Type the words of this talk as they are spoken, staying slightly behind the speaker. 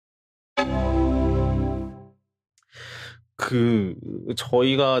그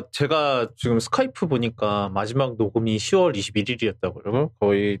제가 지금 스카이프 보니까 마지막 녹음이 10월 21일이었다고요.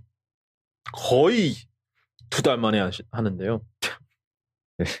 거의 2달 만에 하는데요.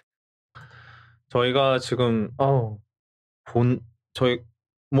 네. 저희가 지금 저희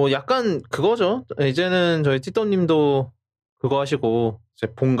뭐 약간 그거죠. 이제는 저희 찌또님도 그거 하시고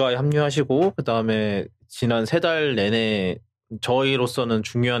이제 본가에 합류하시고 그 다음에 지난 3달 내내 저희로서는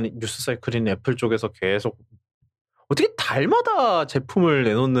중요한 뉴스 사이클인 애플 쪽에서 계속 어떻게 달마다 제품을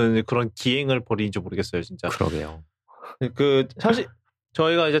내놓는 그런 기행을 벌이는지 모르겠어요, 진짜. 그러게요. 사실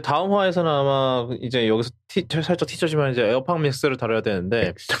저희가 이제 다음 화에서는 아마 이제 여기서 살짝 티저지만 이제 에어팟 맥스를 다뤄야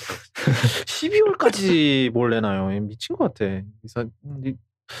되는데 12월까지 뭘 내나요? 미친 것 같아.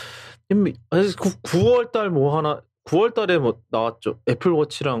 9월달 9월달에 뭐 나왔죠.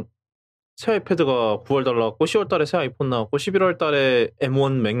 애플워치랑 새 아이패드가 9월달 나왔고 10월달에 새 아이폰 나왔고 11월달에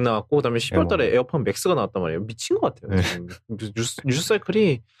M1 맥 나왔고 그다음에 12월달에 에어팟 맥스가 나왔단 말이에요. 미친 것 같아요. 지금. 뉴스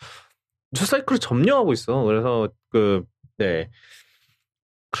사이클을 점령하고 있어. 그래서 네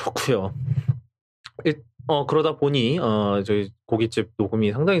그렇고요. 그러다 보니 저희 고깃집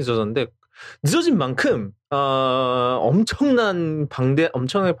녹음이 상당히 늦어졌는데 늦어진 만큼 엄청나게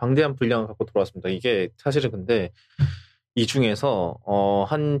방대한 분량을 갖고 돌아왔습니다. 이게 사실은 근데 이 중에서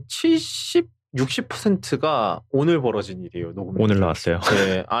한 60%가 오늘 벌어진 일이에요. 오늘 나왔어요.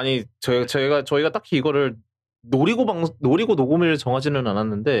 네, 아니 저희가 딱히 이거를 노리고 녹음을 정하지는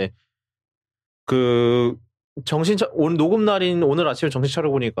않았는데 오늘 녹음 날인 오늘 아침에 정신 차려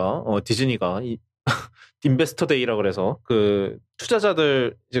보니까 디즈니가 인베스터 데이라 그래서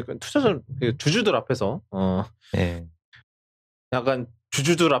주주들 앞에서 네. 약간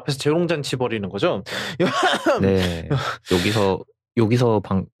주주들 앞에서 재롱잔치 벌이는 거죠. 네. 여기서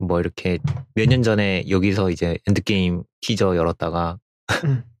뭐 이렇게 몇 년 전에 여기서 이제 엔드게임 티저 열었다가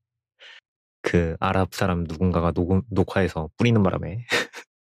그 아랍 사람 누군가가 녹화해서 뿌리는 바람에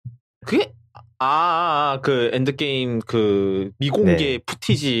그게 그 엔드게임 미공개 네.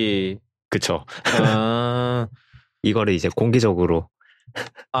 푸티지. 그쵸. 이거를 이제 공개적으로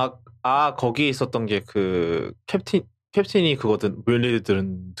거기에 있었던 게 캡틴이 그거든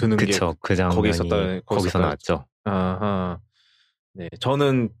물리들은 드는 그쵸, 게 그 장면이 거기서 나왔죠. 아하. 네,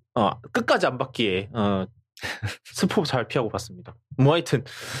 저는 끝까지 안 받기에 스포 잘 피하고 봤습니다. 뭐 하여튼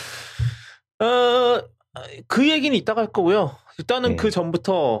그 얘기는 이따가 할 거고요. 일단은 그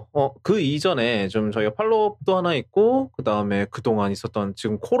전부터 그 이전에 좀 저희가 팔로우업도 하나 있고 그 다음에 그동안 있었던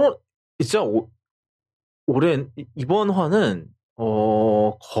지금 진짜 올해 이번 화는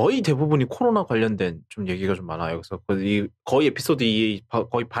거의 대부분이 코로나 관련된 좀 얘기가 좀 많아요. 그래서 거의 에피소드 2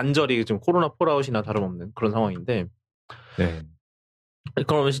 거의 반절이 지금 코로나 폴아웃이나 다름없는 그런 상황인데. 네.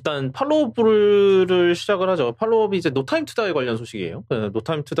 그럼 일단 팔로우업을 시작을 하죠. 팔로우업이 이제 노타임 투다이 관련 소식이에요.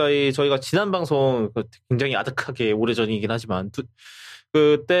 노타임 투다이 저희가 지난 방송 굉장히 아득하게 오래전이긴 하지만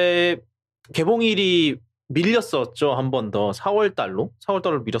그때 개봉일이 밀렸었죠. 한 번 더 4월달로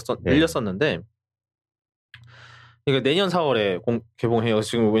밀렸었는데 이게 내년 4월에 개봉해요.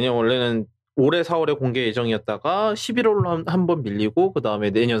 지금 왜냐면 원래는 올해 4월에 공개 예정이었다가 11월로 한 번 밀리고 그 다음에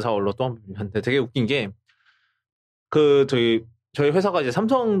내년 4월로 또 한 번 밀렸는데 되게 웃긴 게 저희 회사가 이제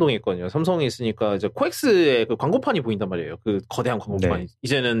삼성동에 있거든요. 삼성에 있으니까 이제 코엑스의 그 광고판이 보인단 말이에요. 그 거대한 광고판이. 네.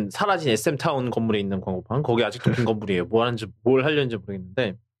 이제는 사라진 SM타운 건물에 있는 광고판. 거기 아직도 빈 건물이에요. 뭘 하려는지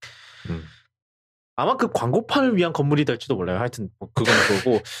모르겠는데. 아마 그 광고판을 위한 건물이 될지도 몰라요. 하여튼 뭐 그건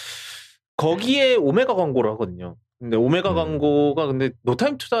그거고. 거기에 오메가 광고를 하거든요. 근데 오메가 광고가 근데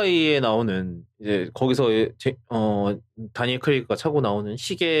노타임 투다이에 나오는 이제 거기서 다니엘 크레이그가 차고 나오는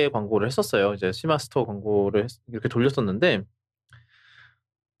시계 광고를 했었어요. 이제 시마스터 광고를 이렇게 돌렸었는데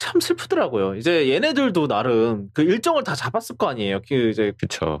참 슬프더라고요. 이제 얘네들도 나름 그 일정을 다 잡았을 거 아니에요.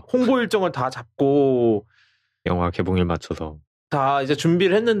 그쵸. 홍보 일정을 다 잡고 영화 개봉일 맞춰서 다 이제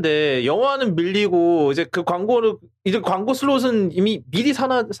준비를 했는데 영화는 밀리고 이제 그 광고 슬롯은 이미 미리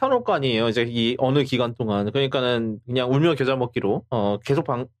사놓을 거 아니에요. 이제 이 어느 기간 동안. 그러니까는 그냥 울며 겨자 먹기로 계속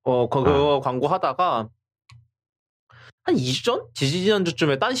그거 광고 하다가 한 2주 전?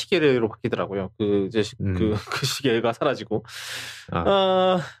 지지난주쯤에 딴 시계로 바뀌더라고요. 그 시계가 사라지고.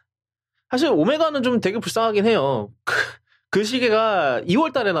 사실 오메가는 좀 되게 불쌍하긴 해요. 그 시계가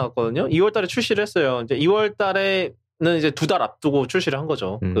 2월 달에 나왔거든요. 2월 달에 출시를 했어요. 이제 2월 달에는 이제 2달 앞두고 출시를 한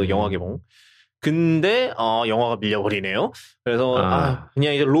거죠. 그 영화 개봉. 근데, 영화가 밀려버리네요. 그래서,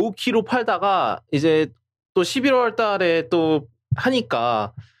 그냥 이제 로우키로 팔다가 이제 또 11월 달에 또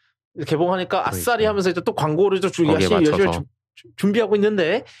하니까, 개봉하니까 아싸리 하면서 이제 또 광고를 좀 열심히 준비하고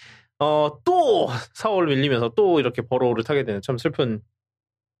있는데 또 4월 밀리면서 또 이렇게 버러우를 타게 되는 참 슬픈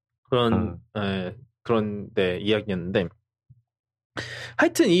그런 이야기였는데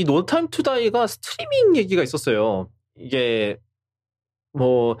하여튼 이 노 타임 투 다이가 스트리밍 얘기가 있었어요. 이게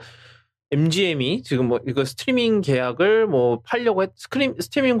뭐 MGM이 지금 뭐 이거 스트리밍 계약을 뭐 팔려고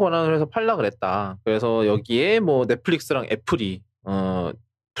스트리밍 권한을 해서 팔라 그랬다. 그래서 여기에 뭐 넷플릭스랑 애플이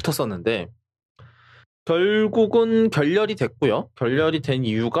붙었었는데 결국은 결렬이 됐고요. 결렬이 된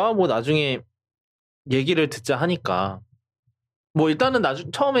이유가 뭐 나중에 얘기를 듣자 하니까 뭐 일단은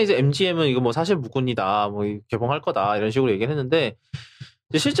처음에 이제 MGM은 이거 뭐 사실 무근이다, 뭐 개봉할 거다 이런 식으로 얘기를 했는데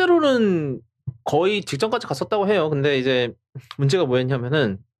이제 실제로는 거의 직전까지 갔었다고 해요. 근데 이제 문제가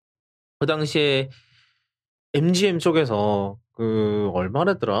뭐였냐면은 그 당시에 MGM 쪽에서 그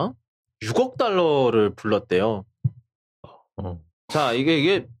얼마래더라? 6억 달러를 불렀대요. 자,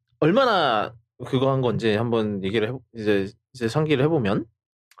 이게 얼마나 그거 한 건지 한번 얘기를 이제 상기를 해보면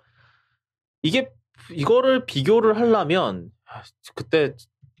이거를 비교를 하려면 그때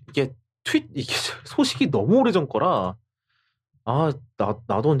이게 이게 소식이 너무 오래전 거라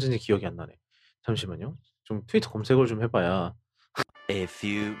나도 언제인지 기억이 안 나네. 잠시만요. 좀 트위터 검색을 좀 해봐야. A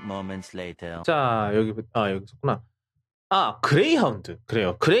few moments later. 자, 여기 있었구나. 그레이하운드.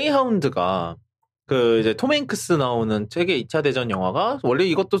 그래요. 그레이하운드가 그 이제 톰 행크스 나오는 세계 2차 대전 영화가 원래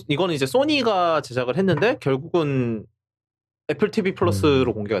이거는 이제 소니가 제작을 했는데 결국은 애플 TV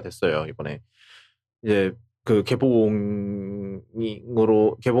플러스로 공개가 됐어요. 이번에 이제 그 개봉을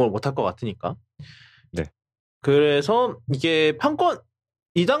못할 것 같으니까. 네. 그래서 이게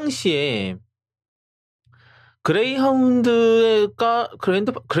이 당시에 그레이하운드를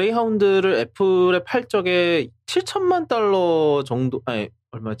애플에 팔 적에 7천만 달러 정도, 아니,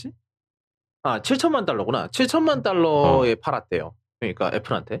 얼마지? 7천만 달러구나. 7천만 달러에 팔았대요. 그러니까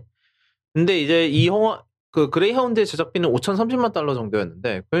애플한테. 근데 이제 이 영화, 그 그레이하운드의 제작비는 5,030만 달러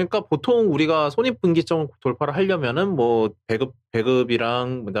정도였는데, 그러니까 보통 우리가 손익분기점 돌파를 하려면은 뭐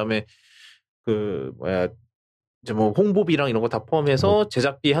배급이랑 그다음에 이제 뭐 홍보비랑 이런 거 다 포함해서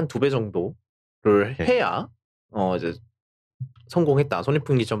제작비 한 2배 정도를 해야 이제 성공했다,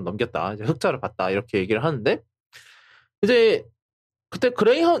 손익분기점 넘겼다, 이제 흑자를 봤다 이렇게 얘기를 하는데 이제 그때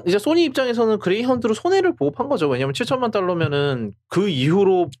이제 소니 입장에서는 그레이하운드로 손해를 보고 판 거죠. 왜냐면 7천만 달러면은 그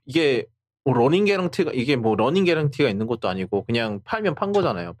이후로 이게 뭐 러닝 개런티가 있는 것도 아니고 그냥 팔면 판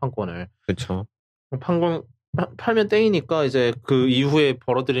거잖아요, 판권을. 그렇죠. 팔면 땡이니까 이제 그 이후에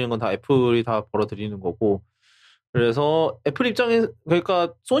벌어들이는 건 다 애플이 다 벌어들이는 거고. 그래서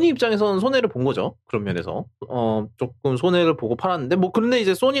그러니까 소니 입장에서는 손해를 본 거죠. 그런 면에서 조금 손해를 보고 팔았는데 뭐 그런데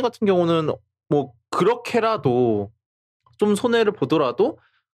이제 소니 같은 경우는 뭐 그렇게라도 좀 손해를 보더라도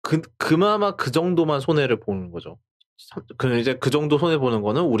그나마 그 정도만 손해를 보는 거죠. 이제 그 정도 손해 보는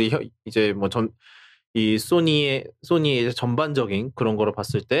거는 우리 이제 뭐 이 소니의 이제 전반적인 그런 거를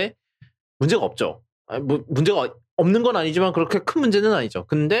봤을 때 문제가 없죠. 뭐 문제가 없는 건 아니지만 그렇게 큰 문제는 아니죠.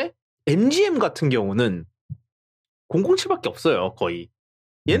 근데 MGM 같은 경우는 007밖에 없어요, 거의.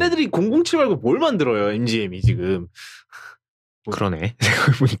 얘네들이 007 말고 뭘 만들어요, MGM이 지금. 그러네.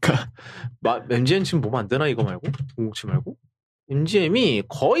 생각해보니까. MGM 지금 뭐 만드나, 이거 말고? 007 말고? MGM이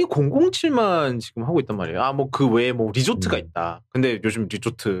거의 007만 지금 하고 있단 말이에요. 뭐 그 외에 뭐 리조트가 있다. 근데 요즘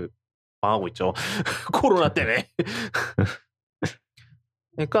리조트 망하고 있죠. 코로나 때문에.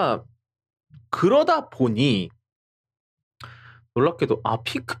 그러니까 그러다 보니 놀랍게도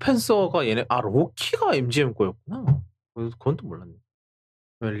핑크팬서가 로키가 MGM 거였구나. 그건 또 몰랐네.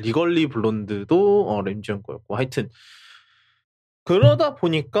 리걸리 블론드도 MGM 거였고. 하여튼 그러다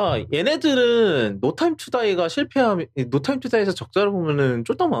보니까 얘네들은 노타임 투다이가 노타임 투다이에서 적자를 보면은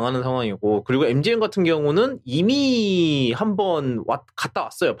쫄딱 망하는 상황이고, 그리고 MGM 같은 경우는 이미 한번 갔다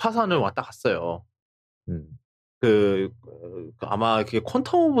왔어요. 파산을 왔다 갔어요. 아마 그게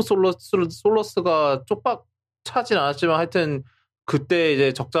퀀텀 오브 솔러스가 쪽박 차진 않았지만 하여튼 그때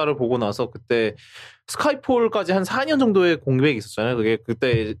이제 적자를 보고 나서 그때 스카이폴까지 한 4년 정도의 공백이 있었잖아요. 그게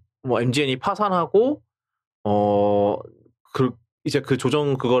그때 뭐 MGM이 파산하고 이제 그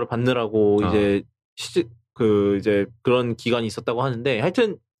조정 그거를 받느라고 이제 이제 그런 기간이 있었다고 하는데,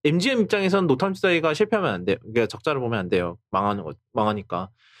 하여튼 MGM 입장에서는 노타임 투다이가 실패하면 안 돼요. 그러니까 적자를 보면 안 돼요.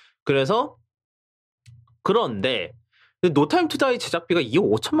 망하니까. 그런데 노타임 투다이 제작비가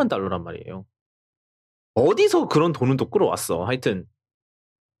 2억 5천만 달러란 말이에요. 어디서 그런 돈을 또 끌어왔어. 하여튼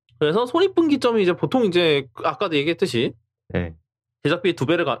그래서 손익분기점이 이제 보통 이제 아까도 얘기했듯이 제작비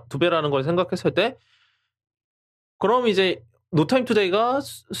 2배라는 걸 생각했을 때, 그럼 이제 노타임 투데이가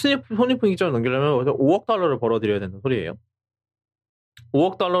손익분기점을 넘기려면 5억 달러를 벌어들여야 된다는 소리예요.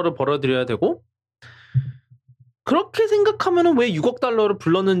 5억 달러를 벌어들여야 되고, 그렇게 생각하면은 왜 6억 달러를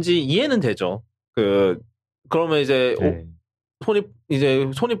불렀는지 이해는 되죠. 그러면 이제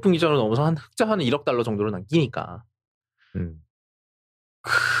손익분기점을 넘어서 흑자 한 1억 달러 정도를 남기니까.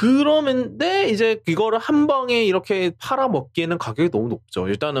 그러는데 이제 이거를 한 방에 이렇게 팔아먹기에는 가격이 너무 높죠.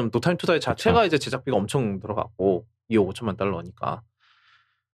 일단은 노타임 투다이 자체가 이제 제작비가 엄청 들어갔고 2억 5천만 달러니까.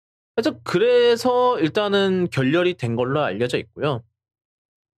 그래서 일단은 결렬이 된 걸로 알려져 있고요.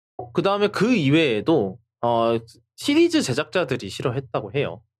 그 다음에 그 이외에도 시리즈 제작자들이 싫어했다고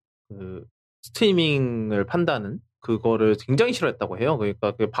해요. 그 스트리밍을 판다는 그거를 굉장히 싫어했다고 해요.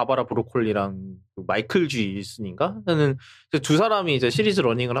 그러니까 그 바바라 브로콜리랑 그 마이클 G 윌슨인가 하는 두 사람이 이제 시리즈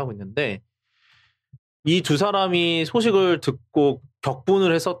러닝을 하고 있는데 이 두 사람이 소식을 듣고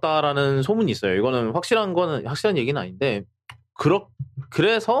격분을 했었다라는 소문이 있어요. 이거는 확실한 얘기는 아닌데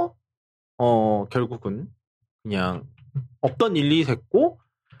그래서 결국은 그냥 없던 일이 됐고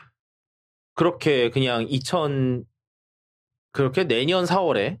그렇게 그냥 그렇게 내년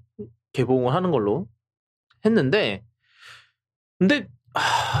 4월에 개봉을 하는 걸로 했는데 근데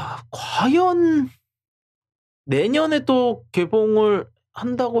과연 내년에 또 개봉을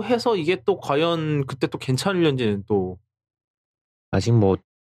한다고 해서 이게 또 과연 그때 또 괜찮을런지는 또 아직 뭐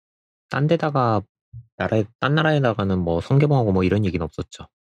딴 데다가 딴 나라에다가는 뭐 선개봉하고 뭐 이런 얘기는 없었죠.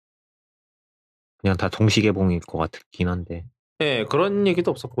 그냥 다 동시 개봉일 것 같긴 한데. 예, 그런 얘기도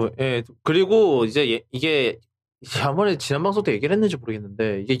없었고, 예, 그리고 이제 이게 아무래도 지난 방송 때 얘기를 했는지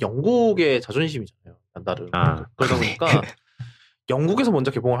모르겠는데 이게 영국의 자존심이잖아요. 나름. 그러다 보니까 영국에서 먼저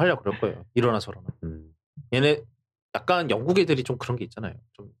개봉을 하려고 그럴 거예요. 이러나 저러나. 얘네 약간 영국 애들이 좀 그런 게 있잖아요.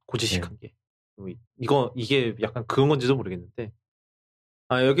 좀 고지식한 게. 이게 약간 그런 건지도 모르겠는데.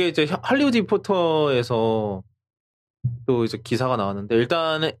 여기 이제 할리우드 리포터에서 또 이제 기사가 나왔는데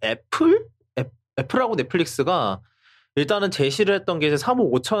일단은 애플하고 넷플릭스가 일단은 제시를 했던 게 이제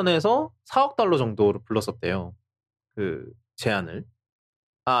 3억 5천에서 4억 달러 정도를 불렀었대요. 그 제안을.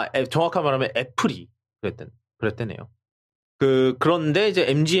 정확하게 말하면 애플이 그랬대네요. 그런데 이제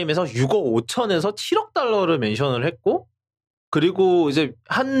MGM에서 6억 5천에서 7억 달러를 멘션을 했고, 그리고 이제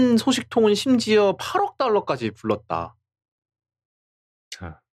한 소식통은 심지어 8억 달러까지 불렀다.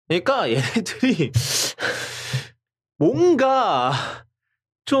 그러니까 얘네들이 뭔가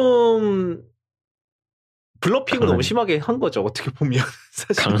좀 블러핑을 너무 심하게 한 거죠. 어떻게 보면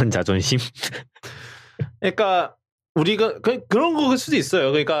사실. 강한 자존심. 그러니까 우리가 그런 거일 수도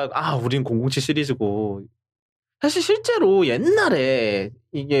있어요. 그러니까 우린 007 시리즈고 사실 실제로 옛날에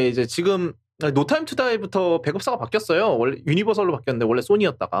이게 이제 지금 노타임 투다이부터 배급사가 바뀌었어요. 원래 유니버설로 바뀌었는데 원래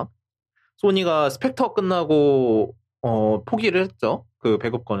소니였다가 소니가 스펙터 끝나고 포기를 했죠. 그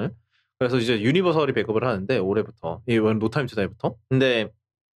배급권을. 그래서 이제 유니버설이 배급을 하는데 올해부터 이번 노타임 투다이부터. 근데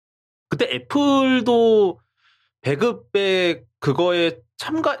그때 애플도 배급에 그거에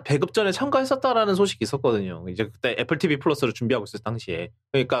배급전에 참가했었다라는 소식이 있었거든요. 이제 그때 애플 TV 플러스를 준비하고 있을 당시에.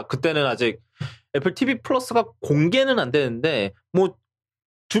 그러니까 그때는 아직 애플 TV 플러스가 공개는 안 되는데 뭐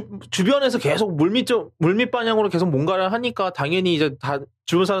주변에서 계속 물밑 반향으로 계속 뭔가를 하니까 당연히 이제 다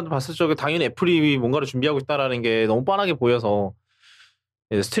주변 사람들 봤을 적에 당연히 애플이 뭔가를 준비하고 있다라는 게 너무 뻔하게 보여서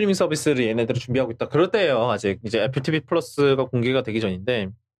스트리밍 서비스를 얘네들이 준비하고 있다. 그럴 때예요. 아직 이제 애플 TV 플러스가 공개가 되기 전인데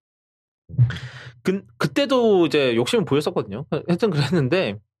그때도 이제 욕심을 보였었거든요. 하여튼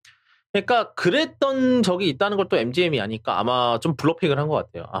그랬는데 그러니까 그랬던 적이 있다는 걸 또 MGM이 아니까 아마 좀 블러핑을 한 것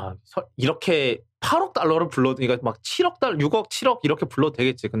같아요. 이렇게 8억 달러를 그러니까 막 7억 달러, 6억, 7억 이렇게 불러도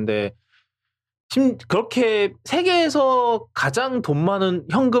되겠지. 근데 그렇게 세계에서 가장 돈 많은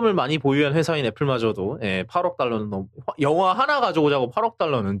현금을 많이 보유한 회사인 애플마저도 8억 달러는 너무 영화 하나 가져오자고 8억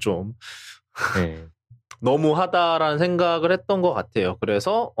달러는 좀 너무하다라는 생각을 했던 것 같아요.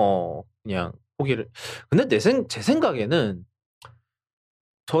 그래서 그냥 포기를. 근데 제 생각에는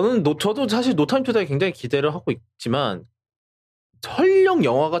저도 사실 노타임 투다이 굉장히 기대를 하고 있지만 설령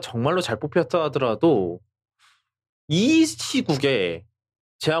영화가 정말로 잘 뽑혔다 하더라도 이 시국에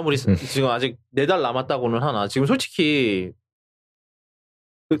제 아무리 지금 아직 4달 남았다고는 하나 지금 솔직히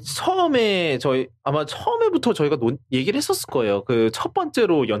아마 처음에부터 저희가 얘기를 했었을 거예요. 그 첫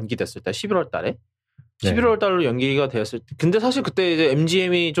번째로 연기됐을 때 11월 달에 11월 달로 연기가 되었을 때 근데 사실 그때 이제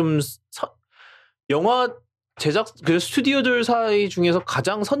MGM이 좀 영화 제작 그 스튜디오들 사이 중에서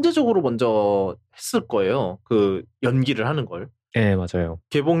가장 선제적으로 먼저 했을 거예요. 그 연기를 하는 걸. 네, 맞아요.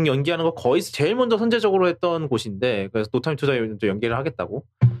 개봉 연기하는 거 거의 제일 먼저 선제적으로 했던 곳인데 그래서 노타임 투다이 연기를 하겠다고.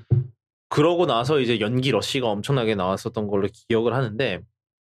 그러고 나서 이제 연기 러시가 엄청나게 나왔었던 걸로 기억을 하는데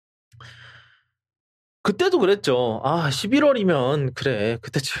그때도 그랬죠. 11월이면 그래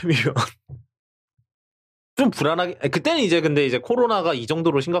그때쯤이면 좀 불안하게. 그때는 이제 근데 이제 코로나가 이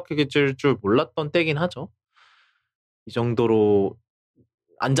정도로 심각해질 줄 몰랐던 때긴 하죠. 이 정도로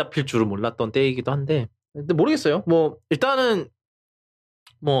안 잡힐 줄은 몰랐던 때이기도 한데 근데 모르겠어요. 뭐 일단은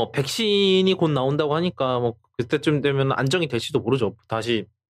뭐 백신이 곧 나온다고 하니까 뭐 그때쯤 되면 안정이 될지도 모르죠. 다시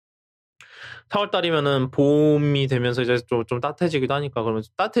 4월 달이면은 봄이 되면서 이제 좀 따뜻해지기도 하니까 그러면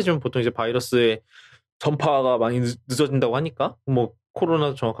따뜻해지면 보통 이제 바이러스의 전파가 많이 늦어진다고 하니까 뭐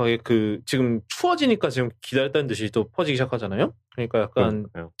코로나 정확하게 그 지금 추워지니까 지금 기다렸다는 듯이 또 퍼지기 시작하잖아요. 그러니까 약간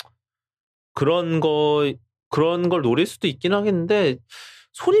그러니까요. 그런 걸 노릴 수도 있긴 하겠는데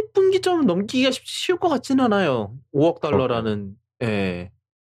손익분기점 넘기기가 쉬울 것 같지는 않아요. 5억 달러라는 예,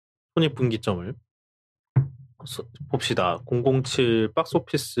 손익분기점을 봅시다. 007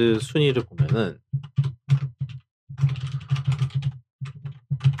 박스오피스 순위를 보면은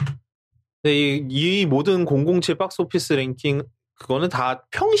네, 이 모든 007 박스오피스 랭킹 그거는 다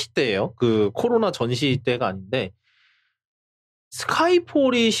평시 때예요. 그 코로나 전시 때가 아닌데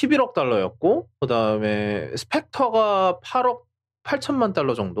스카이폴이 11억 달러였고 그다음에 스펙터가 8억 8천만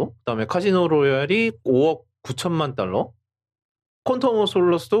달러 정도. 그다음에 카지노 로얄이 5억 9천만 달러. 퀀텀 오브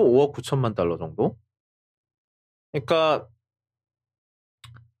솔러스도 5억 9천만 달러 정도. 그러니까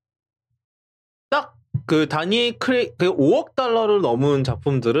딱 그 다니엘 크레이 그 5억 달러를 넘은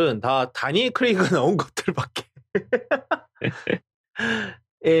작품들은 다 다니엘 크레이가 나온 것들밖에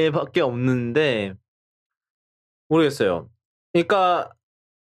밖에 없는데 모르겠어요. 그러니까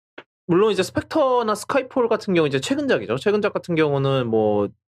물론 이제 스펙터나 스카이폴 같은 경우 이제 최근작이죠. 최근작 같은 경우는 뭐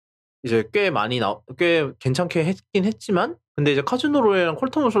이제 꽤 괜찮게 했긴 했지만 근데 이제 카지노 로얄이랑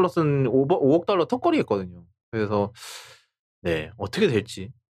콜텀 오브 솔러스는 5억 달러 턱걸이 했거든요. 그래서 네 어떻게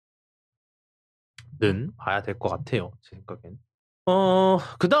될지 는 봐야 될 것 같아요. 제 생각엔.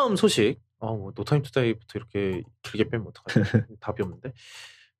 그 다음 소식. 뭐, 노타임 투데이부터 이렇게 길게 빼면 어떡하지? 답이 없는데.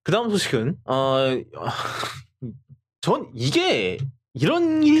 그 다음 소식은, 전 이게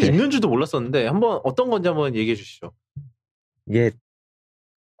이런 일이 있는 줄도 몰랐었는데, 어떤 건지 한번 얘기해 주시죠. 이게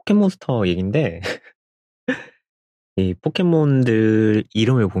포켓몬스터 얘긴데, 이 포켓몬들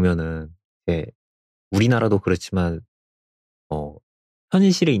이름을 보면은, 우리나라도 그렇지만,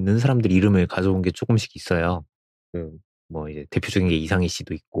 현실에 있는 사람들 이름을 가져온 게 조금씩 있어요. 뭐 이제 대표적인 게 이상희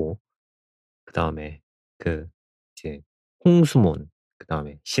씨도 있고, 그 다음에 이제 홍수몬, 그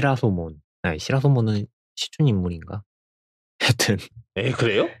다음에 시라소몬, 아니 시라소몬은 시춘 인물인가? 하여튼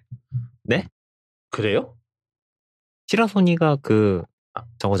그래요? 네? 그래요? 시라소니가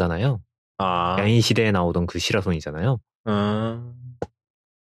저거잖아요. 야인 시대에 나오던 그 시라손이잖아요.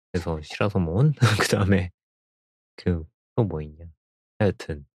 그래서 시라소몬, 그 다음에 또 뭐 있냐?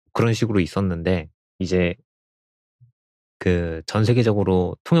 하여튼 그런 식으로 있었는데 이제 전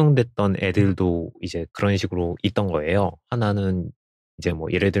세계적으로 통용됐던 애들도 이제 그런 식으로 있던 거예요. 하나는 이제 뭐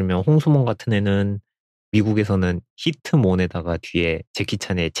예를 들면 홍수몬 같은 애는 미국에서는 히트몬에다가 뒤에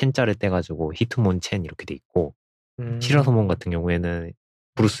제키찬의 첸자를 떼가지고 히트몬 첸 이렇게 돼 있고 시라소몬 같은 경우에는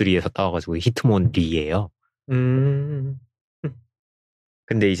브루스리에서 따와가지고 히트몬 리예요.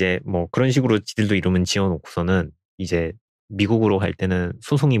 근데 이제 뭐 그런 식으로 지들도 이름은 지어놓고서는 이제 미국으로 갈 때는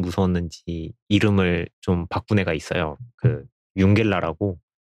소송이 무서웠는지 이름을 좀 바꾼 애가 있어요. 융겔라라고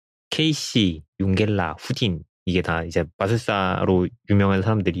케이시, 융겔라, 후딘 이게 다 이제 마술사로 유명한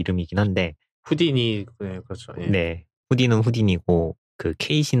사람들 이름이긴 한데 후딘이 네, 그렇죠. 예. 네, 후딘은 후딘이고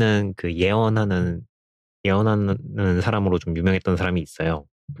케이시는 예언하는 사람으로 좀 유명했던 사람이 있어요.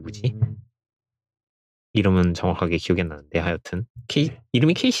 누구지? 이름은 정확하게 기억이 안 나는데 하여튼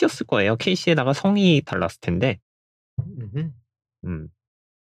이름이 케이시였을 거예요. 케이시에다가 성이 달랐을 텐데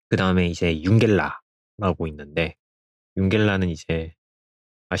그 다음에 이제 융겔라라고 있는데 융겔라는 이제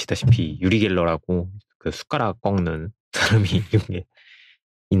아시다시피 유리겔러라고 숟가락 꺾는 사람이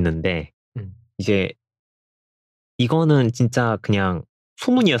있는데 이제 이거는 진짜 그냥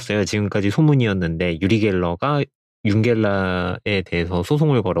소문이었어요. 지금까지 소문이었는데 유리겔러가 융겔라에 대해서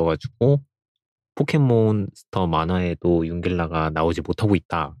소송을 걸어가지고 포켓몬스터 만화에도 융겔라가 나오지 못하고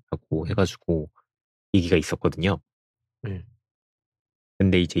있다라고 해가지고 얘기가 있었거든요.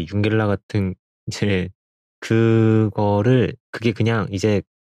 근데 이제 융겔라 같은 이제 그게 그냥 이제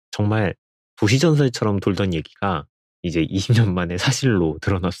정말 도시전설처럼 돌던 얘기가 이제 20년 만에 사실로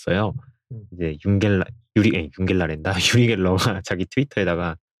드러났어요. 이제 융겔라랜다. 유리겔러가 자기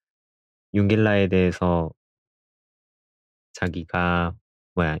트위터에다가 융겔라에 대해서 자기가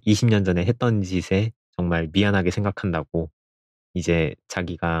 20년 전에 했던 짓에 정말 미안하게 생각한다고 이제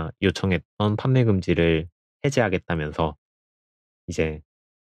자기가 요청했던 판매 금지를 해제하겠다면서 이제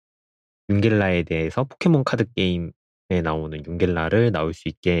융겔라에 대해서 포켓몬 카드 게임에 나오는 융겔라를 나올 수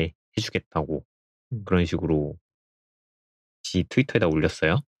있게 해주겠다고 그런 식으로 지 트위터에다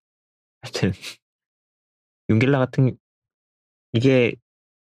올렸어요. 하여튼 융겔라 같은 이게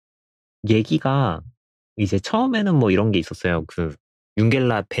얘기가 이제 처음에는 뭐 이런 게 있었어요.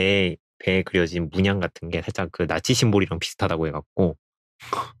 융겔라 배에 그려진 문양 같은 게 살짝 나치 심볼이랑 비슷하다고 해갖고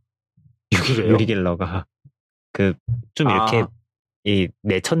유리겔러가 좀 이렇게 이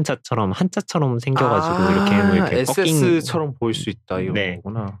내천자처럼 한자처럼 생겨가지고 이렇게 꺾인 SS처럼 보일 수 있다 네.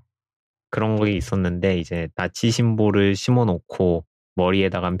 이거구나. 그런 게 있었는데 이제 나치 심볼을 심어놓고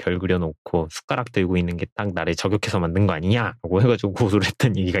머리에다가 별 그려놓고 숟가락 들고 있는 게 딱 나를 저격해서 만든 거 아니냐라고 해가지고 고소를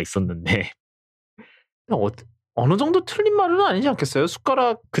했던 얘기가 있었는데 어느 정도 틀린 말은 아니지 않겠어요?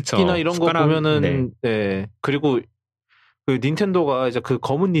 숟가락이나 그쵸. 이런 거 숟가락, 보면은 네. 그리고 그 닌텐도가 이제 그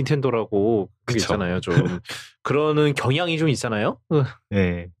검은 닌텐도라고 그게 그쵸. 있잖아요. 좀 그러는 경향이 좀 있잖아요.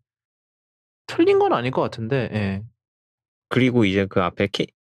 네. 틀린 건 아닐 것 같은데. 예. 그리고 이제 그 앞에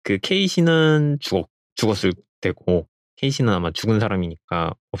그 케이시는 죽었을 때고 케이시는 아마 죽은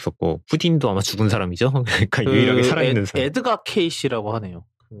사람이니까 없었고 후딘도 아마 죽은 사람이죠. 그러니까 유일하게 살아있는 사람. 에드가 케이시라고 하네요.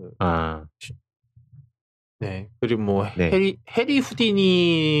 네. 그리고 뭐 네. 해리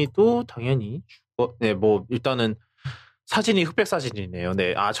후디니도 당연히 네, 뭐 일단은 사진이 흑백 사진이네요.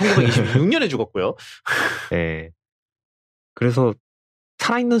 네. 1926년에 죽었고요. 네. 그래서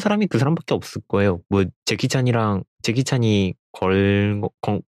살아있는 사람이 그 사람밖에 없을 거예요. 뭐 제키찬이 걸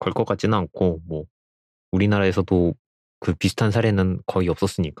것 같지는 않고 뭐 우리나라에서도 그 비슷한 사례는 거의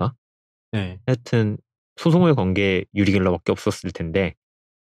없었으니까. 네. 하여튼 소송을 건 게 유리 갤러밖에 없었을 텐데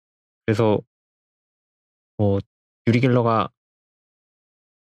그래서 뭐 유리 갤러가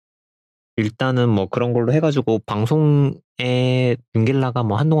일단은 뭐 그런 걸로 해가지고 방송에 윤겔라가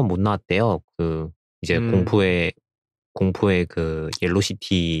뭐 한동안 못 나왔대요. 그 이제 공포의 그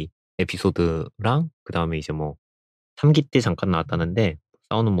옐로시티 에피소드랑 그 다음에 이제 뭐 3기 때 잠깐 나왔다는데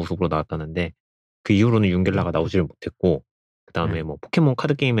싸우는 모습으로 나왔다는데 그 이후로는 윤겔라가 나오지를 못했고 그 다음에 뭐 포켓몬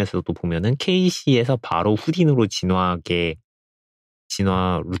카드 게임에서도 보면은 KC에서 바로 후딘으로 진화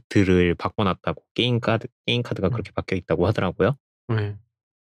루트를 바꿔놨다고 게임 카드가 그렇게 바뀌어 있다고 하더라고요.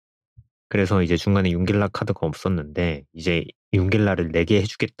 그래서 이제 중간에 윤겔라 카드가 없었는데 이제 윤겔라를 내게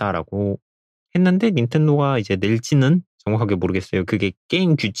해주겠다라고 했는데 닌텐도가 이제 낼지는 정확하게 모르겠어요. 그게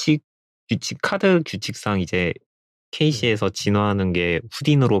게임 카드 규칙상 이제 KC에서 진화하는 게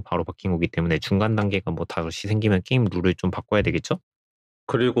후딘으로 바로 바뀐 거기 때문에 중간 단계가 뭐 다시 생기면 게임 룰을 좀 바꿔야 되겠죠?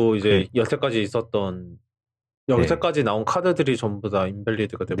 그리고 이제 여태까지 있었던 여태까지 나온 카드들이 전부 다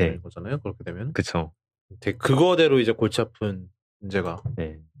인밸리드가 되는 거잖아요. 그렇게 되면. 그쵸. 그거대로 이제 골치 아픈 문제가.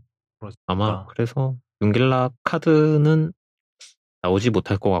 네. 아마 그래서 윤겔라 카드는 나오지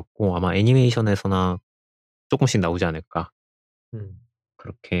못할 것 같고 아마 애니메이션에서나 조금씩 나오지 않을까.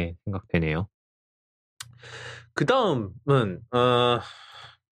 그렇게 생각되네요. 그 다음은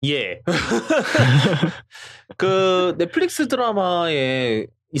예. 그 넷플릭스 드라마에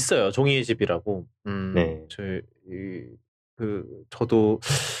있어요. 종이의 집이라고. 네. 저도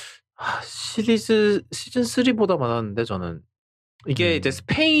시즌 3보다 많았는데 저는 이게 이제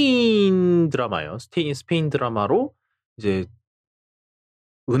스페인 드라마예요. 스페인 드라마로 이제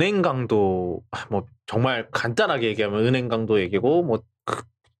은행 강도 뭐 정말 간단하게 얘기하면 은행 강도 얘기고 뭐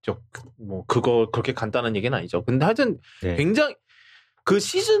그거 그렇게 간단한 얘기는 아니죠. 근데 하여튼 굉장히 그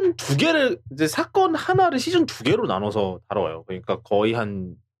시즌 2개를 이제 사건 하나를 시즌 2개로 나눠서 다뤄요. 그러니까 거의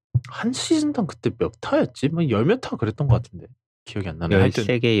한 시즌당 그때 몇 타였지? 뭐 열 몇 타 그랬던 것 같은데 기억이 안 나네.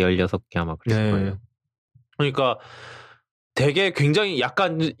 13개, 16개 아마 그랬을 거예요. 그러니까 되게 굉장히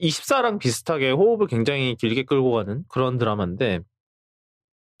약간 24랑 비슷하게 호흡을 굉장히 길게 끌고 가는 그런 드라마인데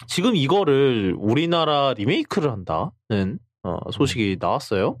지금 이거를 우리나라 리메이크를 한다는 소식이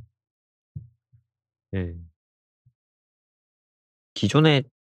나왔어요. 네. 기존에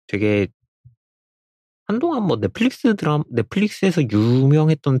되게 한동안 뭐 넷플릭스에서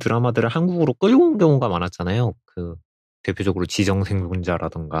유명했던 드라마들을 한국으로 끌고 온 경우가 많았잖아요. 그 대표적으로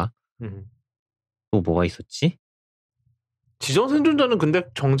지정생존자라던가 또 뭐가 있었지? 지정생존자는 근데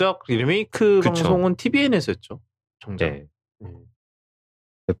정작 리메이크 방송은 TVN에서 했죠. 정작. 네.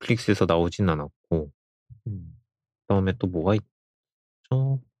 넷플릭스에서 나오진 않았고 그다음에 또 뭐가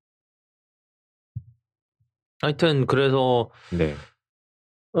있죠? 하여튼 그래서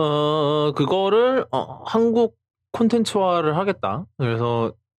그거를 한국 콘텐츠화를 하겠다.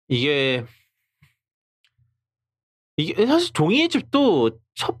 그래서 이게 사실 종이의 집도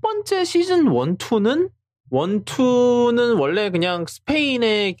첫 번째 시즌 1, 2는 원래 그냥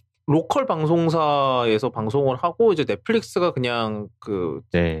스페인의 로컬 방송사에서 방송을 하고 이제 넷플릭스가 그냥 그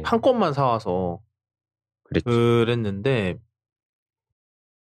판권만 사와서 그랬는데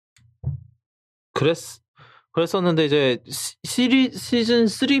그랬었는데 이제 시즌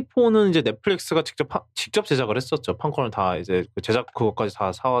 3, 4는 이제 넷플릭스가 직접 제작을 했었죠. 판권을 다 이제 제작 그것까지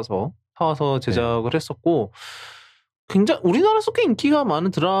다 사와서 제작을 했었고 굉장히 우리나라에서 꽤 인기가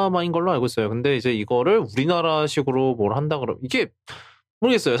많은 드라마인 걸로 알고 있어요. 근데 이제 이거를 우리나라식으로 뭘 한다 그러면 이게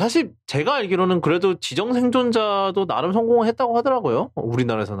모르겠어요. 사실 제가 알기로는 그래도 지정생존자도 나름 성공을 했다고 하더라고요.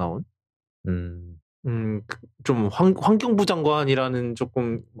 우리나라에서 나온. 좀 환경부 장관이라는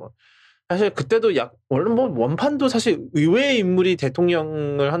조금 뭐 사실 그때도 원래 뭐 원판도 사실 의외의 인물이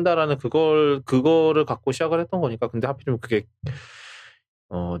대통령을 한다라는 그거를 갖고 시작을 했던 거니까. 근데 하필이면 그게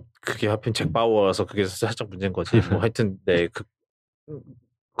하필 잭 바우어라서 그게 살짝 문제인 거지. 뭐 하여튼 네,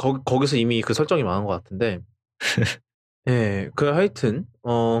 거기서 이미 그 설정이 많은 것 같은데. 네, 하여튼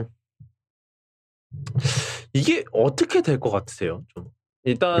이게 어떻게 될 것 같으세요? 좀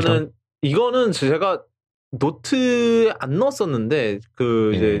일단은 이거는 제가 노트에 안 넣었었는데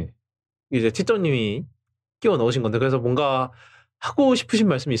이제 티저님이 끼워 넣으신 건데, 그래서 뭔가 하고 싶으신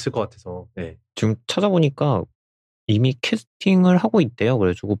말씀이 있을 것 같아서. 네. 지금 찾아보니까 이미 캐스팅을 하고 있대요.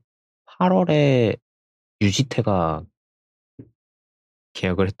 그래가지고 8월에 유지태가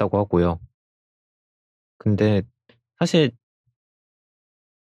계약을 했다고 하고요. 근데 사실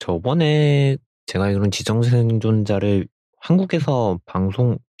저번에 제가 알기로는 지정생존자를 한국에서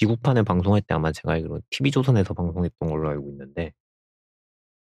미국판에 방송할 때 아마 제가 알기로는 TV조선에서 방송했던 걸로 알고 있는데,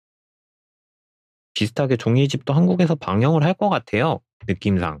 비슷하게 종이집도 한국에서 방영을 할 것 같아요.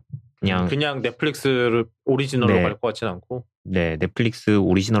 느낌상. 그냥 넷플릭스를 오리지널로 갈 것 같진 않고. 네, 넷플릭스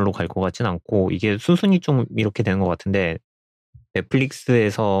오리지널로 갈 것 같진 않고, 이게 순순히 좀 이렇게 되는 것 같은데,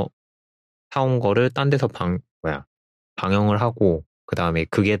 넷플릭스에서 사온 거를 딴 데서 방영을 하고, 그 다음에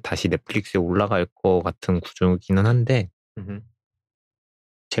그게 다시 넷플릭스에 올라갈 것 같은 구조이기는 한데,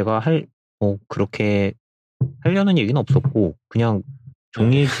 제가 그렇게 하려는 얘기는 없었고, 그냥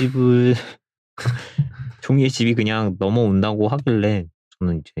종이의 집이 그냥 넘어온다고 하길래,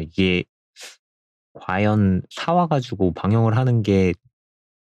 저는 이제 이게 과연 사와가지고 방영을 하는 게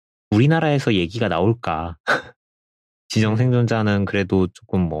우리나라에서 얘기가 나올까? 지정생존자는 그래도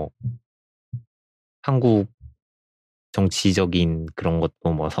조금 한국 정치적인 그런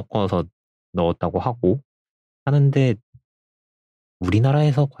것도 섞어서 넣었다고 하는데,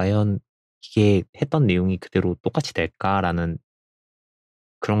 우리나라에서 과연 이게 했던 내용이 그대로 똑같이 될까라는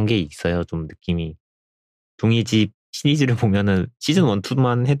그런 게 있어요. 좀 느낌이. 종이집 시리즈를 보면은 시즌 1,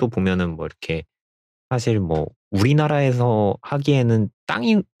 2만 해도 보면은 이렇게 사실 우리나라에서 하기에는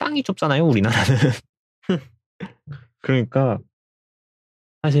땅이 좁잖아요. 우리나라는. 그러니까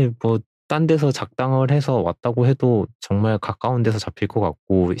사실 딴 데서 작당을 해서 왔다고 해도 정말 가까운 데서 잡힐 것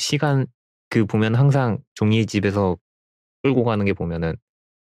같고, 시간 보면 항상 종이집에서 끌고 가는 게 보면은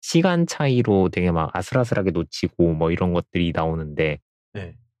시간 차이로 되게 막 아슬아슬하게 놓치고 이런 것들이 나오는데,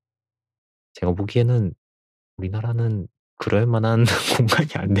 네. 제가 보기에는 우리나라는 그럴 만한 공간이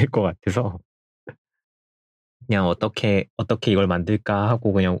안 될 것 같아서 그냥 어떻게 이걸 만들까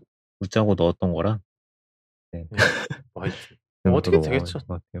하고 그냥 웃자고 넣었던 거라. 네. 어떻게 되겠죠.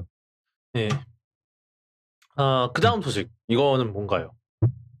 것 같아요. 네. 그 다음 소식. 이거는 뭔가요?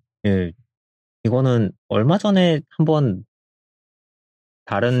 예. 이거는 얼마 전에 한번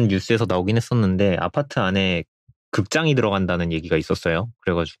다른 뉴스에서 나오긴 했었는데, 아파트 안에 극장이 들어간다는 얘기가 있었어요.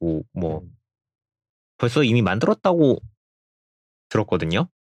 그래가지고 벌써 이미 만들었다고 들었거든요.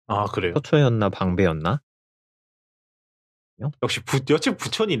 아, 그래요? 서초였나 방배였나? 역시 여친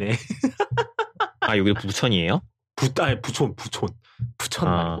부천이네. 아, 여기 부천이에요? 부천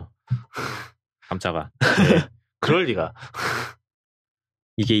말고. 깜짝아. 네. 그럴 리가.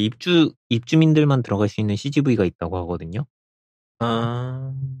 이게 입주민들만 들어갈 수 있는 CGV가 있다고 하거든요.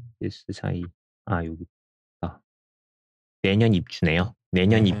 S4E. 여기. 내년 입주네요.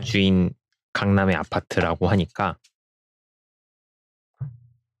 내년 입주인 강남의 아파트라고 하니까,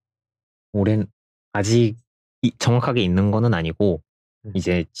 올해는 아직 정확하게 있는 거는 아니고,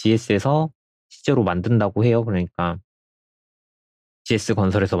 이제 GS에서 실제로 만든다고 해요. 그러니까 GS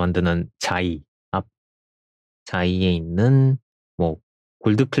건설에서 만드는 자이에 있는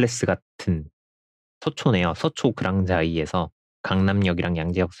골드 클래스 같은 서초네요. 서초 그랑자이에서, 강남역이랑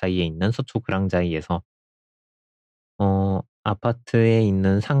양재역 사이에 있는 서초 그랑자이에서 아파트에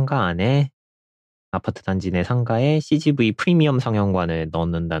있는 상가 안에, 아파트 단지 내 상가에 CGV 프리미엄 상영관을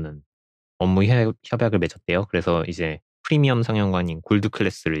넣는다는 업무 협약을 맺었대요. 그래서 이제 프리미엄 상영관인 골드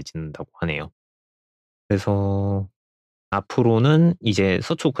클래스를 짓는다고 하네요. 그래서 앞으로는 이제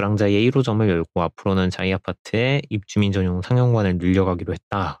서초 그랑자이에 1호점을 열고, 앞으로는 자이 아파트에 입주민 전용 상영관을 늘려가기로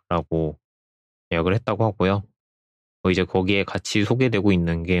했다라고 계약을 했다고 하고요. 이제 거기에 같이 소개되고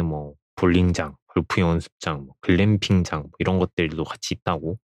있는 게 볼링장, 골프 연습장, 글램핑장 이런 것들도 같이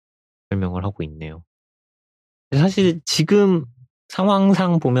있다고 설명을 하고 있네요. 사실 지금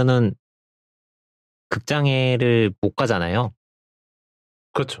상황상 보면은 극장에를 못 가잖아요.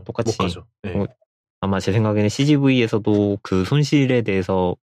 그렇죠. 똑같이. 못 가죠. 네. 아마 제 생각에는 CGV에서도 그 손실에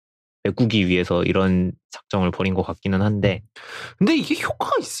대해서 메꾸기 위해서 이런 작정을 벌인 것 같기는 한데. 근데 이게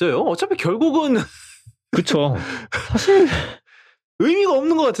효과가 있어요. 어차피 결국은. 그쵸. 사실 의미가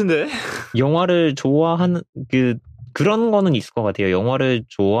없는 것 같은데. 영화를 좋아하는 그런 거는 있을 것 같아요. 영화를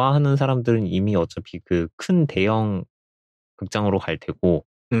좋아하는 사람들은 이미 어차피 그 큰 대형 극장으로 갈 테고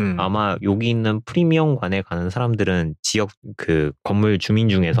아마 여기 있는 프리미엄관에 가는 사람들은 지역 그 건물 주민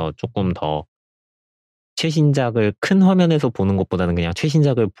중에서 조금 더 최신작을 큰 화면에서 보는 것보다는 그냥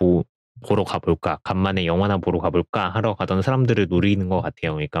최신작을 보러 가볼까, 간만에 영화나 보러 가볼까 하러 가던 사람들을 노리는 것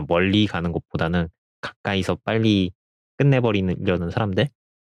같아요. 그러니까 멀리 가는 것보다는 가까이서 빨리 끝내버리려는 사람들?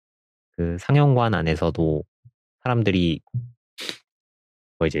 그 상영관 안에서도 사람들이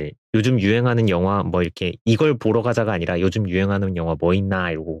뭐 이제 요즘 유행하는 영화 뭐 이렇게 이걸 보러 가자가 아니라 요즘 유행하는 영화 뭐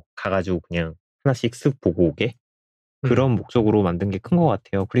있나 이러고 가가지고 그냥 하나씩 쓱 보고 오게? 그런 목적으로 만든 게 큰 것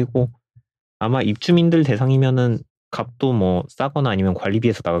같아요. 그리고 아마 입주민들 대상이면은 값도 뭐 싸거나 아니면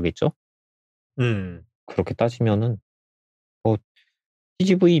관리비에서 나가겠죠? 그렇게 따지면은 뭐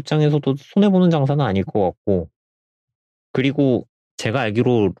CGV 입장에서도 손해보는 장사는 아닐 것 같고 그리고 제가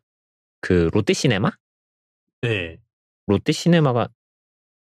알기로 그 롯데시네마? 네. 롯데시네마가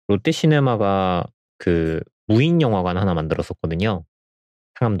그 무인 영화관 하나 만들었었거든요.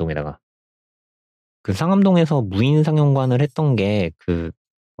 상암동에다가. 그 상암동에서 무인 상영관을 했던 게 그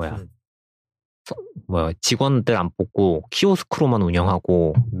직원들 안 뽑고 키오스크로만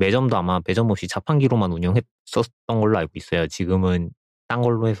운영하고 매점도 아마 매점 없이 자판기로만 운영했었던 걸로 알고 있어요. 지금은 딴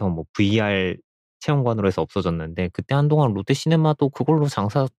걸로 해서 뭐 VR 체험관으로 해서 없어졌는데 그때 한동안 롯데시네마도 그걸로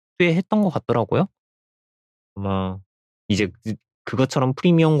장사 꽤 했던 것 같더라고요. 아마 이제 그것처럼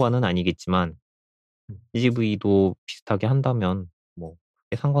프리미엄관은 아니겠지만 CGV도 비슷하게 한다면 뭐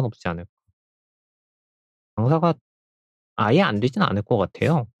크게 상관없지 않을까. 장사가 아예 안 되진 않을 것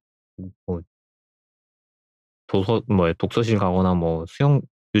같아요. 뭐 독서실 가거나 뭐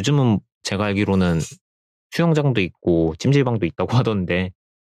요즘은 제가 알기로는 수영장도 있고 찜질방도 있다고 하던데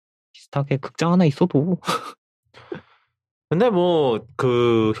비슷하게 극장 하나 있어도 근데 뭐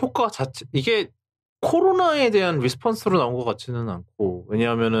그 효과 자체 이게 코로나에 대한 리스폰스로 나온 것 같지는 않고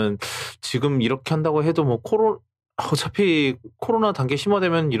왜냐하면은 지금 이렇게 한다고 해도 뭐 어차피 코로나 단계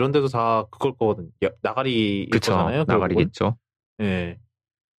심화되면 이런 데도 다 그걸 거거든요. 나가리일 그쵸, 거잖아요. 결국은. 나가리겠죠. 예.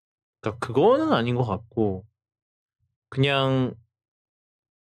 그러니까 그거는 아닌 것 같고 그냥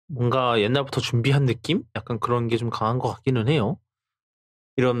뭔가 옛날부터 준비한 느낌? 약간 그런 게 좀 강한 것 같기는 해요.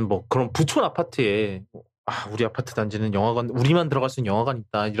 이런 뭐 그런 부촌 아파트에 우리 아파트 단지는 영화관 우리만 들어갈 수 있는 영화관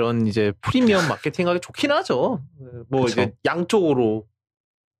있다 이런 이제 프리미엄 마케팅하기 좋긴 하죠. 뭐 그쵸. 이제 양쪽으로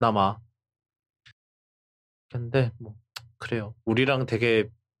남아. 근데 뭐 그래요. 우리랑 되게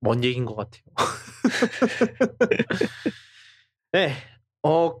먼 얘기인 것 같아요. 네.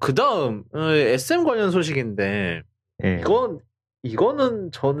 그다음 SM 관련 소식인데 예.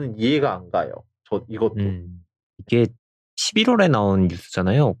 이거는 저는 이해가 안 가요. 이것도. 이게 11월에 나온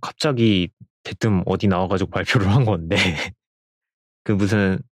뉴스잖아요. 갑자기 대뜸 어디 나와가지고 발표를 한 건데 그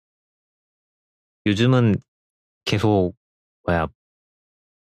무슨 요즘은 계속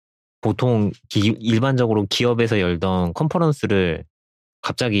보통 일반적으로 기업에서 열던 컨퍼런스를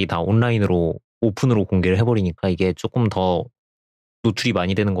갑자기 다 온라인으로 오픈으로 공개를 해버리니까 이게 조금 더 노출이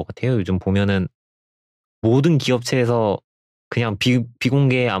많이 되는 것 같아요. 요즘 보면은 모든 기업체에서 그냥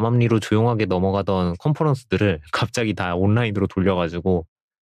비공개 암암리로 조용하게 넘어가던 컨퍼런스들을 갑자기 다 온라인으로 돌려가지고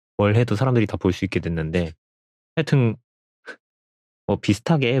뭘 해도 사람들이 다 볼 수 있게 됐는데 하여튼 뭐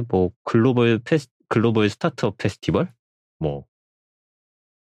비슷하게 뭐 글로벌 스타트업 페스티벌 뭐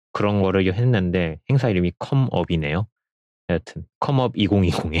그런 거를 했는데 행사 이름이 컴업이네요. 하여튼 컴업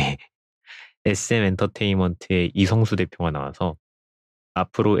 2020에 SM 엔터테인먼트의 이성수 대표가 나와서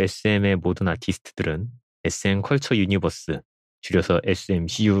앞으로 SM의 모든 아티스트들은 SM 컬처 유니버스 줄여서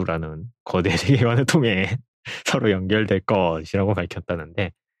SMCU라는 거대 세계관을 통해 서로 연결될 것이라고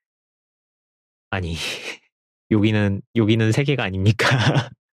밝혔다는데 아니 여기는 세계가 아닙니까?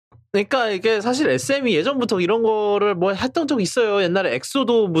 그러니까 이게 사실 SM이 예전부터 이런 거를 뭐 했던 적 있어요. 옛날에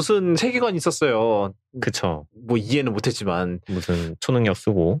엑소도 무슨 세계관 있었어요. 그쵸. 뭐 이해는 못했지만 무슨 초능력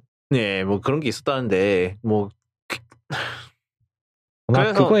쓰고. 네, 뭐 그런 게 있었다는데 뭐 아마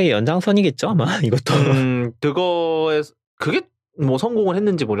그래서 그거의 연장선이겠죠 아마 이것도. 그게 뭐 성공을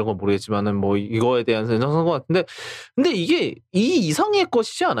했는지 뭐 이런 건 모르겠지만은 뭐 이거에 대한 연장선 것 같은데 근데 이게 이 이상의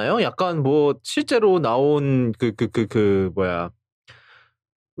것이지 않아요? 약간 뭐 실제로 나온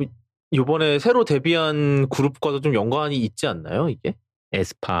요번에 새로 데뷔한 그룹과도 좀 연관이 있지 않나요, 이게?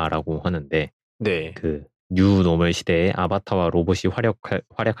 에스파라고 하는데 네. 그 뉴노멀 시대에 아바타와 로봇이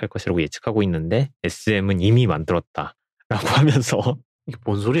활약할 것이라고 예측하고 있는데 SM은 이미 만들었다라고 하면서 이게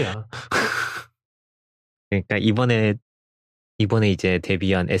뭔 소리야? 그러니까 이번에 이제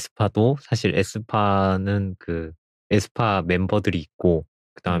데뷔한 에스파도 사실 에스파는 그 에스파 멤버들이 있고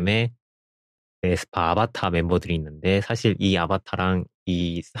그 다음에 에스파 아바타 멤버들이 있는데 사실 이 아바타랑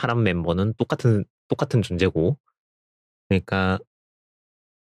이 사람 멤버는 똑같은 존재고 그러니까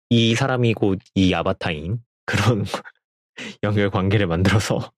이 사람이 곧 이 아바타인 그런 연결 관계를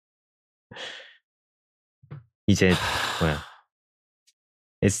만들어서 이제 뭐야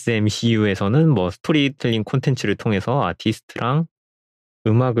SMCU에서는 뭐 스토리텔링 콘텐츠를 통해서 아티스트랑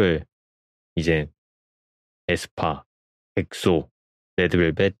음악을 이제 에스파, 엑소,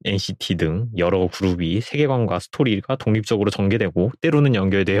 레드벨벳, NCT 등 여러 그룹이 세계관과 스토리가 독립적으로 전개되고 때로는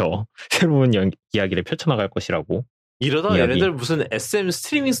연결되어 새로운 이야기를 펼쳐나갈 것이라고. 이러다 얘네들 무슨 SM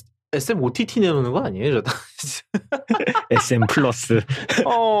스트리밍 SM OTT 내놓는 거 아니에요? 이러다 SM 플러스.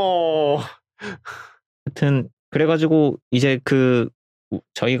 하여튼 그래가지고 이제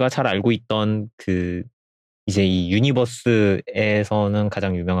저희가 잘 알고 있던 이제 이 유니버스에서는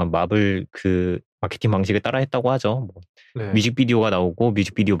가장 유명한 마블 마케팅 방식을 따라했다고 하죠. 뭐 네. 뮤직비디오가 나오고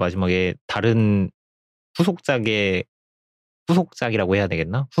뮤직비디오 마지막에 다른 후속작이라고 해야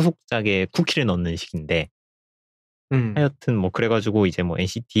되겠나? 후속작에 쿠키를 넣는 식인데 하여튼 뭐 그래가지고 이제 뭐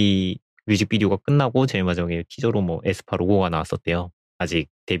NCT 뮤직비디오가 끝나고 제일 마지막에 티저로 뭐 에스파 로고가 나왔었대요. 아직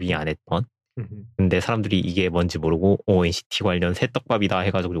데뷔 안 했던. 근데 사람들이 이게 뭔지 모르고 NCT 관련 새떡밥이다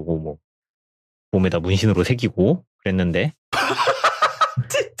해가지고 뭐 몸에다 문신으로 새기고 그랬는데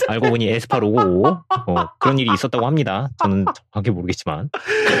알고 보니 에스파 로고 그런 일이 있었다고 합니다. 저는 정확히 모르겠지만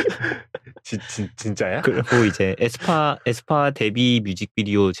진짜야? 그리고 이제 에스파 데뷔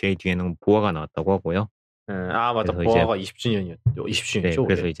뮤직비디오 제일 뒤에는 보아가 나왔다고 하고요. 맞다. 보아가 20주년이었죠. 20주년이죠. 네,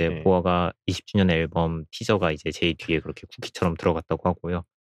 그래서 이제 보아가 20주년 앨범 티저가 이제 제일 뒤에 그렇게 쿠키처럼 들어갔다고 하고요.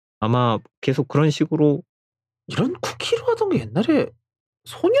 아마 계속 그런 식으로 이런 쿠키로 하던 게 옛날에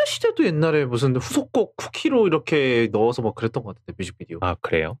소녀시대도 옛날에 무슨 후속곡 쿠키로 이렇게 넣어서 막 그랬던 것 같은데 뮤직비디오. 아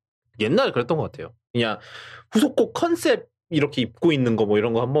그래요? 옛날에 그랬던 것 같아요. 그냥 후속곡 컨셉 이렇게 입고 있는 거 뭐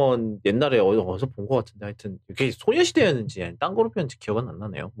이런 거 한번 옛날에 어디서 본 것 같은데 하여튼 이게 소녀시대였는지 아니 딴 그룹이었는지 기억은 안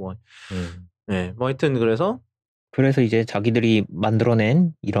나네요. 뭐 네, 뭐 하여튼 그래서 이제 자기들이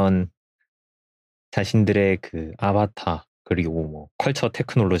만들어낸 이런 자신들의 아바타 그리고 뭐 컬처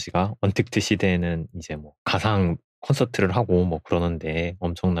테크놀로지가 언택트 시대에는 이제 뭐 가상 콘서트를 하고 뭐 그러는데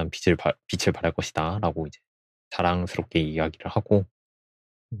엄청난 빛을 발할 것이다라고 이제 자랑스럽게 이야기를 하고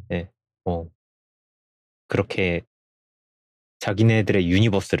네, 뭐 그렇게 자기네들의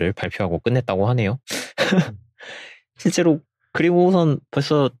유니버스를 발표하고 끝냈다고 하네요. 실제로 그리고선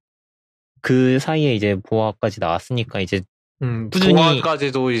벌써 그 사이에 이제 보아까지 나왔으니까 이제 꾸준히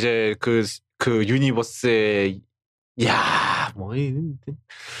보아까지도 이제 그 유니버스에 뭐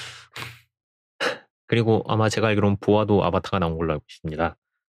그리고 아마 제가 알기로는 보아도 아바타가 나온 걸로 알고 있습니다.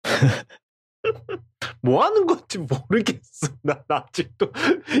 뭐 하는 건지 모르겠어. 나 아직도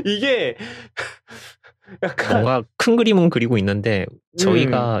이게 약간 뭔가 큰 그림은 그리고 있는데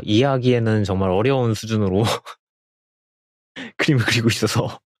저희가 이해하기에는 정말 어려운 수준으로 그림을 그리고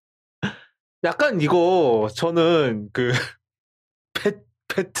있어서 약간 이거 저는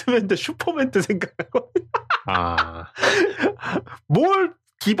배트맨 대 슈퍼맨 때 생각하거든요. 뭘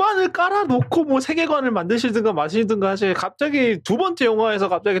기반을 깔아놓고 뭐 세계관을 만드시든가 마시든가 하지 갑자기 두 번째 영화에서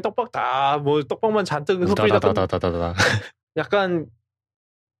갑자기 떡밥만 잔뜩 섞이다 약간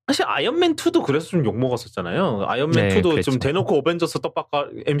사실 아이언맨 2도 그래서 좀 욕먹었었잖아요. 아이언맨 2도 좀 대놓고 어벤져스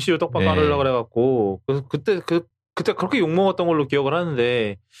MCU 떡밥 깔으려고 그래갖고 그래서 그때 그렇게 욕먹었던 걸로 기억을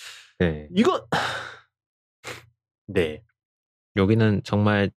하는데 이거 여기는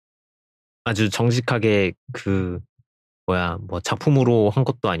정말 아주 정직하게 뭐 작품으로 한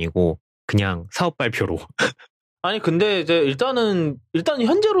것도 아니고 그냥 사업 발표로. 아니 근데 이제 일단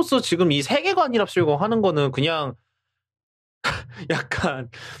현재로서 지금 이 세계관이랍시고 하는 거는 그냥 약간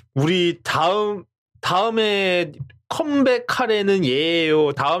우리 다음에 컴백하래는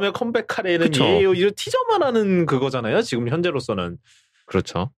얘예요. 다음에 컴백하래는 그쵸. 얘예요. 이런 티저만 하는 그거잖아요. 지금 현재로서는.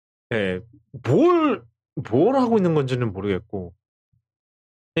 그렇죠. 네. 뭘 하고 있는 건지는 모르겠고.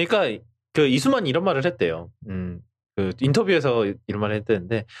 그러니까 이수만이 이런 말을 했대요. 인터뷰에서 이런 말을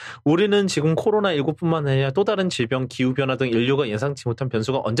했다는데 우리는 지금 코로나19뿐만 아니라 또 다른 질병, 기후변화 등 인류가 예상치 못한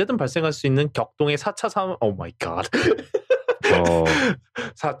변수가 언제든 발생할 수 있는 격동의 4차 산업 오 마이 갓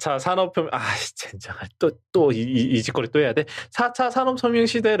 4차 산업혁명 젠장 또 이 짓거리 또 해야 돼. 4차 산업혁명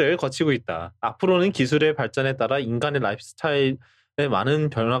시대를 거치고 있다. 앞으로는 기술의 발전에 따라 인간의 라이프스타일에 많은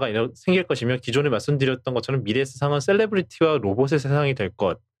변화가 생길 것이며 기존에 말씀드렸던 것처럼 미래 세상은 셀레브리티와 로봇의 세상이 될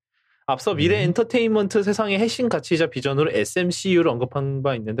것. 앞서 미래 엔터테인먼트 세상의 핵심 가치이자 비전으로 SMCU를 언급한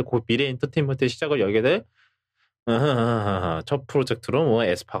바 있는데 곧 미래 엔터테인먼트의 시작을 열게 될 첫 프로젝트로 뭐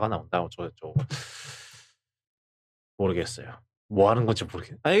에스파가 나온다 어쩌고저쩌고 모르겠어요. 뭐 하는 건지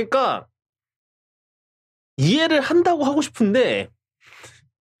모르겠어요. 그러니까 이해를 한다고 하고 싶은데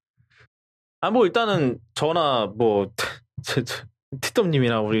뭐 일단은 저나 뭐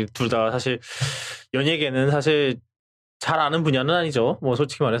티덤님이나 우리 둘 다 사실 연예계는 사실 잘 아는 분야는 아니죠. 뭐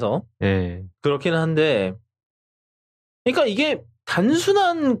솔직히 말해서. 네. 그렇기는 한데, 그러니까 이게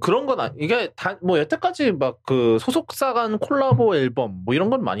단순한 그런 건 이게 뭐 여태까지 막 그 소속사 간 콜라보 앨범 뭐 이런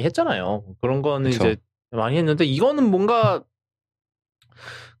건 많이 했잖아요. 그런 거는 그쵸. 이제 많이 했는데 이거는 뭔가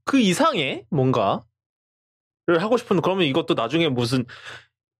그 이상의 뭔가를 하고 싶은, 그러면 이것도 나중에 무슨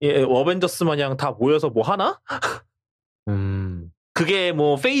어벤져스 마냥 다 모여서 뭐 하나? 그게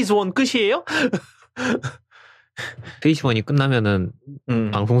뭐 페이즈 1 끝이에요? 페이지 1이 끝나면은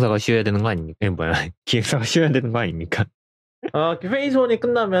방송사가 쉬어야 되는 거 아닙니까? 뭐야 기획사가 쉬어야 되는 거 아닙니까? 페이즈 1이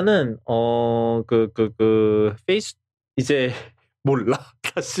끝나면은 페이즈 이제 몰라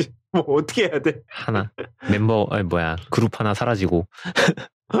다시 뭐 어떻게 해야 돼? 하나 멤버 그룹 하나 사라지고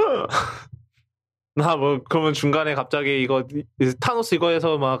나 뭐 그러면 중간에 갑자기 이거 타노스 이거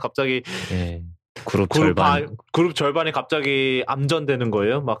해서 막 갑자기 그룹 절반이 갑자기 암전되는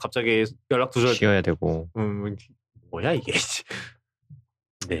거예요? 막 갑자기 연락 두절 쉬어야 되고 뭐야 이게?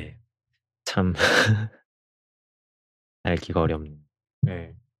 네, 참 알기가 어렵네.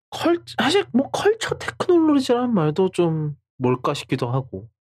 네, 사실 뭐 컬처 테크놀로지라는 말도 좀 뭘까 싶기도 하고.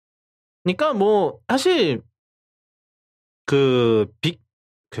 그러니까 뭐 사실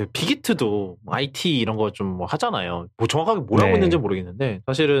빅히트도 IT 이런 거 좀 뭐 하잖아요. 뭐 정확하게 뭘 하고 있는지 모르겠는데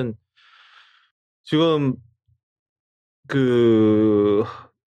사실은 지금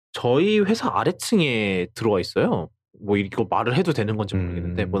저희 회사 아래층에 들어와 있어요. 뭐 이거 말을 해도 되는 건지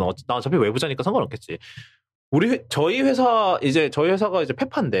모르겠는데 뭐 나 어차피 외부자니까 상관없겠지. 저희 회사가 이제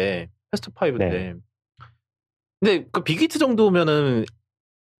페파인데 패스트5인데 근데 그 빅히트 정도면은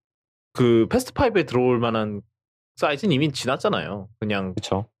그 패스트5에 들어올 만한 사이즈는 이미 지났잖아요. 그냥.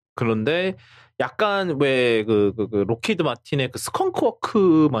 그쵸. 그런데 약간 왜 로키드 마틴의 그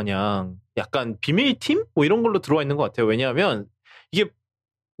스컹크워크 마냥 약간 비밀팀? 뭐 이런 걸로 들어와 있는 것 같아요. 왜냐하면 이게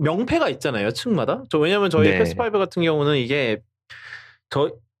명패가 있잖아요. 층마다. 왜냐하면 저희 패스트5 같은 경우는 이게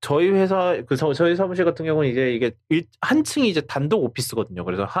저희 회사 저희 사무실 같은 경우는 이게 한 층이 이제 단독 오피스거든요.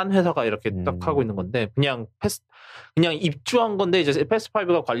 그래서 한 회사가 이렇게 딱 하고 있는 건데 그냥 입주한 건데 이제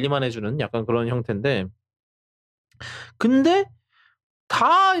패스트5가 관리만 해주는 약간 그런 형태인데 근데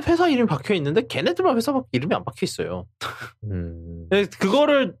다 회사 이름이 박혀 있는데 걔네들만 회사 이름이 안 박혀 있어요.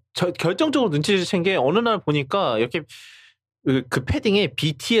 그거를 결정적으로 눈치를 챈 게 어느 날 보니까 이렇게 그 패딩에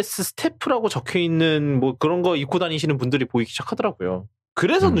BTS 스태프라고 적혀 있는 뭐 그런 거 입고 다니시는 분들이 보이기 시작하더라고요.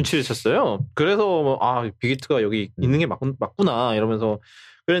 그래서 눈치를 챘어요. 그래서 빅히트가 여기 있는 게 맞구나 이러면서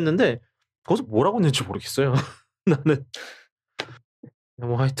그랬는데 거기서 뭐라고 했는지 모르겠어요. 나는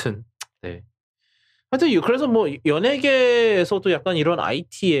뭐 하여튼 네. 하여튼 그래서 뭐 연예계에서도 약간 이런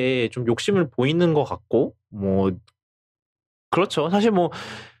IT에 좀 욕심을 보이는 것 같고 뭐 그렇죠. 사실 뭐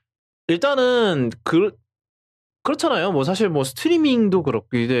일단은 그렇잖아요. 뭐 사실 뭐 스트리밍도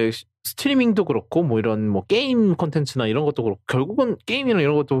그렇고 뭐 이런 뭐 게임 콘텐츠나 이런 것도 그렇고 결국은 게임이나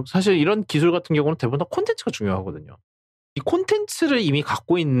이런 것도 사실 이런 기술 같은 경우는 대부분 다 콘텐츠가 중요하거든요. 이 콘텐츠를 이미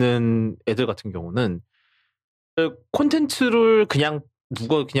갖고 있는 애들 같은 경우는 콘텐츠를 그냥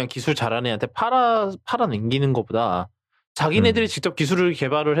누가 그냥 기술 잘하는 애한테 팔아넘기는 것보다 자기네들이 직접 기술을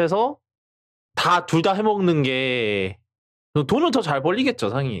개발을 해서 둘 다 해먹는 게 돈은 더 잘 벌리겠죠,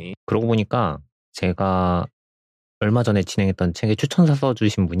 상위. 그러고 보니까 제가 얼마 전에 진행했던 책에 추천사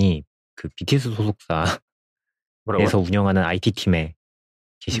써주신 분이 그 BTS 소속사에서 운영하는 IT팀에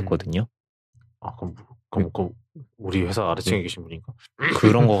계시거든요. 그럼 우리 회사 아래층에 계신 분인가?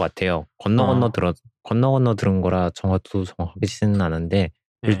 그런 것 같아요. 건너 들은 거라 정확하지는 않은데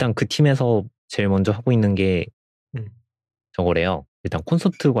일단 그 팀에서 제일 먼저 하고 있는 게 저거래요. 일단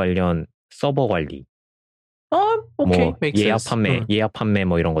콘서트 관련 서버 관리. 오케이. 뭐 예약 판매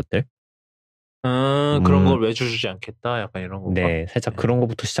뭐 이런 것들. 그런 걸 왜 주지 않겠다? 약간 이런 건가? 네, 살짝 그런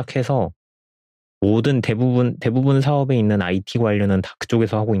것부터 시작해서 대부분 사업에 있는 IT 관련은 다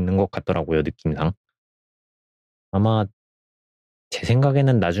그쪽에서 하고 있는 것 같더라고요, 느낌상. 아마 제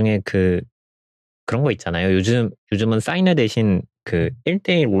생각에는 나중에 그런 거 있잖아요. 요즘은 사인회 대신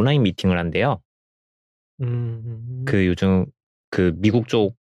 1대1 온라인 미팅을 한대요. 요즘 미국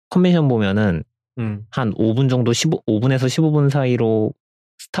쪽 컨벤션 보면은 한 5분 정도 5분에서 15분 사이로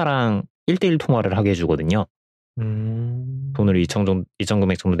스타랑 1대1 통화를 하게 해주거든요. 돈을 일정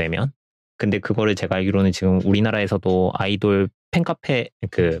금액 정도 내면. 근데 그거를 제가 알기로는 지금 우리나라에서도 아이돌 팬카페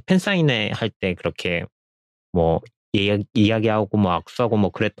팬사인회 할 때 그렇게 뭐 이야기하고 뭐 악수하고 뭐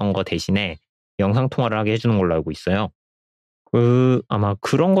그랬던 거 대신에 영상 통화를 하게 해주는 걸로 알고 있어요. 아마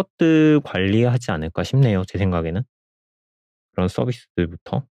그런 것들 관리하지 않을까 싶네요. 제 생각에는. 그런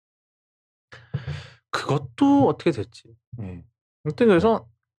서비스들부터. 그것도 어떻게 됐지? 네. 아무튼 그래서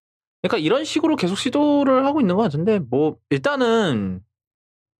그러니까 이런 식으로 계속 시도를 하고 있는 것 같은데 뭐 일단은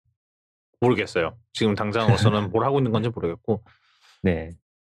모르겠어요. 지금 당장으로서는 뭘 하고 있는 건지 모르겠고 네.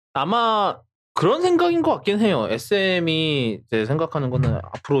 아마 그런 생각인 것 같긴 해요. SM이 이제 생각하는 거는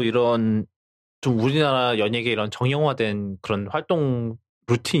앞으로 이런 좀 우리나라 연예계 이런 정형화된 그런 활동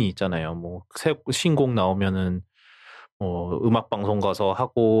루틴이 있잖아요. 뭐 새 신곡 나오면은 뭐 음악 방송 가서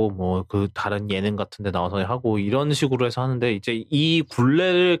하고 뭐 그 다른 예능 같은 데 나와서 하고 이런 식으로 해서 하는데 이제 이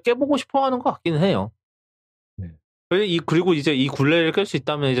굴레를 깨보고 싶어 하는 것 같기는 해요. 네. 그리고 이제 이 굴레를 깰 수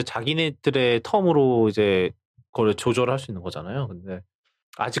있다면 이제 자기네들의 텀으로 이제 그걸 조절할 수 있는 거잖아요. 근데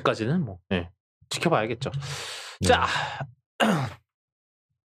아직까지는 뭐 네, 지켜봐야겠죠. 네. 자,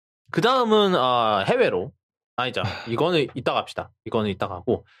 그 다음은 해외로 아니죠. 이거는 이따 갑시다. 이거는 이따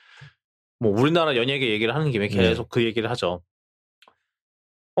가고 뭐 우리나라 연예계 얘기를 하는 김에 계속 그 얘기를 하죠.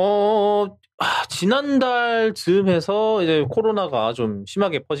 지난달 즈음해서 이제 코로나가 좀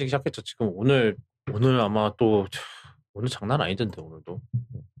심하게 퍼지기 시작했죠. 지금 오늘 아마 또 오늘 장난 아니던데 오늘도.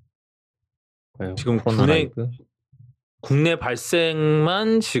 지금 국내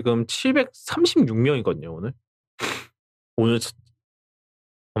발생만 지금 736명이거든요 오늘. 오늘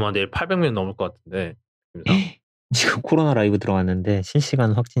아마 내일 800명 넘을 것 같은데. 지금 코로나 라이브 들어갔는데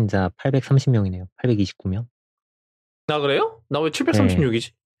실시간 확진자 830명이네요. 829명. 나 그래요? 나 왜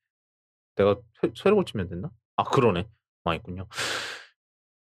 736이지? 내가 세로 치면 됐나? 아 그러네. 있군요.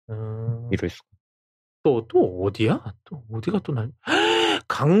 이럴 수가. 또 어디야? 또 어디가 또 날?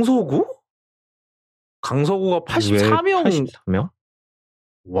 강서구? 강서구가 84명. 84명?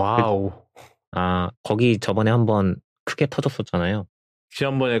 와우. 거기 저번에 한번 크게 터졌었잖아요.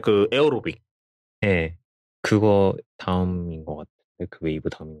 지난번에 그 에어로빅. 네. 그거 다음인 것 같아요. 그 웨이브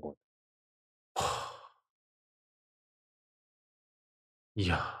다음인 것 같아요.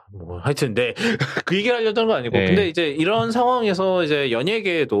 이야, 뭐 하여튼 그 얘기를 하려던 건 아니고 근데 이제 이런 상황에서 이제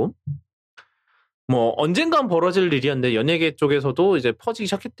연예계에도 뭐 언젠간 벌어질 일이었는데 연예계 쪽에서도 이제 퍼지기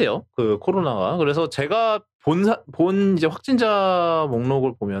시작했대요. 그 코로나가. 그래서 제가 본 이제 확진자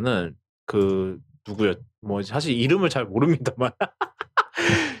목록을 보면은 그 누구였 뭐 사실 이름을 잘 모릅니다만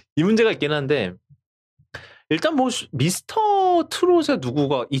이 문제가 있긴 한데 일단 뭐 미스터 트롯의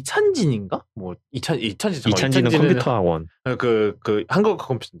누구가 이찬진인가? 뭐 이찬진은 컴퓨터 학원. 그 한국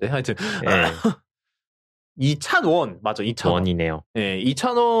컴퓨터인데 하여튼 이찬원 맞아 이찬원. 원이네요. 네,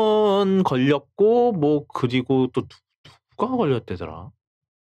 이찬원 걸렸고 뭐 그리고 또 누가 걸렸대더라.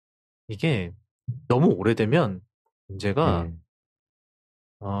 이게 너무 오래되면 문제가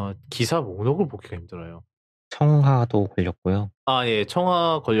기사 목록을 보기가 힘들어요. 청하도 걸렸고요. 예,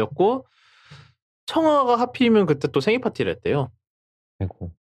 청하 걸렸고 청하가 하필이면 그때 또 생일 파티를 했대요.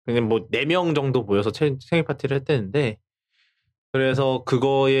 아이고. 그냥 뭐 4명 정도 모여서 생일 파티를 했대는데 그래서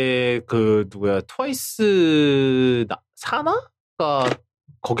그거에 그 누구야 트와이스 사나가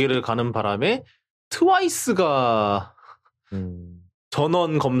거기를 가는 바람에 트와이스가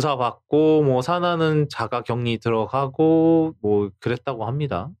전원 검사 받고 뭐 사나는 자가 격리 들어가고 뭐 그랬다고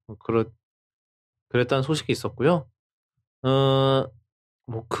합니다. 그랬다는 소식이 있었고요.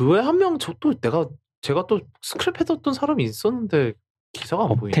 뭐 그 외에 한 명 또 제가 또 스크랩해뒀던 사람이 있었는데 기사가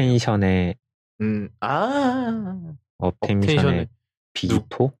안 보이네요. 업텐션의 업텐션의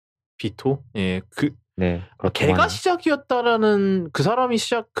비토? 예, 네. 걔가 시작이었다라는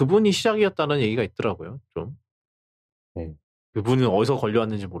그분이 시작이었다는 얘기가 있더라고요. 좀. 네. 그분은 어디서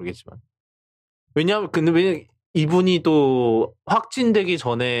걸려왔는지 모르겠지만. 왜냐면 이분이 또 확진되기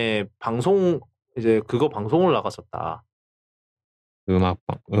전에 이제 그거 방송을 나갔었다. 음악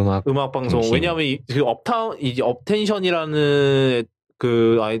방송. 왜냐하면 이제 업텐션이라는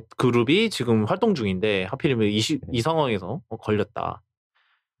그 그룹이 지금 활동 중인데 하필이면 이 상황에서 걸렸다.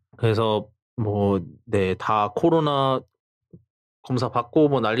 그래서 뭐 다 코로나 검사 받고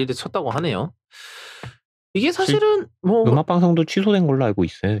뭐 난리를 쳤다고 하네요. 이게 사실은 뭐 음악 방송도 취소된 걸로 알고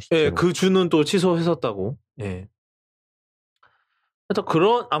있어요. 실제로. 예, 그 주는 또 취소했었다고. 예.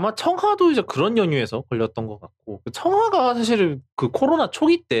 아마 청하도 이제 그런 연유에서 걸렸던 것 같고, 청하가 사실 그 코로나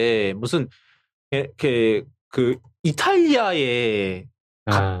cho기 때 무슨, 그 이탈리아에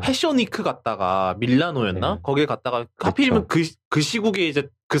패션 위크 갔다가 밀라노였나? 거기에 갔다가 하필이면 그 시국에 이제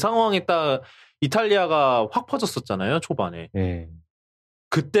그 상황에 딱 이탈리아가 확 퍼졌었잖아요, 초반에.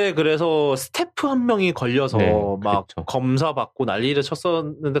 그때 그래서 스태프 한 명이 걸려서 막 검사 받고 난리를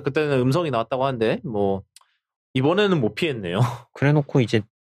쳤었는데 그때는 음성이 나왔다고 하는데 뭐 이번에는 못 피했네요. 그래놓고 이제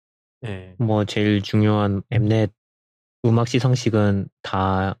뭐 제일 중요한 엠넷 음악 시상식은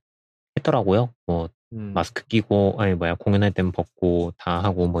다 했더라고요. 뭐 마스크 끼고 공연할 땐 벗고 다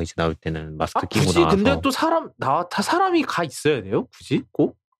하고 뭐 이제 나올 때는 마스크 끼고 굳이 나와서. 근데 또 사람이 가 있어야 돼요? 굳이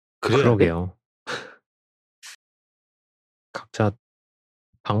꼭? 그러게요. 각자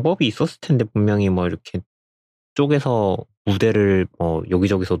방법이 있었을 텐데 분명히 뭐 이렇게 쪼개서 무대를 뭐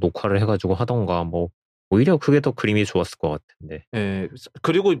여기저기서 녹화를 해가지고 하던가 뭐 오히려 그게 더 그림이 좋았을 것 같은데. 예.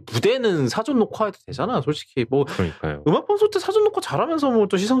 그리고 무대는 사전 녹화해도 되잖아. 솔직히 뭐 그러니까요. 음악 방송 때 사전 녹화 잘하면서 뭐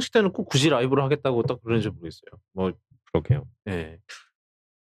또 시상식 때는 꼭 굳이 라이브를 하겠다고 딱 그러는지 모르겠어요. 뭐 그러게요. 예.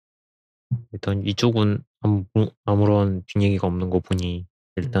 일단 이쪽은 아무런 뒷얘기가 없는 거 보니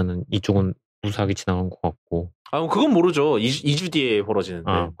일단은 이쪽은 무사하게 지나간 것 같고. 아, 그건 모르죠. 2주 뒤에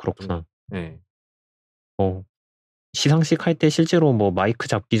벌어지는데. 아, 그렇구나. 네. 시상식 할 때 실제로 뭐 마이크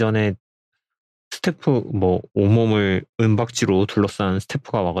잡기 전에 스태프 뭐 온몸을 은박지로 둘러싼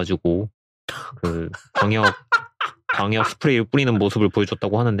스태프가 와가지고 그 광역 스프레이를 뿌리는 모습을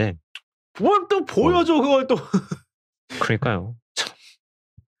보여줬다고 하는데. 뭘 또 보여줘, 그걸 또. 그러니까요.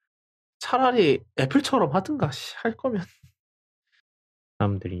 차라리 애플처럼 하든가, 할 거면.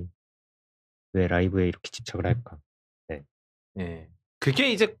 사람들이 왜 라이브에 이렇게 집착을 할까? 네. 네.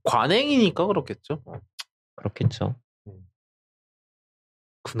 그게 이제 관행이니까 그렇겠죠. 그렇겠죠.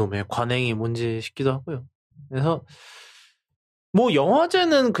 그놈의 관행이 뭔지 싶기도 하고요. 그래서 뭐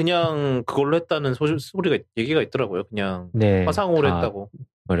영화제는 그냥 그걸로 했다는 얘기가 있더라고요. 그냥 네, 화상으로 했다고.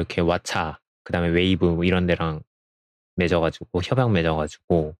 뭐 이렇게 왓챠, 그다음에 웨이브 뭐 이런 데랑 맺어가지고 협약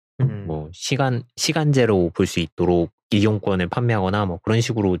맺어가지고 뭐 시간제로 볼 수 있도록 이용권을 판매하거나 뭐 그런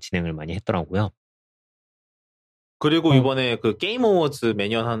식으로 진행을 많이 했더라고요. 그리고 이번에 그 게임 어워즈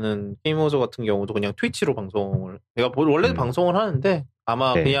매년 하는 게임 어워즈 같은 경우도 그냥 트위치로 방송을, 내가 원래도 방송을 하는데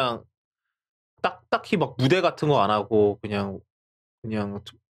아마 네. 그냥 딱히 막 무대 같은 거 안 하고 그냥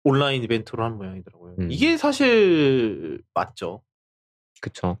온라인 이벤트로 하는 모양이더라고요. 이게 사실 맞죠.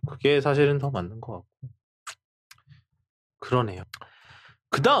 그쵸. 그게 사실은 더 맞는 것 같고. 그러네요.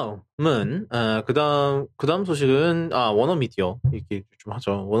 그 다음 소식은, 워너미디어 얘기 좀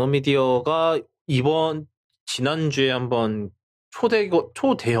하죠. 워너미디어가 지난주에 한번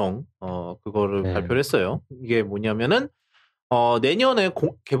초대형, 그거를 발표를 했어요. 이게 뭐냐면은, 내년에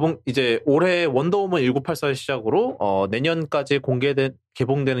이제 올해 원더우먼 1984를 시작으로, 내년까지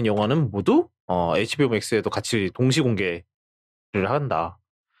개봉되는 영화는 모두, HBO Max에도 같이 동시 공개를 한다.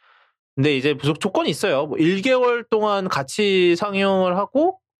 근데 이제 조건이 있어요. 뭐 1개월 동안 같이 상영을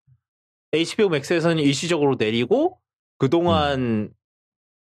하고, HBO Max에서는 일시적으로 내리고, 그동안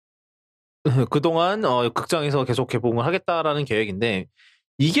극장에서 계속 개봉을 하겠다라는 계획인데,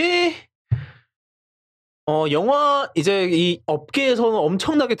 이게 영화 이제 이 업계에서는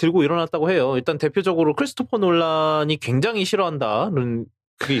엄청나게 들고 일어났다고 해요. 일단 대표적으로 크리스토퍼 놀란이 굉장히 싫어한다는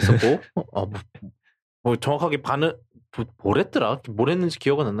그게 있었고, 뭐 정확하게 뭘 했더라? 뭘 했는지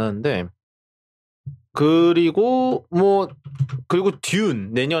기억은 안 나는데, 그리고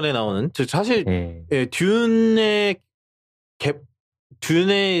듄 내년에 나오는, 사실 예, 듄의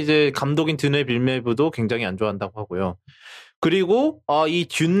이제 감독인 드네 빌네브도 굉장히 안 좋아한다고 하고요. 그리고 이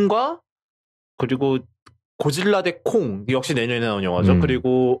듄과 그리고 고질라 대 콩 역시 내년에 나온 영화죠.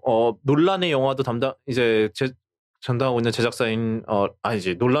 그리고 논란의 영화도 전담하고 있는 제작사인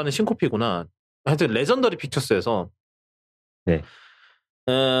아니지, 논란은 싱코피구나. 하여튼 레전더리 픽처스에서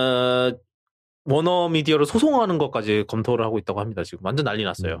워너미디어를 소송하는 것까지 검토를 하고 있다고 합니다. 지금 완전 난리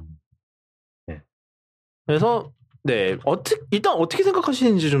났어요. 그래서 네, 일단 어떻게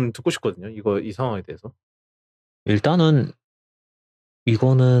생각하시는지 좀 듣고 싶거든요. 이 상황에 대해서. 일단은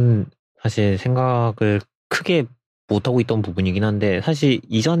이거는 사실 생각을 크게 못하고 있던 부분이긴 한데, 사실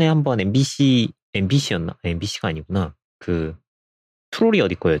이전에 한번 MBC였나? MBC가 아니구나. 그 트롤이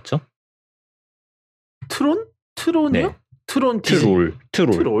어디 거였죠? 트론이요? 네. 트롤.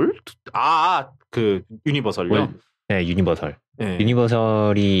 그 유니버설요? 네, 유니버설. 네.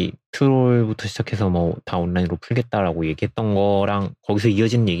 유니버설이 트롤부터 시작해서 뭐 다 온라인으로 풀겠다라고 얘기했던 거랑 거기서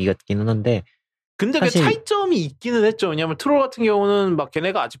이어지는 얘기 같기는 한데, 근데 사실... 그 차이점이 있기는 했죠. 왜냐하면 트롤 같은 경우는 막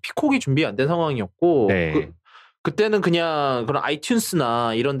걔네가 아직 피콕이 준비 안 된 상황이었고, 그때는 그냥 그런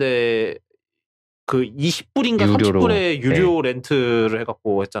아이튠스나 이런데 그 20불인가 30불의 유료 렌트를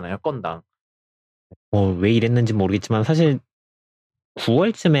해갖고 했잖아요, 건당. 왜 이랬는지 모르겠지만 사실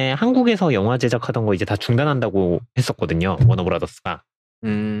 9월쯤에 한국에서 영화 제작하던 거 이제 다 중단한다고 했었거든요, 워너브라더스가.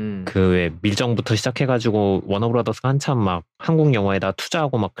 그 왜 밀정부터 시작해가지고 워너브라더스가 한참 막 한국 영화에다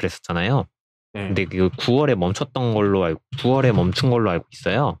투자하고 막 그랬었잖아요. 근데 그 9월에 멈춘 걸로 알고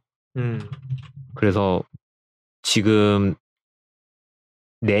있어요. 그래서 지금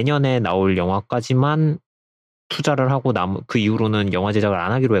내년에 나올 영화까지만 투자를 하고 그 이후로는 영화 제작을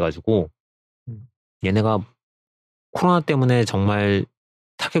안 하기로 해가지고, 얘네가 코로나 때문에 정말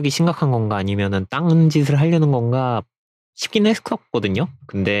타격이 심각한 건가 아니면은 딴 짓을 하려는 건가 싶긴 했었거든요.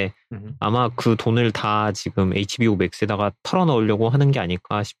 근데 아마 그 돈을 다 지금 HBO Max에다가 털어넣으려고 하는 게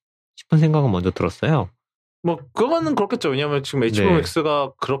아닐까 싶은 생각은 먼저 들었어요. 뭐 그거는 그렇겠죠. 왜냐하면 지금 HBO 네.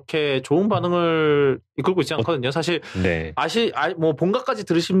 Max가 그렇게 좋은 반응을 이끌고 있지 않거든요. 사실 네. 뭐 본가까지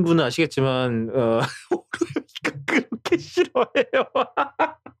들으신 분은 아시겠지만 호로이가 그렇게 싫어해요.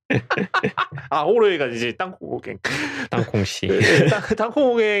 호로이가 이제 땅콩호갱. 땅콩 씨.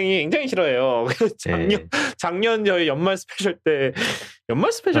 땅콩호갱이 굉장히 싫어해요. 네. 작년 저희 연말 스페셜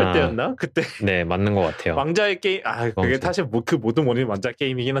때였나? 그때 네, 맞는 것 같아요. 왕자의 게임. 그게 사실 그 모든 원인은 왕자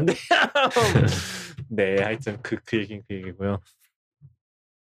게임이긴 한데. 네, 하여튼 그 얘기고요.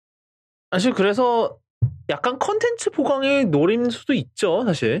 사실 그래서 약간 컨텐츠 보강의 노린 수도 있죠,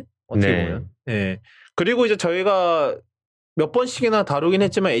 사실. 어떻게 보면. 네. 그리고 이제 저희가 몇 번씩이나 다루긴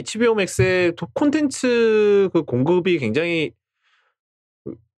했지만 HBO Max의 콘텐츠 그 공급이 굉장히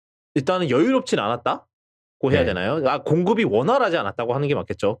일단은 여유롭진 않았다고 해야 되나요? 공급이 원활하지 않았다고 하는 게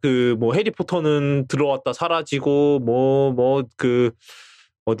맞겠죠. 그 뭐 해리포터는 들어왔다 사라지고 뭐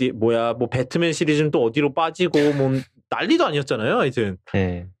배트맨 시리즈는 또 어디로 빠지고 뭐 난리도 아니었잖아요, 하여튼.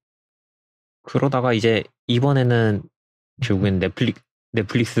 네. 그러다가 이제 이번에는 결국엔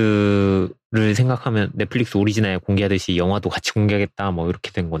넷플릭스를 생각하면 넷플릭스 오리지널 공개하듯이 영화도 같이 공개하겠다 뭐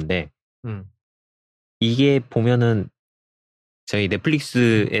이렇게 된 건데 이게 보면은 저희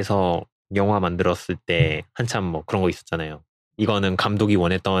넷플릭스에서 영화 만들었을 때 한참 뭐 그런 거 있었잖아요. 이거는 감독이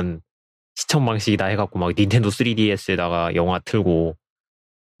원했던 시청 방식이다 해갖고 막 닌텐도 3DS에다가 영화 틀고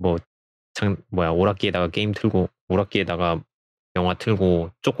뭐 오락기에다가 게임 틀고 오락기에다가 영화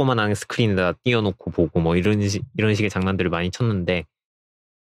틀고 조그만한 스크린에다 띄워놓고 보고 뭐 이런 식의 장난들을 많이 쳤는데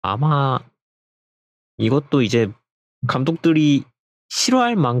아마 이것도 이제 감독들이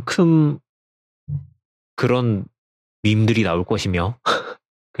싫어할 만큼 그런 밈들이 나올 것이며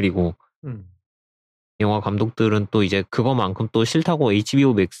그리고 영화 감독들은 또 이제 그거만큼 또 싫다고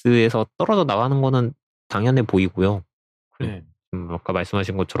HBO Max에서 떨어져 나가는 거는 당연해 보이고요. 네. 아까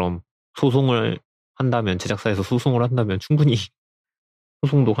말씀하신 것처럼 소송을 한다면 제작사에서 소송을 한다면 충분히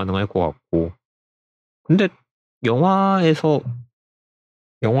소송도 가능할 것 같고 근데 영화를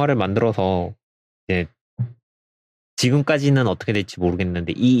만들어서 이제 지금까지는 어떻게 될지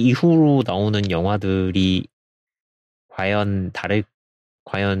모르겠는데 이 이후로 나오는 영화들이 과연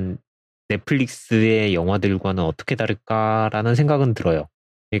넷플릭스의 영화들과는 어떻게 다를까라는 생각은 들어요.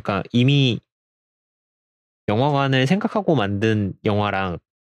 그러니까 이미 영화관을 생각하고 만든 영화랑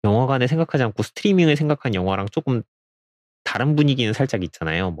영화관을 생각하지 않고 스트리밍을 생각한 영화랑 조금 다른 분위기는 살짝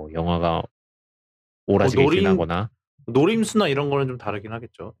있잖아요. 뭐 영화가 오라지게 길다거나 노림수나 이런 거는 좀 다르긴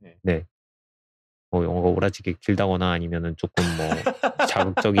하겠죠. 네. 뭐 영화가 오라지게 길다거나 아니면은 조금 뭐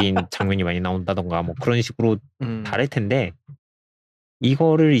자극적인 장면이 많이 나온다던가 뭐 그런 식으로 다를 텐데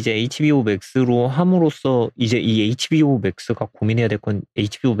이거를 이제 HBO Max로 함으로써 이제 이 HBO Max가 고민해야 될 건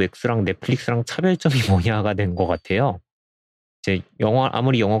HBO Max랑 넷플릭스랑 차별점이 뭐냐가 된 것 같아요. 이제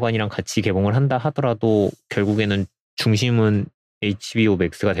아무리 영화관이랑 같이 개봉을 한다 하더라도 결국에는 중심은 HBO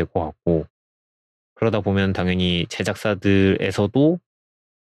Max가 될 것 같고 그러다 보면 당연히 제작사들에서도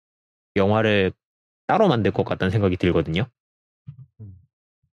영화를 따로 만들 것 같다는 생각이 들거든요.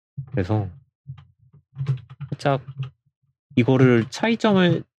 그래서 살짝 이거를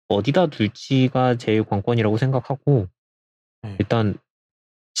차이점을 어디다 둘지가 제일 관건이라고 생각하고 일단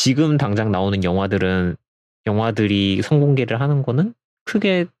지금 당장 나오는 영화들이 선공개를 하는 거는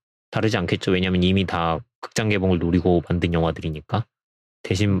크게 다르지 않겠죠. 왜냐하면 이미 다 극장 개봉을 노리고 만든 영화들이니까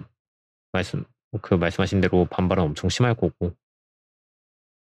대신 말씀하신 대로 반발은 엄청 심할 거고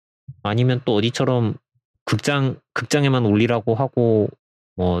아니면 또 어디처럼 극장에만 올리라고 하고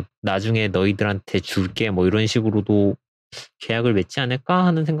뭐 나중에 너희들한테 줄게 뭐 이런 식으로도 계약을 맺지 않을까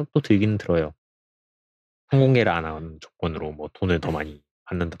하는 생각도 들긴 들어요. 선공개를 안 하는 조건으로 뭐 돈을 더 많이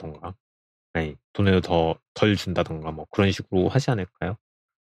받는다던가 아니 돈을 더 덜 준다던가 뭐 그런 식으로 하지 않을까요?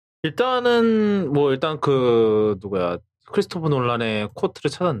 일단 크리스토퍼 놀란의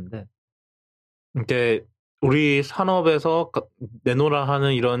코트를 찾았는데 이게 우리 산업에서 내놓으라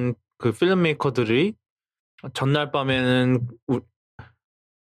하는 이런 그 필름메이커들이 전날 밤에는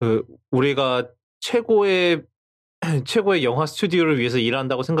우리가 최고의 영화 스튜디오를 위해서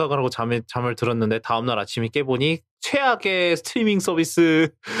일한다고 생각을 하고 잠을 들었는데 다음날 아침에 깨보니 최악의 스트리밍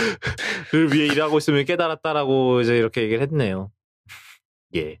서비스를 위해 일하고 있음을 깨달았다라고 이제 이렇게 얘기를 했네요.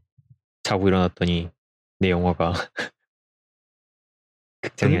 예. 자고 일어났더니 내 영화가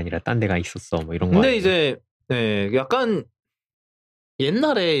극장이 아니라 딴 데가 있었어 뭐 이런 거. 근데 이제 약간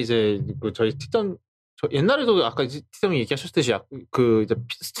옛날에 이제 저희 옛날에도 아까 티점이 얘기하셨듯이 그 이제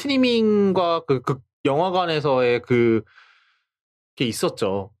스트리밍과 그 영화관에서의 게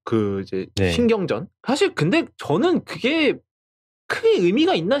있었죠. 그 이제 신경전. 사실 근데 저는 그게 크게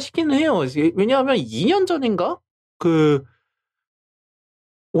의미가 있나 싶기는 해요. 왜냐하면 2년 전인가 그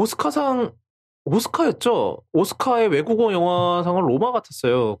오스카상 오스카였죠. 오스카의 외국어 영화상은 로마가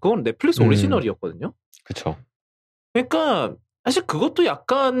탔어요. 그건 넷플릭스 오리지널이었거든요. 그쵸. 그러니까 사실 그것도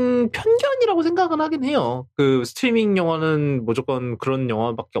약간 편견이라고 생각은 하긴 해요. 그 스트리밍 영화는 무조건 그런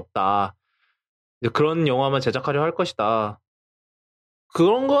영화밖에 없다. 이제 그런 영화만 제작하려 할 것이다.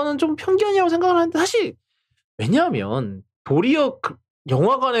 그런 거는 좀 편견이라고 생각을 하는데 사실 왜냐하면 도리어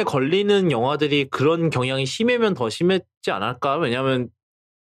영화관에 걸리는 영화들이 그런 경향이 심하면 더 심했지 않을까? 왜냐하면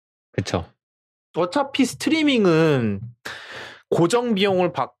그쵸. 어차피 스트리밍은 고정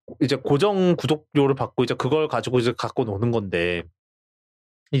비용을 받고 이제 고정 구독료를 받고 이제 그걸 가지고 이제 갖고 노는 건데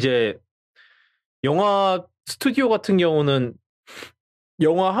이제 영화 스튜디오 같은 경우는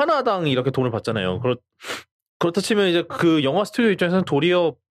영화 하나당 이렇게 돈을 받잖아요. 그렇다 치면 이제 그 영화 스튜디오 입장에서는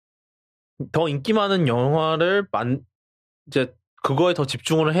도리어 더 인기 많은 영화를 이제 그거에 더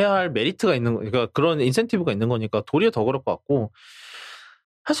집중을 해야 할 메리트가 있는 그러니까 그런 인센티브가 있는 거니까 도리어 더 그럴 것 같고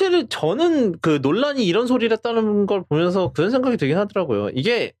사실은 저는 그 논란이 이런 소리를 했다는 걸 보면서 그런 생각이 들긴 하더라고요.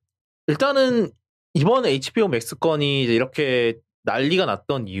 이게 일단은 이번 HBO 맥스 건이 이제 이렇게 난리가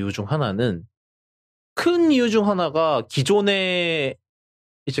났던 이유 중 하나는 큰 이유 중 하나가 기존의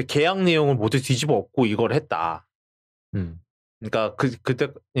이제 계약 내용을 모두 뒤집어 엎고 이걸 했다. 그러니까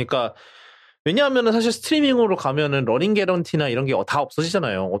그러니까 왜냐하면은 사실 스트리밍으로 가면은 러닝 개런티나 이런 게 다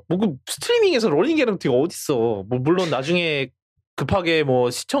없어지잖아요. 뭐 스트리밍에서 러닝 개런티가 어딨어? 뭐 물론 나중에 급하게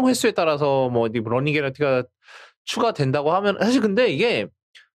뭐 시청 횟수에 따라서 뭐 러닝 개런티가 추가된다고 하면 사실 근데 이게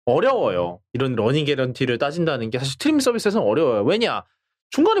어려워요. 이런 러닝 개런티를 따진다는 게 사실 스트리밍 서비스에서는 어려워요. 왜냐?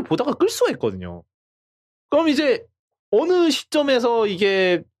 중간에 보다가 끌 수가 있거든요. 그럼 이제 어느 시점에서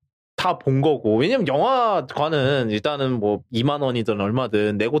이게 다 본 거고. 왜냐면 영화관은 일단은 뭐 2만 원이든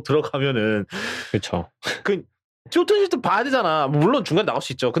얼마든 내고 들어가면은 그쵸. 쇼트시트 봐야 되잖아. 물론 중간에 나올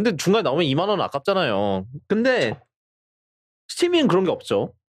수 있죠. 근데 중간에 나오면 2만 원은 아깝잖아요. 근데 스트리밍은 그런 게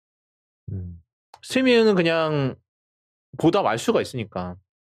없죠. 스트리밍은 그냥 보다 말 수가 있으니까.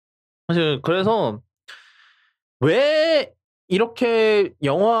 사실 그래서 왜 이렇게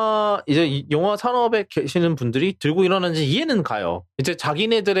이제 영화 산업에 계시는 분들이 들고 일어나는지 이해는 가요. 이제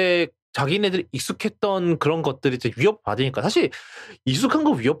자기네들이 익숙했던 그런 것들이 이제 위협받으니까. 사실 익숙한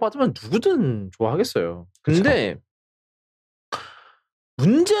거 위협받으면 누구든 좋아하겠어요. 근데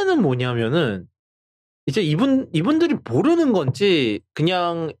문제는 뭐냐면은 이제 이분들이 모르는 건지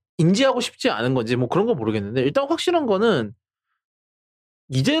그냥 인지하고 싶지 않은 건지 뭐 그런 거 모르겠는데 일단 확실한 거는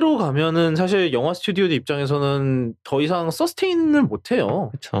이대로 가면은 사실 영화 스튜디오들 입장에서는 더 이상 서스테인을 못해요.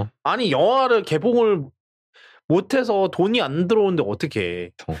 그쵸. 아니 영화를 개봉을 못해서 돈이 안 들어오는데 어떻게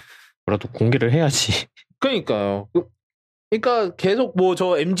해? 뭐라도 공개를 해야지. 그러니까요. 그러니까 계속 뭐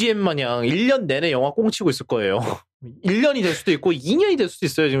저 MGM 마냥 1년 내내 영화 꽁치고 있을 거예요. 1년이 될 수도 있고 2년이 될 수도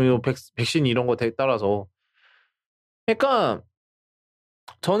있어요. 지금 백신 이런 거 따라서. 그러니까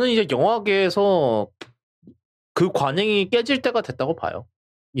저는 이제 영화계에서 그 관행이 깨질 때가 됐다고 봐요.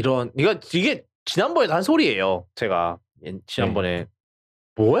 이게 지난번에도 한 소리예요. 제가 지난번에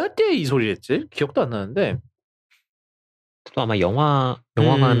뭐 할 때 이 소리 했지? 기억도 안 나는데. 또 아마 영화관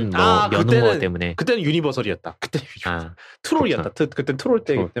여는 거 때문에. 그때는 유니버설이었다. 그때는 유니버설. 트롤이었다. 그때 트롤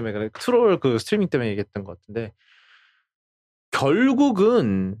때이기 때문에 그래. 트롤 그 스트리밍 때문에 얘기했던 것 같은데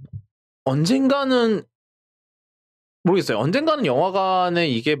결국은 언젠가는 모르겠어요. 언젠가는 영화관에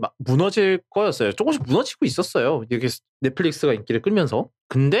이게 무너질 거였어요. 조금씩 무너지고 있었어요. 이게 넷플릭스가 인기를 끌면서.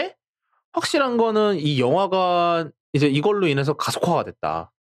 근데 확실한 거는 이 영화관 이제 이걸로 인해서 가속화가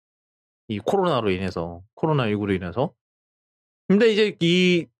됐다. 이 코로나19로 인해서. 근데 이제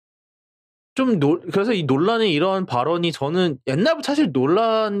그래서 이 논란의 이런 발언이 저는 옛날부터 사실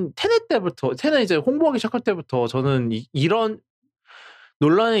테넷 이제 홍보하기 시작할 때부터 저는 이런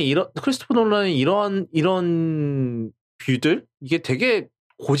크리스토퍼 논란의 이런 뷰들 이게 되게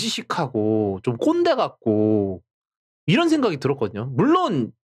고지식하고 좀 꼰대 같고 이런 생각이 들었거든요.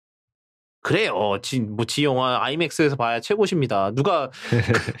 물론 그래요. 지 영화 아이맥스에서 봐야 최고십니다. 누가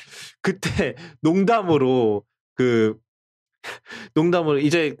그때 농담으로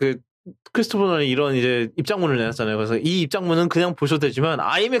이제 크리스토퍼 노란이 이런 이제 입장문을 내놨잖아요. 그래서 이 입장문은 그냥 보셔도 되지만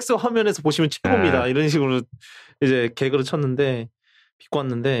아이맥스 화면에서 보시면 최고입니다. 이런 식으로 이제 개그를 쳤는데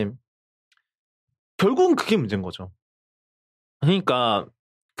비꼬았는데 결국은 그게 문제인 거죠. 그러니까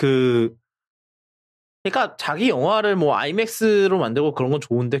그러니까 자기 영화를 뭐 아이맥스로 만들고 그런 건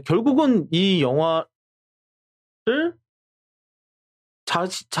좋은데 결국은 이 영화를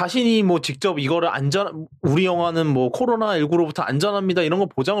자신이 뭐 직접 이거를 우리 영화는 뭐 코로나19로부터 안전합니다 이런 거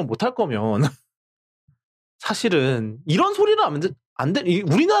보장을 못할 거면 사실은 이런 소리는 안 돼.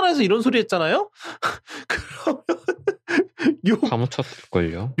 우리나라에서 이런 소리 했잖아요? 그러면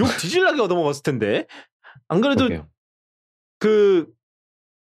사무쳤을걸요? 욕 뒤질나게 얻어먹었을 텐데. 안 그래도 그러게요.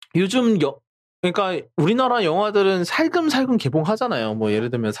 요즘 그러니까 우리나라 영화들은 살금살금 개봉하잖아요. 뭐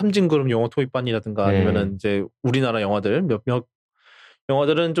예를 들면 삼진그룹 영어 토익반이라든가 아니면은 이제 우리나라 영화들 몇몇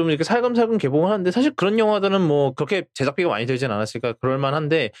영화들은 좀 이렇게 살금살금 개봉을 하는데 사실 그런 영화들은 뭐 그렇게 제작비가 많이 들진 않았으니까 그럴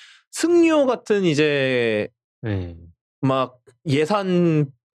만한데 승리호 같은 이제 막 예산이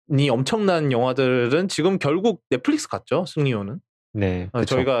엄청난 영화들은 지금 결국 넷플릭스 갔죠. 승리호는. 네.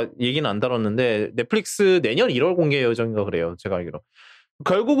 저희가 얘기는 안 다뤘는데 넷플릭스 내년 1월 공개 예정인가 그래요. 제가 알기로.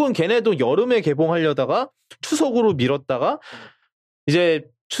 결국은 걔네도 여름에 개봉하려다가 추석으로 미뤘다가 이제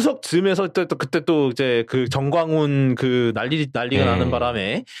추석 즈음에서 또 그때 또 이제 그 정광훈 그 난리가 나는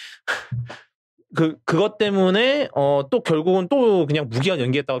바람에 그것 때문에 또 결국은 또 그냥 무기한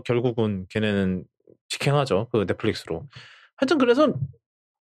연기했다가 결국은 걔네는 직행하죠. 그 넷플릭스로. 하여튼 그래서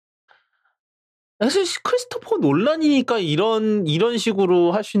사실 크리스토퍼 논란이니까 이런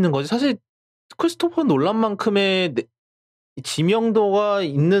식으로 할 수 있는 거지. 사실 크리스토퍼 논란만큼의 지명도가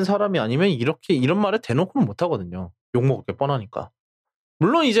있는 사람이 아니면 이런 말을 대놓고는 못 하거든요. 욕먹을 게 뻔하니까.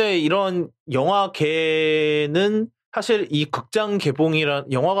 물론 이제 이런 영화계는 사실 이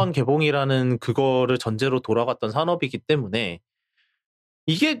영화관 개봉이라는 그거를 전제로 돌아갔던 산업이기 때문에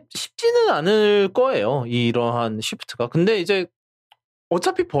이게 쉽지는 않을 거예요. 이러한 시프트가. 근데 이제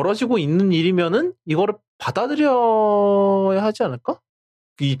어차피 벌어지고 있는 일이면은 이거를 받아들여야 하지 않을까?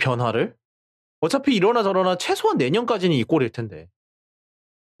 이 변화를. 어차피 이러나 저러나 최소한 내년까지는 이 꼴일 텐데.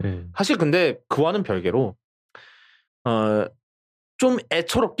 사실 근데 그와는 별개로 좀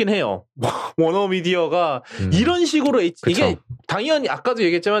애처롭긴 해요. 워너미디어가 이런 식으로 이게 당연히 아까도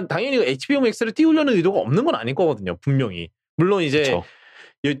얘기했지만 당연히 HBO Max를 띄우려는 의도가 없는 건 아닐 거거든요. 분명히. 물론 이제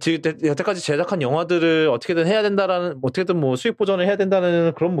여태까지 제작한 영화들을 어떻게든 해야 된다라는 어떻게든 뭐 수익 보전을 해야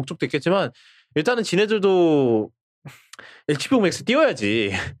된다는 그런 목적도 있겠지만 일단은 지네들도 HBO Max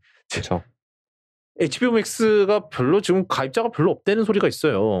띄워야지. 그렇죠. HBO Max가 별로 지금 가입자가 별로 없다는 소리가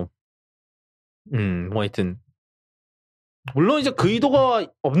있어요. 뭐 하여튼 물론 이제 그 의도가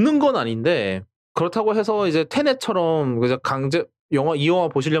없는 건 아닌데 그렇다고 해서 이제 테넷처럼 강제 이 영화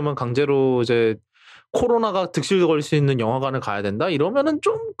보시려면 강제로 이제 코로나가 득실 걸 수 있는 영화관을 가야 된다 이러면은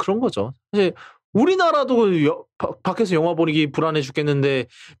좀 그런 거죠. 사실 우리나라도 밖에서 영화 보기 불안해 죽겠는데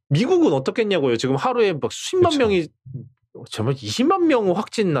미국은 어떻겠냐고요. 지금 하루에 막 수십만 명이 정말 20만 명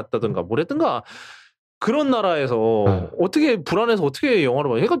확진 났다든가 뭐랬든가 그런 나라에서 어떻게 불안해서 어떻게 영화를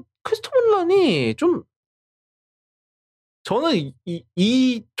봐요. 그러니까 크리스토퍼 논란이 좀 저는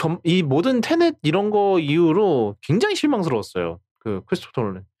이 모든 테넷 이런 거 이후로 굉장히 실망스러웠어요. 그 크리스토퍼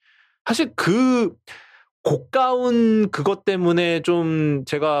논란. 사실 그 고가운 그것 때문에 좀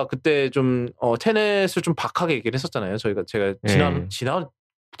제가 그때 좀 테넷을 좀 박하게 얘기를 했었잖아요. 제가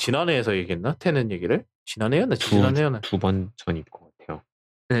지난해에서 얘기했나? 테넷 얘기를? 지난해였나? 지난해였나? 두 번 전일 것 같아요.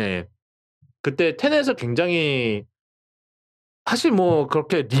 네. 그때 테넷을 굉장히 사실 뭐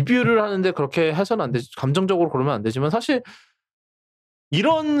그렇게 리뷰를 하는데 그렇게 해서는 안 되지. 감정적으로 그러면 안 되지만 사실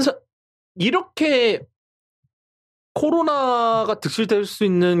이렇게 코로나가 득실될 수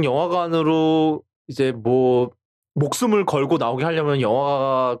있는 영화관으로 이제 뭐 목숨을 걸고 나오게 하려면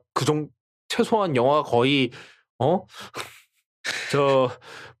영화가 최소한 영화 거의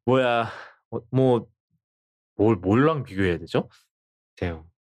뭘랑 비교해야 되죠?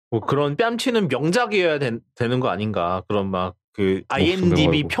 뭐 그런 뺨치는 명작이어야 되는 거 아닌가? 그런 막 그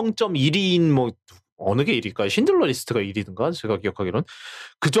IMDb 평점 1위인 뭐 어느 게 1위일까요? 신들러 리스트가 1위든가? 제가 기억하기로는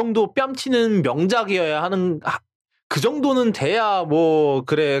그 정도 뺨치는 명작이어야 하는 그 정도는 돼야 뭐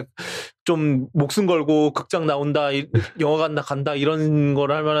그래 좀 목숨 걸고 극장 나온다 영화관 간다 이런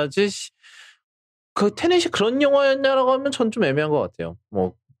걸 할 만하지. 그 테넷이 그런 영화였냐라고 하면 전 좀 애매한 것 같아요.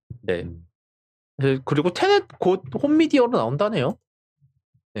 뭐 네. 그리고 테넷 곧 홈미디어로 나온다네요.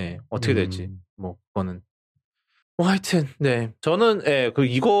 네, 어떻게 될지 뭐 그거는 뭐 하여튼 네 저는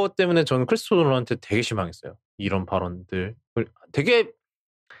이거 때문에 저는 크리스토퍼 논란한테 되게 실망했어요. 이런 발언들 되게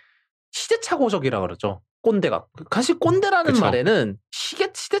시대착오적이라 그러죠. 꼰대가 사실 꼰대라는 그쵸. 말에는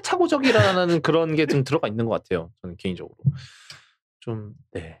시대착오적이라는 그런 게 좀 들어가 있는 것 같아요. 저는 개인적으로 좀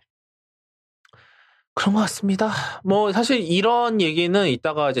네. 그런 것 같습니다. 뭐 사실 이런 얘기는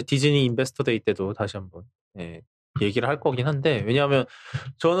이따가 이제 디즈니 인베스터 데이 때도 다시 한번 얘기를 할 거긴 한데 왜냐하면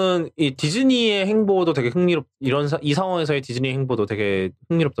저는 이 디즈니의 행보도 되게 이 상황에서의 디즈니 행보도 되게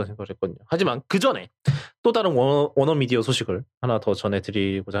흥미롭다고 생각을 했거든요. 하지만 그 전에 또 다른 워너미디어 소식을 하나 더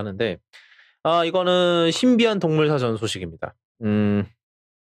전해드리고자 하는데 이거는 신비한 동물 사전 소식입니다.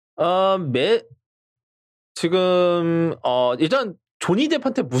 지금 일단 조니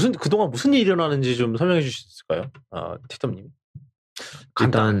뎁한테 그동안 무슨 일이 일어나는지 좀 설명해 주실 수 있을까요? 티텀님.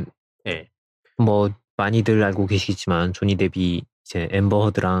 일단 뭐 많이들 알고 계시겠지만 조니 뎁이 이제 앰버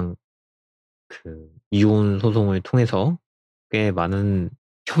허드랑 그 이혼 소송을 통해서 꽤 많은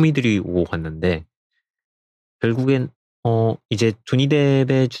혐의들이 오고 갔는데 결국엔 이제 조니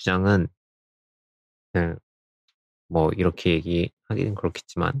뎁의 주장은 뭐 이렇게 얘기하기는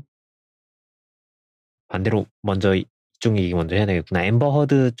그렇겠지만 반대로 먼저 이쪽 얘기 먼저 해야 되겠구나. 앰버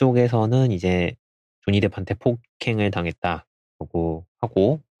허드 쪽에서는 이제 조니 뎁한테 폭행을 당했다고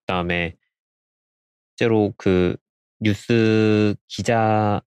하고 그다음에 실제로 그 뉴스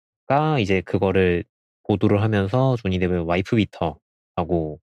기자가 이제 그거를 보도를 하면서 조니 뎁의 와이프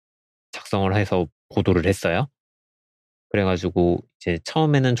비터라고 작성을 해서 보도를 했어요. 그래가지고 이제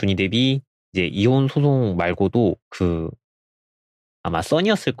처음에는 조니 뎁이 이제 이혼 소송 말고도 아마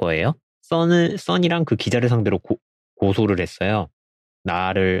써니였을 거예요. 써니랑 그 기자를 상대로 고소를 했어요.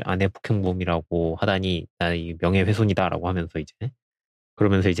 나를 아내 폭행범이라고 하다니 나 명예훼손이다라고 하면서 이제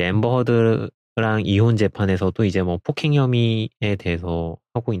그러면서 이제 앰버 허드랑 이혼 재판에서도 이제 뭐 폭행 혐의에 대해서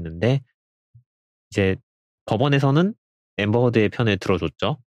하고 있는데 이제 법원에서는 앰버 허드의 편을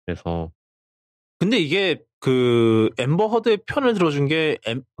들어줬죠. 그래서 근데 이게 그 앰버 허드의 편을 들어준 게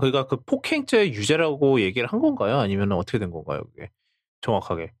그러니까 그 폭행죄 유죄라고 얘기를 한 건가요? 아니면 어떻게 된 건가요? 그게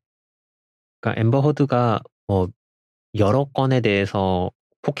정확하게. 그러니까 앰버 허드가 뭐 여러 건에 대해서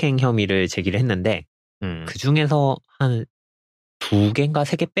폭행 혐의를 제기를 했는데 그 중에서 한 2개인가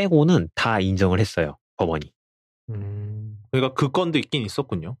 3개 빼고는 다 인정을 했어요. 법원이. 그러니까 그 건도 있긴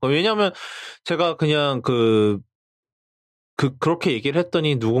있었군요. 왜냐하면 제가 그냥 그렇게 얘기를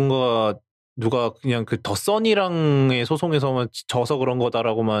했더니 누가 그냥 그 더 써니랑의 소송에서만 져서 그런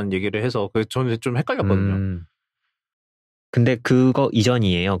거다라고만 얘기를 해서 저는 좀 헷갈렸거든요. 근데 그거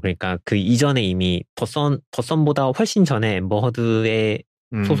이전이에요. 그러니까 그 이전에 이미 더 선보다 훨씬 전에 앰버 허드의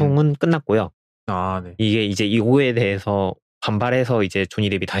소송은 끝났고요. 아, 네. 이게 이제 이거에 대해서 반발해서 이제 조니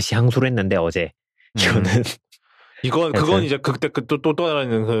뎁이 다시 항소를 했는데 어제 이거는 그건 이제 그때 또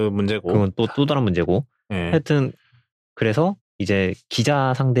다른 그 문제고. 그건 또 다른 문제고. 네. 하여튼 그래서 이제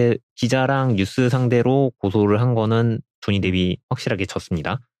기자랑 뉴스 상대로 고소를 한 거는 조니 뎁이 확실하게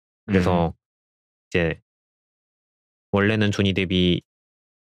졌습니다. 그래서 이제 원래는 조니 뎁이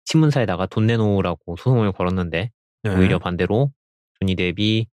신문사에다가 돈 내놓으라고 소송을 걸었는데 오히려 반대로 조니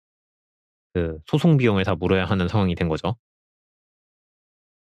뎁이 그 소송 비용을 다 물어야 하는 상황이 된 거죠.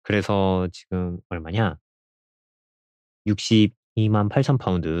 그래서 지금 얼마냐? 62만 8천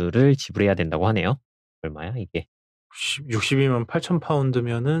파운드를 지불해야 된다고 하네요. 얼마야 이게? 62만 8천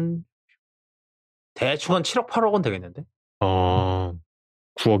파운드면은 대충 한 7억 8억 원 되겠는데?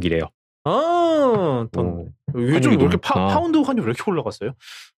 9억이래요. 요즘 왜 이렇게 파운드 환율 왜 이렇게 올라갔어요?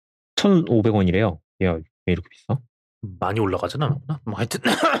 1,500원이래요. 야, 왜 이렇게 비싸? 많이 올라가진 않았구나. 뭐 하여튼.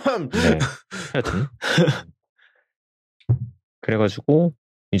 네. 하여튼. 그래가지고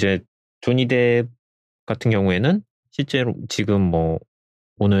이제 조니 뎁 같은 경우에는 실제로 지금 뭐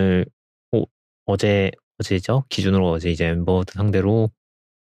오늘 어제죠? 기준으로 어제 이제 앰버 허드 상대로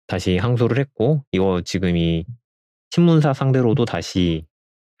다시 항소를 했고 이거 지금 이 신문사 상대로도 다시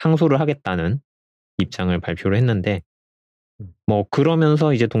항소를 하겠다는 입장을 발표를 했는데 뭐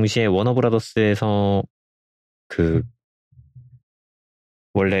그러면서 이제 동시에 워너브라더스에서 그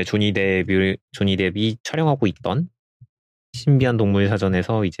원래 조니 뎁이 촬영하고 있던 신비한 동물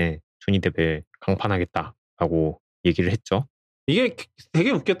사전에서 이제 조니 뎁을 강판하겠다라고 얘기를 했죠. 이게 되게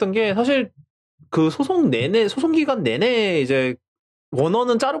웃겼던 게 사실 그 소송 기간 내내 이제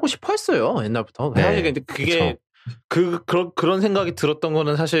원어는 자르고 싶어 했어요. 옛날부터. 네, 사실 그게 그런 생각이 들었던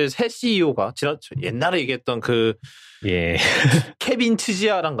거는 사실 새 CEO가 옛날에 얘기했던 케빈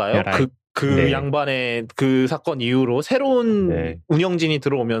치지아란가요? 네. 양반의 그 사건 이후로 새로운 운영진이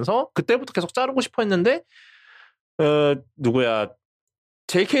들어오면서 그때부터 계속 자르고 싶어 했는데 누구야?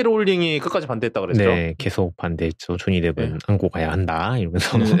 J.K. 롤링이 끝까지 반대했다 그랬죠. 네, 계속 반대했죠. 조니 뎁은 안고 가야 한다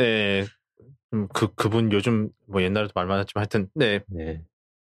이러면서. 네. 그분 요즘 뭐 옛날에도 말 많았지만 하여튼 네.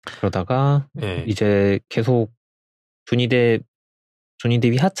 그러다가 이제 계속 조니 뎁이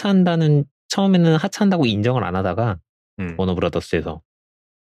처음에는 하차한다고 인정을 안 하다가 워너브라더스에서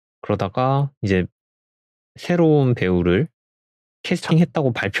그러다가 이제 새로운 배우를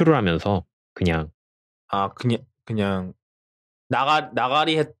캐스팅했다고 발표를 하면서 그냥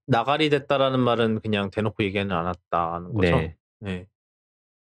나가리 됐다라는 말은 그냥 대놓고 얘기는 않았다는 거죠. 네.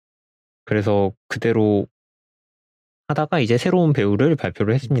 그래서 그대로 하다가 이제 새로운 배우를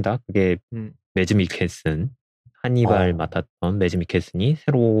발표를 했습니다. 그게 매즈 미켈슨, 한니발 맡았던 매즈 미켈슨이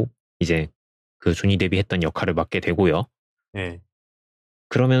새로 이제 그 조니 뎁이 했던 역할을 맡게 되고요. 네.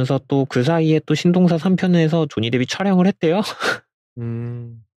 그러면서 또 그 사이에 또 신동사 3편에서 조니 뎁이 촬영을 했대요.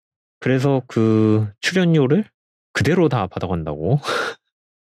 그래서 그 출연료를 그대로 다 받아간다고.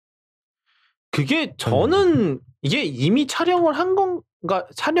 그게 저는 이게 이미 촬영을 한 건가,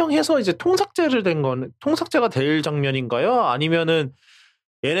 촬영해서 이제 통삭제가 될 장면인가요? 아니면은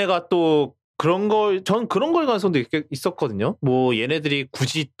얘네가 또 전 그런 걸 가능성도 있었거든요. 뭐 얘네들이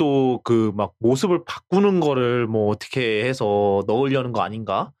굳이 또 그 막 모습을 바꾸는 거를 뭐 어떻게 해서 넣으려는 거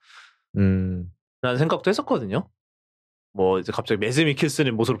아닌가? 라는 생각도 했었거든요. 뭐 이제 갑자기 매즈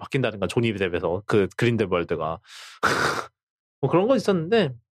미킬슨의 모습으로 바뀐다든가 조니 뎁에서 그 그린델월드가 뭐 그런 거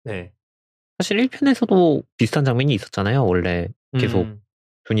있었는데 네. 사실 1편에서도 비슷한 장면이 있었잖아요. 원래 계속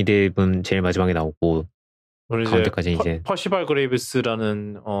조니 뎁은 제일 마지막에 나오고 가운데까지 이제 퍼시발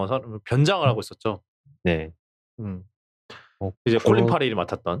그레이브스라는 사람 변장을 하고 있었죠. 네. 이제 콜린 파렐이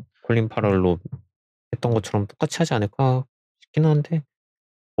맡았던 콜린 파렐로 했던 것처럼 똑같이 하지 않을까 싶긴 한데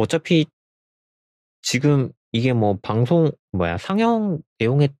어차피 지금 이게 뭐 상영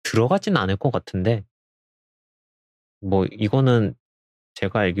내용에 들어가진 않을 것 같은데 뭐 이거는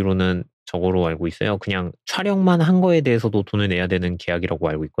제가 알기로는 저거로 알고 있어요. 그냥 촬영만 한 거에 대해서도 돈을 내야 되는 계약이라고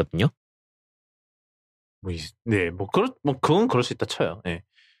알고 있거든요. 그건 그럴 수 있다 쳐요. 네.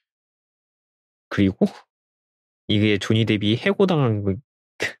 그리고 이게 조니 뎁이 해고당한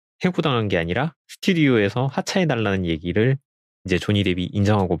게 아니라 스튜디오에서 하차해달라는 얘기를 이제 조니 뎁이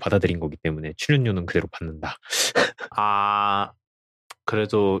인정하고 받아들인 거기 때문에 출연료는 그대로 받는다. 아,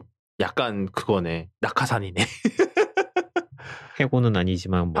 그래도 약간 그거네. 낙하산이네. 해고는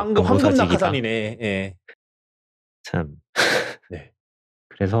아니지만 뭐 황금 낙하산이네. 예. 참. 네.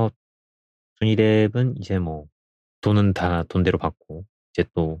 그래서 조니 뎁은 이제 뭐 돈은 다 돈대로 받고 이제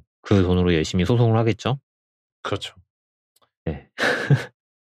또 그 돈으로 열심히 소송을 하겠죠. 그렇죠. 네.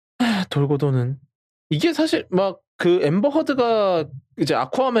 돌고 도는 이게 사실 막 그 앰버 허드가 이제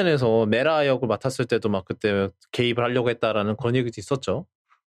아쿠아맨에서 메라 역을 맡았을 때도 막 그때 개입을 하려고 했다라는 그런 얘기도 있었죠.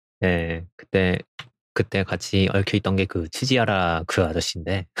 네, 그때 같이 얽혀 있던 게 그 치지아라 그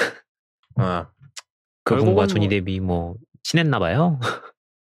아저씨인데. 그분과 조니 뎁이 뭐 친했나 봐요.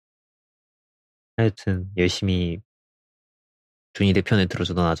 하여튼 열심히 조니 뎁 편을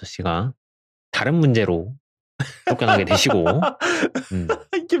들어주던 아저씨가 다른 문제로 쫓겨나게 되시고.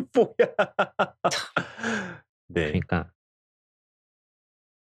 이게 뭐야? 네. 그러니까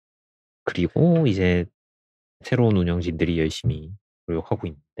그리고 이제 새로운 운영진들이 열심히 노력하고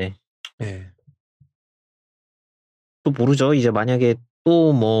있는데. 네. 또 모르죠. 이제 만약에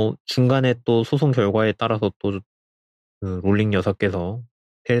또 뭐 중간에 또 소송 결과에 따라서 또 그 롤링 6개서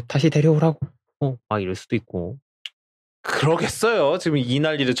다시 데려오라고 막 이럴 수도 있고. 그러겠어요. 지금 이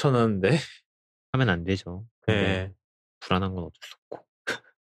난리를 쳐놨는데. 하면 안 되죠. 네. 불안한 건 어쩔 수 없고.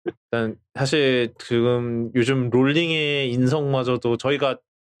 일단 사실 지금 요즘 롤링의 인성마저도 저희가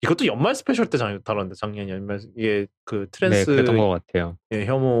이것도 연말 스페셜 때 다뤘는데 작년 연말 이게 그 트랜스 그랬던 것 같아요. 예,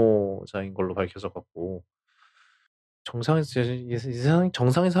 혐오자인 걸로 밝혀져 갖고 정상의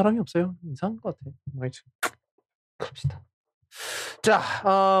사람이 없어요. 이상한 것 같아. 그럽시다.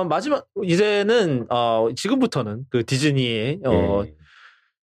 자, 마지막 이제는 지금부터는 그 디즈니의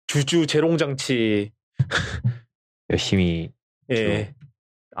주주 재롱 장치 열심히 예.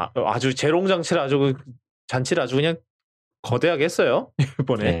 아주 재롱 장치를 잔치를 아주 그냥 거대하게 했어요.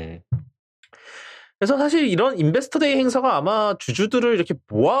 이번에. 네. 그래서 사실 이런 인베스터데이 행사가 아마 주주들을 이렇게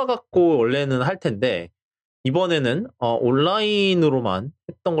모아갖고 원래는 할 텐데 이번에는 온라인으로만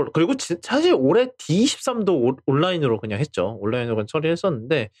했던 걸로. 그리고 사실 올해 D23도 온라인으로 그냥 했죠. 온라인으로 그냥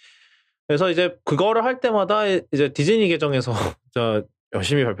처리했었는데 그래서 이제 그거를 할 때마다 이제 디즈니 계정에서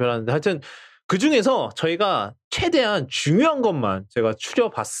열심히 발표를 하는데 하여튼 그 중에서 저희가 최대한 중요한 것만 제가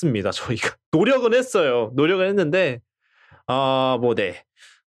추려봤습니다. 저희가 노력은 했어요. 노력은 했는데 네.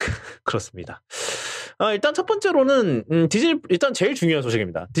 그렇습니다. 일단 첫 번째로는 일단 제일 중요한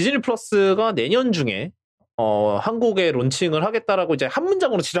소식입니다. 디즈니 플러스가 내년 중에 한국에 론칭을 하겠다라고 이제 한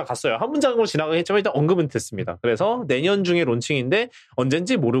문장으로 지나갔어요. 한 문장으로 지나가긴 했지만 일단 언급은 됐습니다. 그래서 내년 중에 론칭인데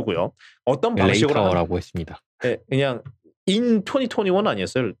언젠지 모르고요. 어떤 방식으로 레이터라고 했습니다. 네, 그냥 in 2021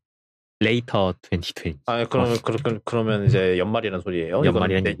 아니었어요? Later 2020. 그러면 이제 연말이란 소리예요.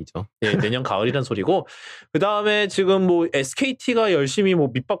 연말이란 얘기죠. 네, 내년 가을이란 소리고 그 다음에 지금 뭐 SKT가 열심히 뭐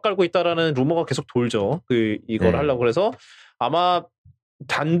밑밥 깔고 있다라는 루머가 계속 돌죠. 이걸 하려고 그래서 아마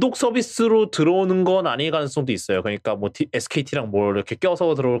단독 서비스로 들어오는 건 아닐 가능성도 있어요. 그러니까 뭐 SKT랑 뭘 이렇게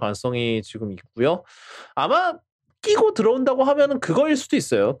껴서 들어올 가능성이 지금 있고요. 아마 끼고 들어온다고 하면은 그거일 수도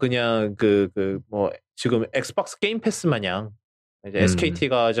있어요. 그냥 뭐 지금 엑스박스 게임 패스 마냥 이제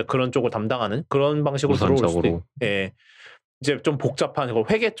SKT가 이제 그런 쪽을 담당하는 그런 방식으로 들어올 수도 있고, 예. 이제 좀 복잡한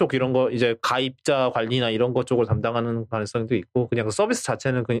회계 쪽 이런 거 이제 가입자 관리나 이런 것 쪽을 담당하는 가능성도 있고 그냥 그 서비스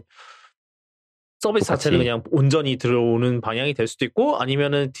자체는 그냥 온전히 들어오는 방향이 될 수도 있고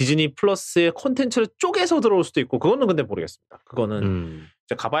아니면은 디즈니 플러스의 콘텐츠를 쪼개서 들어올 수도 있고 그거는 근데 모르겠습니다. 그거는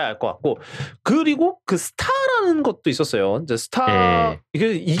이제 가봐야 알 것 같고 그리고 그 스타라는 것도 있었어요. 이제 스타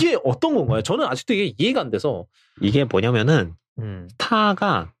이게 어떤 건가요? 저는 아직도 이게 이해가 안 돼서 이게 뭐냐면은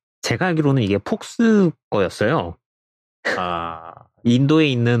스타가 제가 알기로는 이게 폭스 거였어요. 아, 인도에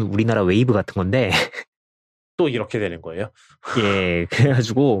있는 우리나라 웨이브 같은 건데 또 이렇게 되는 거예요? 예,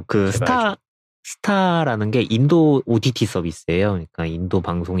 그래가지고 그 스타라는 게 인도 OTT 서비스예요. 그러니까 인도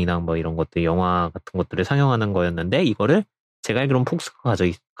방송이나 뭐 이런 것들, 영화 같은 것들을 상영하는 거였는데 이거를 제가 알기로는 폭스가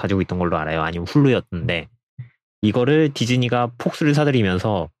가지고 있던 걸로 알아요. 아니면 훌루였는데 이거를 디즈니가 폭스를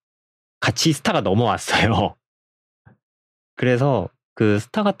사들이면서 같이 스타가 넘어왔어요. 그래서 그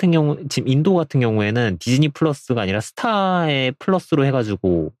스타 같은 경우, 지금 인도 같은 경우에는 디즈니 플러스가 아니라 스타의 플러스로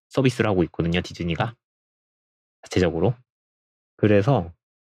해가지고 서비스를 하고 있거든요. 디즈니가 자체적으로. 그래서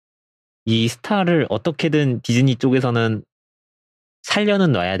이 스타를 어떻게든 디즈니 쪽에서는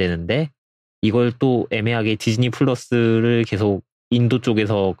살려는 놔야 되는데 이걸 또 애매하게 디즈니 플러스를 계속 인도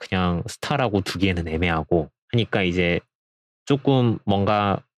쪽에서 그냥 스타라고 두기에는 애매하고 하니까 이제 조금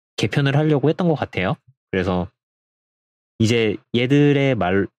뭔가 개편을 하려고 했던 것 같아요. 그래서 이제 얘들의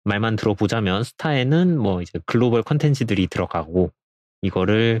말만 들어보자면 스타에는 뭐 이제 글로벌 컨텐츠들이 들어가고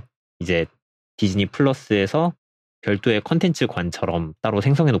이거를 이제 디즈니 플러스에서 별도의 컨텐츠관처럼 따로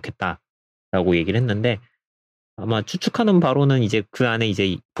생성해 놓겠다라고 얘기를 했는데 아마 추측하는 바로는 이제 그 안에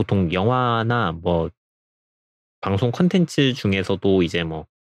이제 보통 영화나 뭐 방송 컨텐츠 중에서도 이제 뭐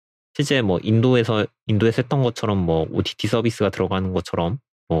실제 뭐 인도에서 했던 것처럼 뭐 OTT 서비스가 들어가는 것처럼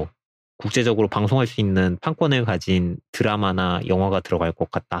뭐 국제적으로 방송할 수 있는 판권을 가진 드라마나 영화가 들어갈 것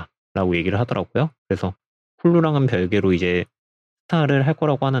같다라고 얘기를 하더라고요. 그래서 훌루랑은 별개로 이제 스타를 할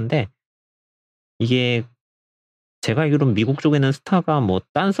거라고 하는데 이게 제가 알기로는 미국 쪽에는 스타가 뭐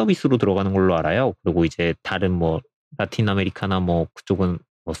딴 서비스로 들어가는 걸로 알아요. 그리고 이제 다른 뭐 라틴 아메리카나 뭐 그쪽은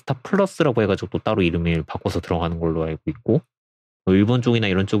뭐 스타 플러스라고 해가지고 또 따로 이름을 바꿔서 들어가는 걸로 알고 있고 뭐 일본 쪽이나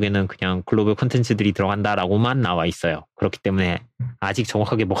이런 쪽에는 그냥 글로벌 컨텐츠들이 들어간다라고만 나와 있어요. 그렇기 때문에 아직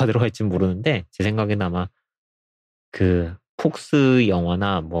정확하게 뭐가 들어갈지는 모르는데 제 생각에는 아마 그 폭스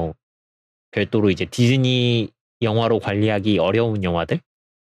영화나 뭐 별도로 이제 디즈니 영화로 관리하기 어려운 영화들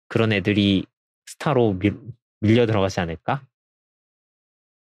그런 애들이 스타로 밀려 들어가지 않을까?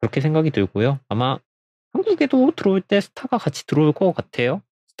 그렇게 생각이 들고요. 아마 한국에도 들어올 때 스타가 같이 들어올 것 같아요.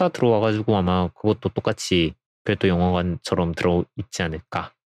 스타 들어와가지고 아마 그것도 똑같이 별도 영화관처럼 들어있지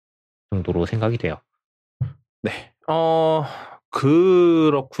않을까 정도로 생각이 돼요. 네.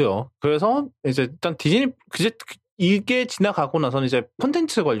 그렇고요. 그래서 이제 일단 디즈니 이게 지나가고 나서는 이제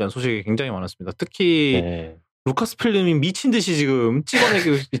콘텐츠 관련 소식이 굉장히 많았습니다. 특히 네. 루카스 필름이 미친 듯이 지금 찍어내고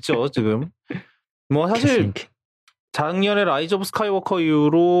있죠. 지금 뭐 사실 작년에 라이즈 오브 스카이워커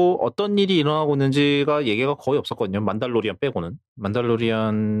이후로 어떤 일이 일어나고 있는지가 얘기가 거의 없었거든요. 만달로리안 빼고는.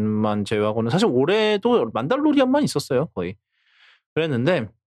 만달로리안만 제외하고는 사실 올해도 만달로리안만 있었어요. 거의. 그랬는데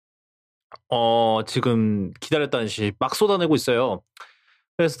지금 기다렸다는 듯이 막 쏟아내고 있어요.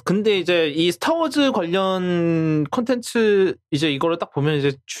 그래서 근데 이제 이 스타워즈 관련 컨텐츠 이제 이거를 딱 보면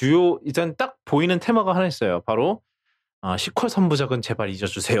이제 일단 딱 보이는 테마가 하나 있어요. 바로 시퀄 3부작은 제발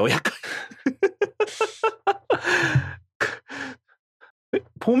잊어주세요. 약간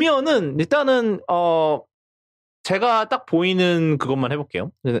보면은 일단은 제가 딱 보이는 그것만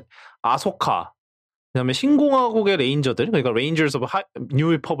해볼게요. 아소카, 그다음에 신공화국의 레인저들, 그러니까 레인저스 오브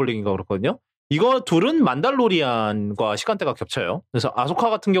뉴 리퍼블릭인가 그렇거든요. 이거 둘은 만달로리안과 시간대가 겹쳐요. 그래서 아소카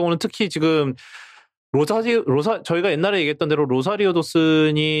같은 경우는 특히 지금 저희가 옛날에 얘기했던 대로 로사리오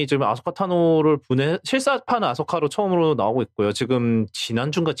도슨이 지금 아소카 타노를 실사판 아소카로 처음으로 나오고 있고요. 지금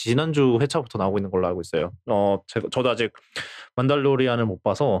지난주 회차부터 나오고 있는 걸로 알고 있어요. 저도 아직 만달로리안을 못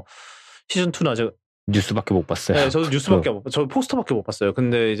봐서 시즌2는 아직 뉴스밖에 못 봤어요. 네, 저도 저 포스터밖에 못 봤어요.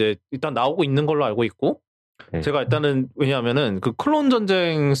 근데 이제 일단 나오고 있는 걸로 알고 있고 네. 제가 일단은 왜냐하면은 그 클론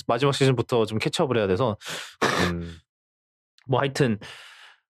전쟁 마지막 시즌부터 좀 캐치업을 해야 돼서 뭐 하여튼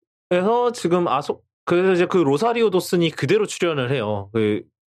그래서 지금 그래서 이제 그 로사리오 도슨이 그대로 출연을 해요.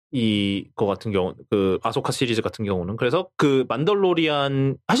 이거 같은 경우 그 아소카 시리즈 같은 경우는 그래서 그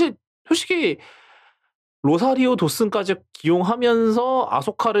만달로리안 사실 솔직히 로사리오 도슨까지 기용하면서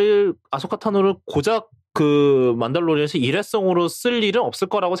아소카 타노를 고작 그 만달로리안에서 일회성으로 쓸 일은 없을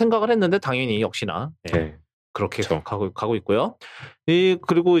거라고 생각을 했는데 당연히 역시나 네. 그렇게 그렇죠. 가고 있고요.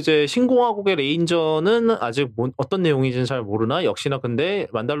 그리고 이제 신공화국의 레인저는 아직 어떤 내용인지는 잘 모르나 역시나 근데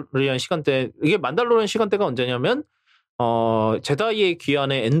만달로리안 시간대 이게 만달로리안 시간대가 언제냐면 제다이의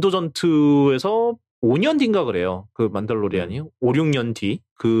귀환의 엔도전투에서 5년 뒤인가 그래요. 그 만달로리안이 5, 6년 뒤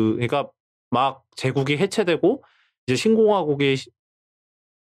그러니까 막 제국이 해체되고 이제 신공화국이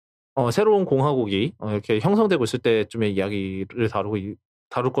새로운 공화국이 이렇게 형성되고 있을 때쯤의 이야기를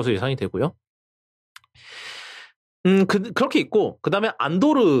다룰 것으로 예상이 되고요. 그렇게 있고 그다음에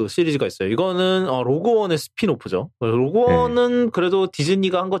안도르 시리즈가 있어요. 이거는 로그원의 스피노프죠. 로그원은 그래도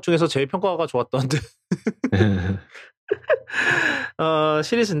디즈니가 한 것 중에서 제일 평가가 좋았던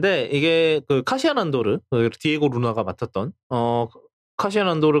시리즈인데 이게 그 카시안 안도르, 디에고 루나가 맡았던 카시안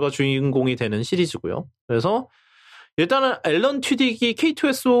안도르가 주인공이 되는 시리즈고요. 그래서 일단은 앨런 튜딕이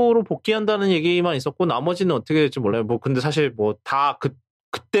K2SO로 복귀한다는 얘기만 있었고 나머지는 어떻게 될지 몰라요. 뭐 근데 사실 뭐 다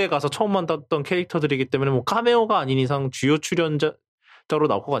그때 가서 처음 만났던 캐릭터들이기 때문에 뭐 카메오가 아닌 이상 주요 출연자로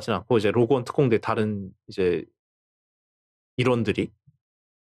나올 것 같지는 않고 이제 로그원 특공대 다른 이제 일원들이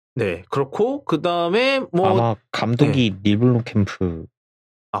네 그렇고 그 다음에 뭐 아마 감독이 닐 블롬캠프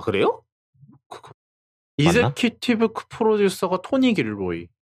아 그래요? 맞나? 이제큐티브 프로듀서가 토니 길로이.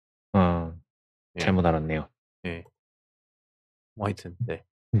 잘못 알았네요. 네. 뭐 하여튼 네.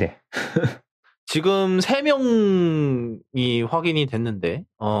 네. 지금 3명이 확인이 됐는데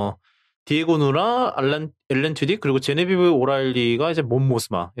디에고 누나, 앨런 튜딕 그리고 제네비브 오라일리가 이제 몬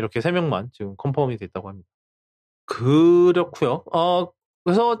모스마 이렇게 3명만 지금 컨펌이 됐다고 합니다. 그렇고요.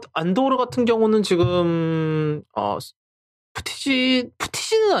 그래서 안도르 같은 경우는 지금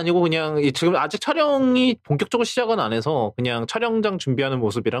푸티지는 아니고 그냥 지금 아직 촬영이 본격적으로 시작은 안 해서 그냥 촬영장 준비하는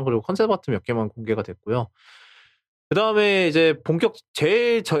모습이랑 그리고 컨셉 아트 몇 개만 공개가 됐고요. 그 다음에 이제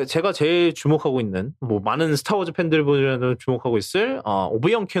제가 제일 주목하고 있는 뭐 많은 스타워즈 팬들분들도 주목하고 있을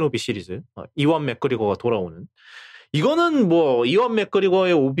오비언 케노비 시리즈 이완 맥그리거가 돌아오는 이거는 뭐 이완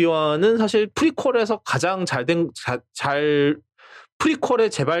맥그리거의 오비완은 사실 프리퀄에서 가장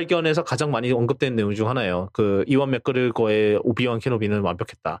프리퀄의 재발견에서 가장 많이 언급된 내용 중 하나예요. 그 이완 맥그리거의 오비완 케노비는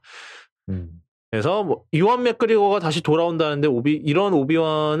완벽했다. 그래서 뭐 이완 맥그리거가 다시 돌아온다는데 이런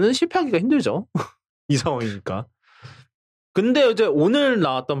오비완은 실패하기가 힘들죠. 이 상황이니까. 근데 이제 오늘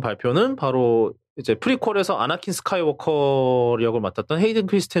나왔던 발표는 바로 이제 프리퀄에서 아나킨 스카이워커 역을 맡았던 헤이든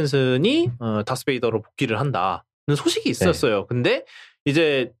크리스텐슨이 다스베이더로 복귀를 한다는 소식이 있었어요. 네. 근데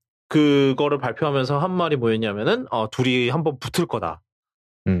이제 그거를 발표하면서 한 말이 뭐였냐면은 둘이 한번 붙을 거다.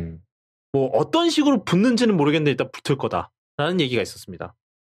 뭐 어떤 식으로 붙는지는 모르겠는데 일단 붙을 거다라는 얘기가 있었습니다.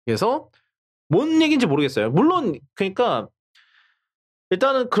 그래서 뭔 얘기인지 모르겠어요. 물론 그러니까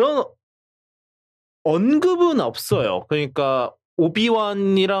일단은 그런 언급은 없어요. 그러니까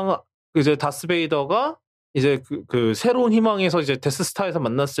오비완이랑 이제 다스베이더가 이제 그 새로운 희망에서 이제 데스스타에서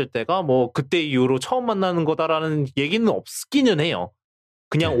만났을 때가 뭐 그때 이후로 처음 만나는 거다라는 얘기는 없기는 해요.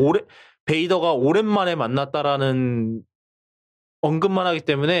 그냥 베이더가 오랜만에 만났다라는 언급만 하기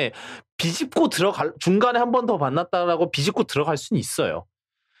때문에 비집고 중간에 한 번 더 만났다라고 비집고 들어갈 수는 있어요.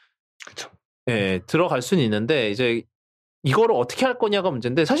 그렇죠. 네, 들어갈 수는 있는데 이제 이거를 어떻게 할 거냐가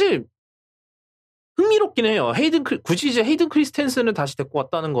문제인데 사실 흥미롭긴 해요. 굳이 이제 헤이든 크리스텐슨을 다시 데리고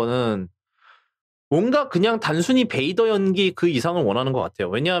왔다는 거는 뭔가 그냥 단순히 베이더 연기 그 이상을 원하는 것 같아요.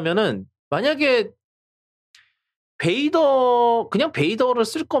 왜냐하면은 만약에 그냥 베이더를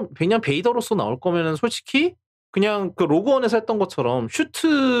그냥 베이더로서 나올 거면은 솔직히 그냥 그 로그원에서 했던 것처럼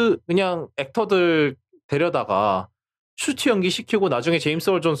그냥 액터들 데려다가 슈트 연기 시키고 나중에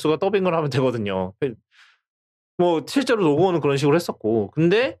제임스 얼 존스가 더빙을 하면 되거든요. 뭐 실제로 로그원은 그런 식으로 했었고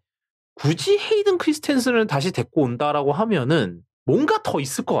근데 굳이 헤이든 크리스텐슨을 다시 데리고 온다라고 하면은 뭔가 더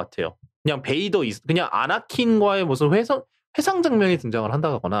있을 것 같아요. 그냥 그냥 아나킨과의 무슨 회상 장면이 등장을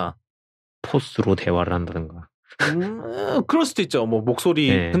한다거나 포스로 대화를 한다든가. 그럴 수도 있죠. 뭐 목소리.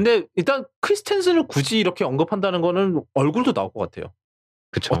 네. 근데 일단 크리스텐슨을 굳이 이렇게 언급한다는 거는 얼굴도 나올 것 같아요.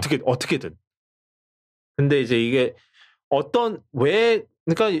 그쵸. 어떻게든. 근데 이제 이게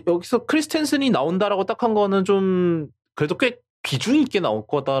그러니까 여기서 크리스텐슨이 나온다라고 딱 한 거는 좀 그래도 꽤 비중 있게 나올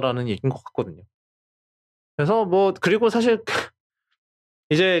거다라는 얘기인 것 같거든요. 그래서 뭐 그리고 사실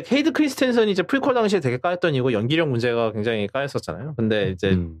이제 헤이든 크리스텐슨이 이제 프리퀄 당시에 되게 까였던 이유가 연기력 문제가 굉장히 까였었잖아요. 근데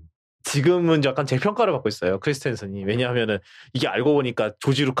이제 지금은 약간 재평가를 받고 있어요. 크리스텐슨이. 왜냐하면은 이게 알고 보니까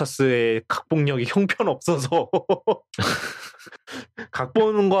조지 루카스의 각본력이 형편없어서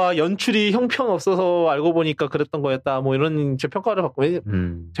각본과 연출이 형편없어서 알고 보니까 그랬던 거였다. 뭐 이런 재평가를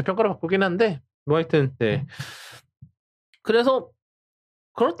받고긴 한데 뭐 하여튼 네. 그래서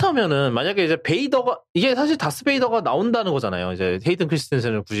그렇다면은 만약에 이제 이게 사실 다스베이더가 나온다는 거잖아요. 이제 헤이든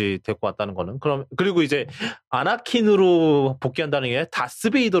크리스텐슨을 굳이 데리고 왔다는 거는 그리고 이제 아나킨으로 복귀한다는 게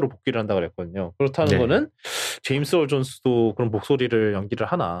다스베이더로 복귀를 한다 그랬거든요. 그렇다는 거는 제임스 얼 존스도 그런 목소리를 연기를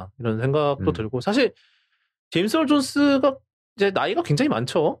하나 이런 생각도 들고 사실 제임스 얼 존스가 이제 나이가 굉장히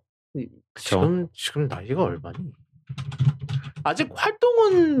많죠. 지금 나이가 얼마니? 아직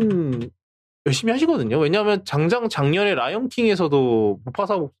활동은 열심히 하시거든요. 왜냐하면 작년에 라이언킹에서도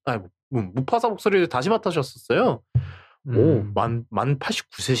무파사 목소리를 다시 맡으셨었어요. 오, 만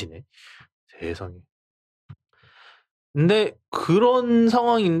 89세시네. 세상에. 근데 그런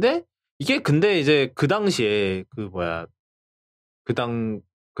상황인데 근데 이제 그 당시에 그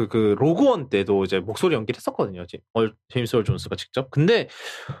로그원 때도 이제 목소리 연기를 했었거든요. 제임스 얼 존스가 직접. 근데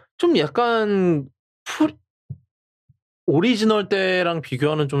좀 약간 오리지널 때랑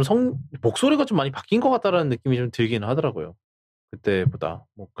비교하는 좀 목소리가 좀 많이 바뀐 것 같다라는 느낌이 좀 들긴 하더라고요. 그때보다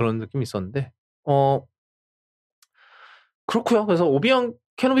뭐 그런 느낌이 있었는데 그렇고요. 그래서 오비왕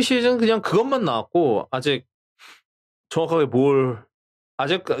케노비 시리즈는 그냥 그것만 나왔고 아직 정확하게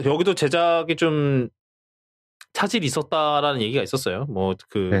아직 여기도 제작이 좀 차질이 있었다라는 얘기가 있었어요. 뭐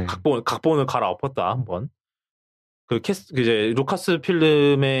그 각본을 갈아엎었다 한번. 이제 루카스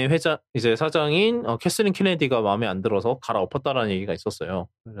필름의 이제 사장인 캐슬린 케네디가 마음에 안 들어서 갈아엎었다라는 얘기가 있었어요.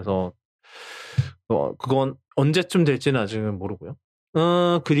 그래서 그건 언제쯤 될지는 아직은 모르고요.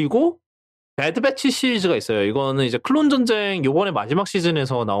 그리고 배드배치 시리즈가 있어요. 이거는 이제 클론 전쟁 요번에 마지막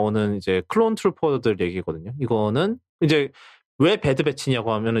시즌에서 나오는 이제 클론 트루퍼들 얘기거든요. 이거는 이제 왜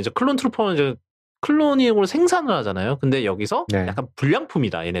배드배치냐고 하면 이제 클론 트루퍼는 이제 클로닝으로 생산을 하잖아요. 근데 여기서 약간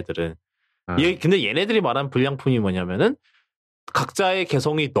불량품이다, 얘네들은. 근데 얘네들이 말한 불량품이 뭐냐면은 각자의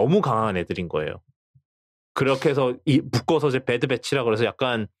개성이 너무 강한 애들인 거예요. 그렇게 해서 묶어서 이제 배드배치라 그래서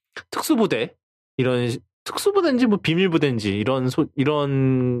약간 특수부대 특수부대인지 뭐 비밀부대인지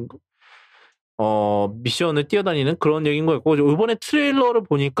이런 미션을 뛰어다니는 그런 얘기인 거였고 이번에 트레일러를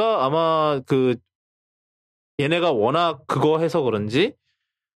보니까 아마 얘네가 워낙 그거 해서 그런지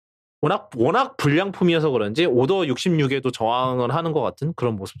워낙 불량품이어서 그런지 오더 66에도 저항을 하는 것 같은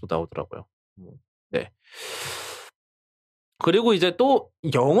그런 모습도 나오더라고요. 네. 그리고 이제 또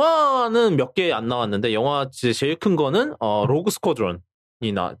영화는 몇 개 안 나왔는데 영화 제일 큰 거는 로그 스쿼드론이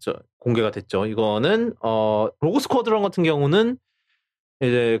공개가 됐죠. 이거는 로그 스쿼드론 같은 경우는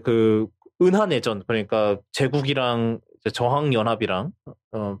이제 은하내전 그러니까 제국이랑 저항 연합이랑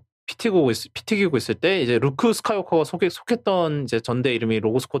피튀기고 있을 때 이제 루크 스카이워커가 속했던 이제 전대 이름이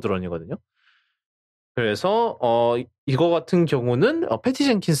로그 스쿼드런이거든요. 그래서 이거 같은 경우는 패티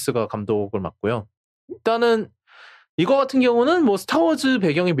젠킨스가 감독을 맡고요. 일단은 이거 같은 경우는 뭐 스타워즈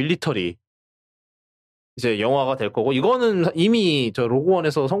배경의 밀리터리 이제 영화가 될 거고 이거는 이미 저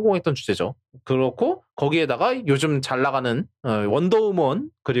로그원에서 성공했던 주제죠. 그렇고 거기에다가 요즘 잘 나가는 원더우먼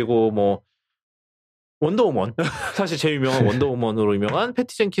그리고 뭐 원더우먼 사실 제일 유명한 원더우먼으로 유명한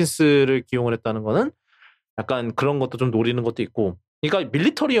패티 젠킨스를 기용을 했다는 거는 약간 그런 것도 좀 노리는 것도 있고 그러니까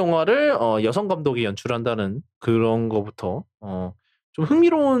밀리터리 영화를 여성 감독이 연출한다는 그런 거부터 좀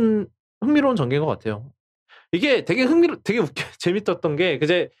흥미로운 전개인 것 같아요. 이게 되게 재밌었던 게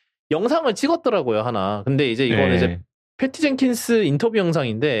이제 영상을 찍었더라고요 하나. 근데 이제 이거는 이제 패티 젠킨스 인터뷰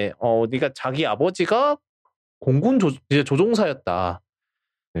영상인데 그러니까 자기 아버지가 공군 이제 조종사였다.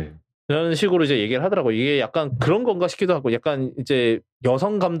 그런 식으로 이제 얘기를 하더라고요. 이게 약간 그런 건가 싶기도 하고 약간 이제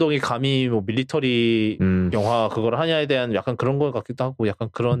여성 감독이 감히 뭐 밀리터리 영화 그걸 하냐에 대한 약간 그런 것 같기도 하고 약간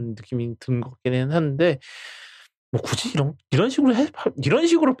그런 느낌이 든 것 같기는 한데 뭐 굳이 이런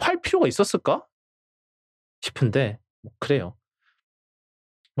식으로 팔 필요가 있었을까 싶은데 뭐 그래요.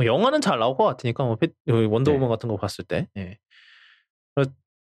 뭐 영화는 잘 나올 것 같으니까 뭐 원더우먼 같은 거 봤을 때. 예.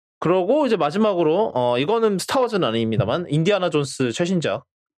 그러고 이제 마지막으로 이거는 스타워즈는 아닙니다만 인디아나 존스 최신작.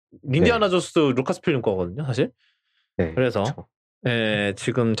 인디아나 존스도 루카스 필름 거거든요, 사실. 그래서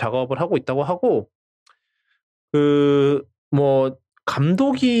지금 작업을 하고 있다고 하고 뭐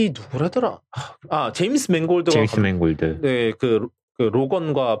감독이 누구라더라? 제임스 맨골드. 네, 그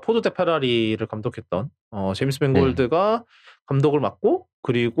로건과 포드 대 페라리를 감독했던 제임스 맨골드가 감독을 맡고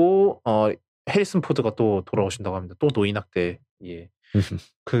그리고 해리슨 포드가 또 돌아오신다고 합니다. 또 노인학대. 예.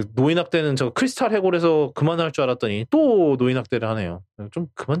 그 노인학대는 저 크리스탈 해골에서 그만할 줄 알았더니 또 노인학대를 하네요. 좀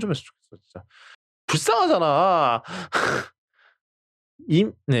그만 좀 했으면 좋겠어, 진짜. 불쌍하잖아.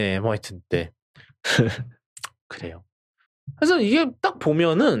 네, 뭐 하여튼 네. 그래요. 그래서 이게 딱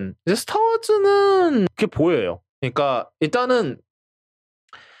보면은 이제 스타워즈는 그게 보여요. 그러니까 일단은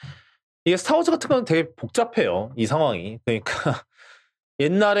이게 스타워즈 같은 건 되게 복잡해요. 이 상황이. 그러니까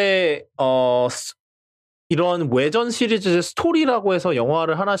옛날에 이런 외전 시리즈 스토리라고 해서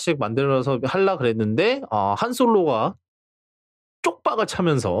영화를 하나씩 만들어서 하려 그랬는데 한 솔로가 쪽박을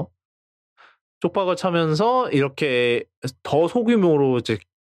차면서 이렇게 더 소규모로 이제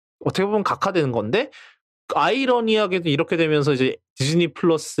어떻게 보면 각화되는 건데 아이러니하게도 이렇게 되면서 이제 디즈니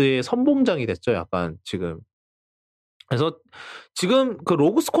플러스의 선봉장이 됐죠. 약간 지금. 그래서 지금 그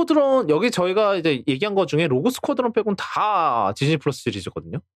로그 스쿼드론 여기 저희가 이제 얘기한 것 중에 로그 스쿼드론 빼고는 다 디즈니 플러스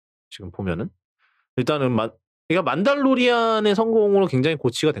시리즈거든요. 지금 보면은 일단은 그러니까 만달로리안의 성공으로 굉장히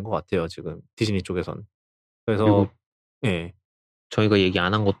고치가 된 것 같아요. 지금 디즈니 쪽에선. 그래서 예. 저희가 얘기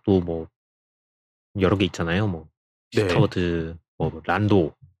안 한 것도 뭐 여러 개 있잖아요. 뭐 스타워즈, 뭐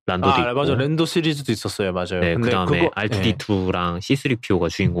란도도 있고. 맞아. 랜도 시리즈도 있었어요. 맞아요. 네, 그다음에 R2D2랑 C3PO가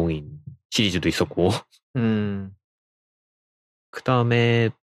주인공인 시리즈도 있었고. 그다음에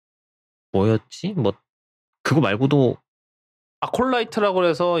뭐였지? 뭐 그거 말고도 아콜라이트라고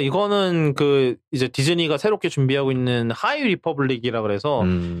해서 이거는 그 이제 디즈니가 새롭게 준비하고 있는 하이 리퍼블릭이라 그래서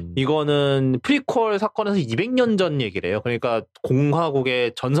이거는 프리퀄 사건에서 200년 전 얘기래요. 그러니까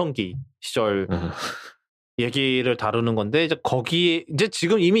공화국의 전성기 시절 얘기를 다루는 건데 이제 거기에 이제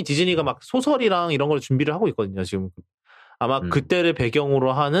지금 이미 디즈니가 막 소설이랑 이런 걸 준비를 하고 있거든요. 지금 아마 그때를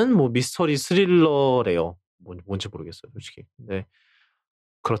배경으로 하는 뭐 미스터리 스릴러래요. 뭔지 모르겠어요, 솔직히. 근데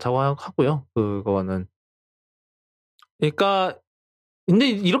그렇다고 하고요. 그거는 그러니까 근데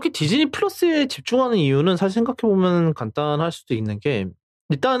이렇게 디즈니 플러스에 집중하는 이유는 사실 생각해보면 간단할 수도 있는 게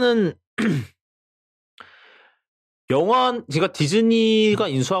일단은 영화 제가 디즈니가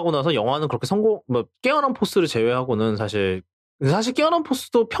인수하고 나서 영화는 그렇게 뭐 깨어난 포스를 제외하고는 사실 깨어난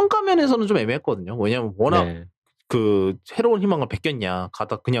포스도 평가 면에서는 좀 애매했거든요. 왜냐면 워낙 네. 그 새로운 희망을 베꼈냐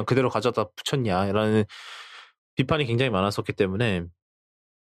그냥 그대로 가져다 붙였냐라는 비판이 굉장히 많았었기 때문에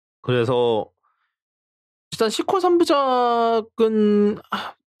그래서 일단 시퀄 3부작은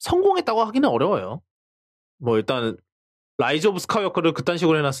성공했다고 하기는 어려워요. 뭐 일단 라이즈 오브 스카이워커를 그딴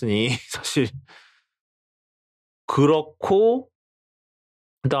식으로 해놨으니 사실 그렇고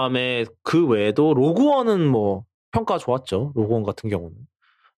그다음에 그 외에도 로그원은 뭐 평가 좋았죠. 로그원 같은 경우는.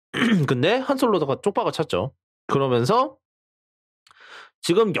 근데 한솔로다가 쪽박을 쳤죠. 그러면서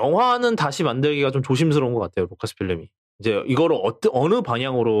지금 영화는 다시 만들기가 좀 조심스러운 것 같아요. 루카스 필름이. 이제 이거를 어느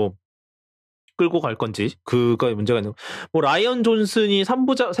방향으로 끌고 갈 건지 그거에 문제가 있는 뭐 라이언 존슨이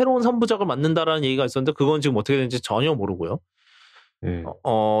새로운 3부작을 만든다라는 얘기가 있었는데 그건 지금 어떻게 되는지 전혀 모르고요.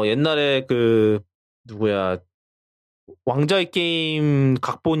 옛날에 그 누구야 왕자의 게임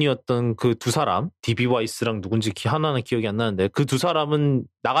각본이었던 그 두 사람 디비 와이스랑 누군지 하나는 기억이 안 나는데 그 두 사람은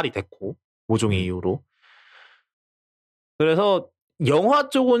나가리 됐고 모종의 이유로 그래서 영화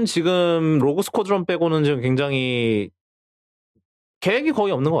쪽은 지금 로그 스쿼드론 빼고는 지금 굉장히 계획이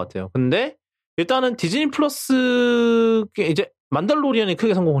거의 없는 것 같아요. 근데 일단은 디즈니 플러스 이제 만달로리안이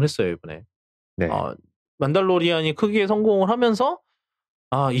크게 성공을 했어요 이번에. 네. 만달로리안이 크게 성공을 하면서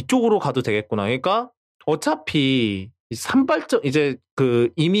이쪽으로 가도 되겠구나. 그러니까 어차피 산발적 이제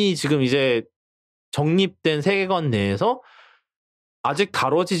그 이미 지금 이제 정립된 세계관 내에서 아직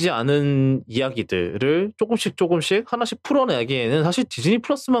다뤄지지 않은 이야기들을 조금씩 하나씩 풀어내기에는 사실 디즈니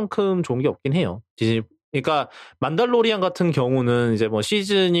플러스만큼 좋은 게 없긴 해요. 그러니까 만달로리안 같은 경우는 이제 뭐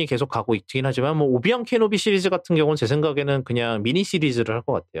시즌이 계속 가고 있긴 하지만 뭐 오비앙 케노비 시리즈 같은 경우는 제 생각에는 그냥 미니 시리즈를 할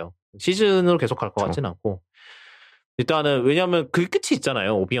것 같아요. 시즌으로 계속 갈 것 같진 않고 일단은 왜냐하면 그 끝이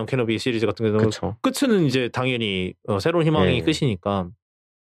있잖아요. 오비앙 케노비 시리즈 같은 경우는 끝은 이제 당연히 새로운 희망이 끝이니까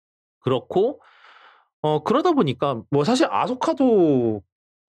그렇고 그러다 보니까 뭐 사실 아소카도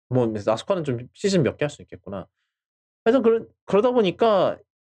뭐 아소카는 좀 시즌 몇 개 할 수 있겠구나. 그래서 그러다 보니까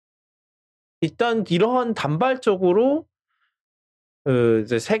일단 이러한 단발적으로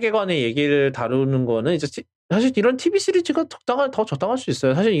이제 세계관의 얘기를 다루는 거는 이제 사실 이런 TV 시리즈가 더 적당할 수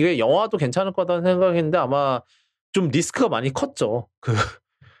있어요. 사실 이게 영화도 괜찮을 거다는 생각했는데 아마 좀 리스크가 많이 컸죠.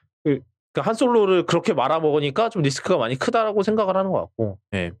 그러니까 한솔로를 그렇게 말아먹으니까 좀 리스크가 많이 크다라고 생각을 하는 것 같고.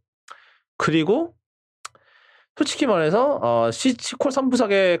 예. 그리고 솔직히 말해서 시퀄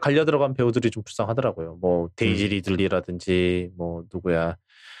 3부작에 갈려 들어간 배우들이 좀 불쌍하더라고요. 뭐 데이지 리들리라든지 뭐 누구야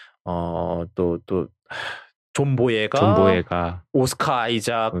또 존 보예가 오스카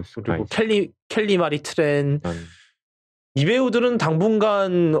아이작 그리고 켈리 마리 트렌 이 배우들은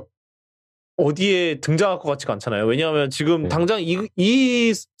당분간 어디에 등장할 것 같지가 않잖아요. 왜냐하면 지금 당장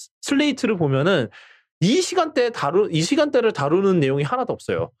이 슬레이트를 보면은 이 시간대를 다루는 내용이 하나도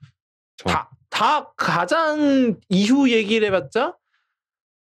없어요. 다 가장 이후 얘기를 해봤자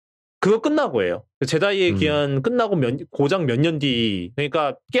그거 끝나고예요. 제다이의 귀환 끝나고 고작 몇 년 뒤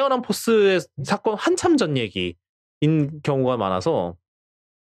그러니까 깨어난 포스의 사건 한참 전 얘기인 경우가 많아서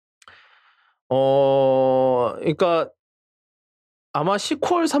그러니까 아마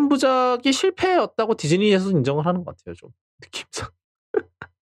시퀄 3부작이 실패였다고 디즈니에서 인정을 하는 것 같아요. 좀 느낌상.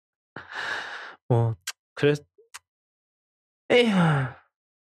 그래서 에휴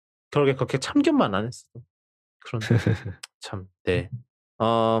그러게 그렇게 참견만 안 했어. 그런데 참 네.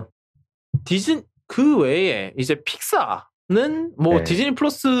 그 외에 이제 픽사는 뭐 디즈니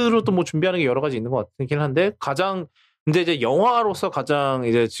플러스로도 뭐 준비하는 게 여러 가지 있는 것 같긴 한데 근데 이제 영화로서 가장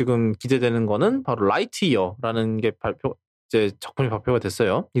이제 지금 기대되는 거는 바로 라이트이어라는 게 이제 작품이 발표가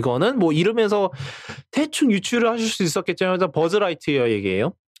됐어요. 이거는 뭐 이름에서 대충 유추를 하실 수 있었겠지만 버즈 라이트이어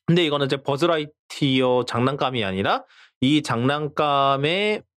얘기예요. 근데 이거는 이제 버즈 라이트이어 장난감이 아니라 이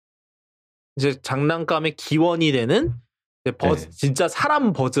장난감의 기원이 되는 진짜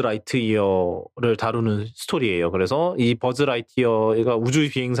사람 버즈 라이트이어를 다루는 스토리예요. 그래서 이 버즈 라이트이어가 우주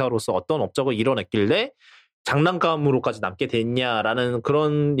비행사로서 어떤 업적을 이뤄냈길래 장난감으로까지 남게 됐냐라는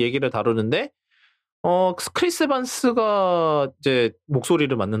그런 얘기를 다루는데 크리스 에반스가 이제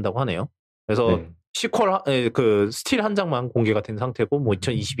목소리를 맡는다고 하네요. 그래서 네. 시퀄 그 스틸 한 장만 공개가 된 상태고 뭐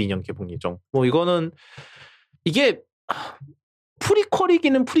 2022년 개봉 예정. 뭐 이거는 이게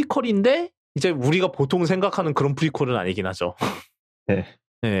프리퀄이기는 프리퀄인데 이제 우리가 보통 생각하는 그런 프리퀄은 아니긴 하죠. 네.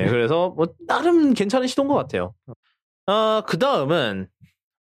 네, 그래서 뭐 나름 괜찮은 시도인 것 같아요. 그 다음은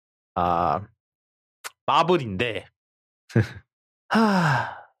마블인데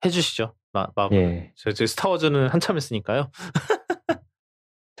해주시죠. 마블. 예. 저 스타워즈는 한참 했으니까요.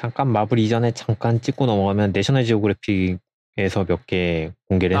 잠깐 마블 이전에 잠깐 찍고 넘어가면 내셔널 지오그래픽에서 몇 개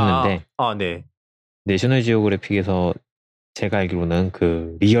공개를 했는데 네. 내셔널 지오그래픽에서 제가 알기로는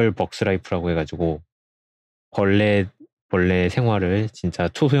그 리얼 벅스라이프라고 해가지고 벌레 생활을 진짜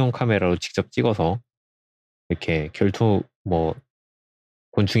초소형 카메라로 직접 찍어서 이렇게 결투 뭐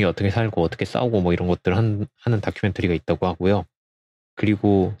곤충이 어떻게 살고 어떻게 싸우고 뭐 이런 것들 하는 다큐멘터리가 있다고 하고요.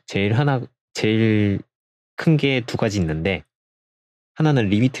 그리고 제일 큰 게 두 가지 있는데 하나는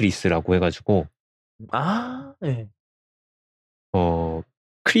리미트리스라고 해가지고 네.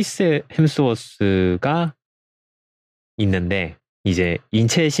 크리스 햄스워스가 있는데 이제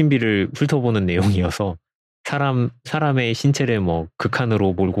인체 신비를 훑어보는 내용이어서 사람의 신체를 뭐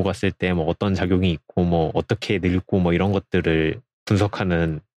극한으로 몰고 갔을 때 뭐 어떤 작용이 있고 뭐 어떻게 늙고 뭐 이런 것들을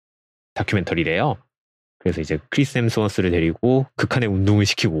분석하는 다큐멘터리래요. 그래서 이제 크리스 햄스워스를 데리고 극한의 운동을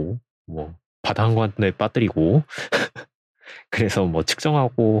시키고 뭐 바다 한가운데 빠뜨리고 그래서 뭐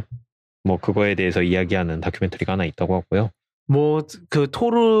측정하고 뭐 그거에 대해서 이야기하는 다큐멘터리가 하나 있다고 하고요. 뭐 그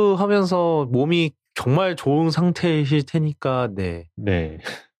토르 하면서 몸이 정말 좋은 상태이실 테니까 네. 네.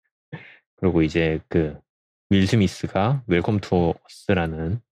 그리고 이제 그 윌 스미스가 웰컴 투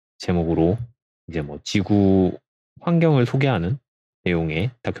어스라는 제목으로 이제 뭐 지구 환경을 소개하는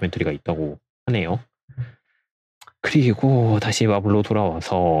내용의 다큐멘터리가 있다고 하네요. 그리고 다시 마블로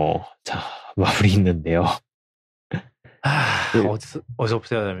돌아와서 자 마블이 있는데요.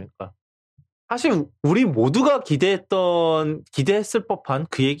 어디서부터 해야 됩니까? 사실 우리 모두가 기대했을 법한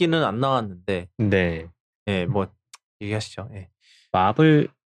그 얘기는 안 나왔는데 네. 네, 뭐 얘기하시죠. 네.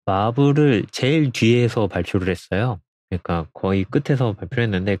 마블을 제일 뒤에서 발표를 했어요. 그러니까 거의 끝에서 발표를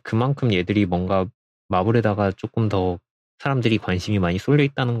했는데 그만큼 얘들이 뭔가 마블에다가 조금 더 사람들이 관심이 많이 쏠려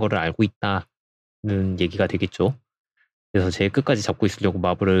있다는 거를 알고 있다는 얘기가 되겠죠. 그래서 제일 끝까지 잡고 있으려고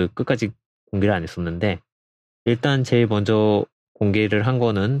마블을 끝까지 공개를 안 했었는데 일단 제일 먼저 공개를 한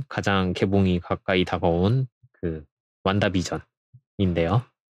거는 가장 개봉이 가까이 다가온 그 완다비전인데요.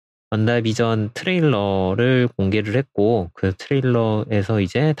 완다비전 트레일러를 공개를 했고 그 트레일러에서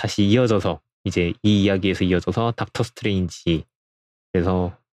이제 다시 이어져서 이제 이 이야기에서 이어져서 닥터 스트레인지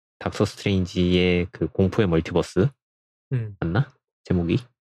그래서 닥터 스트레인지의 그 공포의 멀티버스 맞나? 제목이?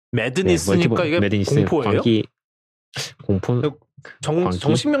 매드니스니까 이게 매드니스 공포예요? 공포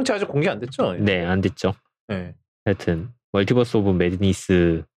정식 명치 아직 공개 안 됐죠? 네, 안 됐죠. 네. 하여튼 멀티버스 오브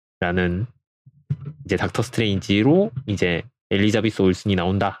매드니스라는 이제 닥터 스트레인지로 이제 엘리자베스 올슨이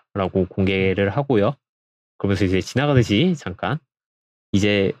나온다라고 공개를 하고요. 그러면서 이제 지나가듯이 잠깐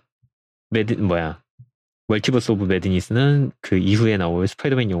이제 멀티버스 오브 매드니스는 그 이후에 나올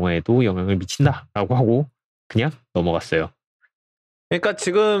스파이더맨 영화에도 영향을 미친다라고 하고 그냥 넘어갔어요. 그러니까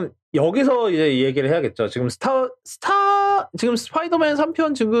지금 여기서 이제 이 얘기를 해야겠죠. 지금 지금 스파이더맨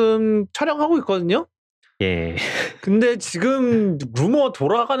 3편 지금 촬영하고 있거든요. 예. 근데 지금 루머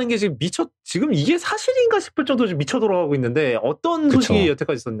돌아가는 게 지금 이게 사실인가 싶을 정도로 지금 미쳐 돌아가고 있는데 어떤 소식이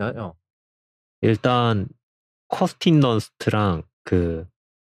여태까지 있었나요? 일단 커스틴 던스트가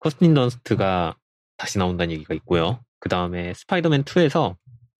다시 나온다는 얘기가 있고요. 그 다음에 스파이더맨 2에서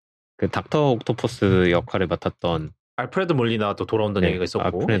그 닥터 옥토퍼스 역할을 맡았던 알프레드 몰리나도 돌아온다는 얘기가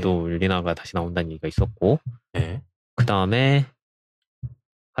있었고 알프레드 몰리나가 다시 나온다는 얘기가 있었고 그 다음에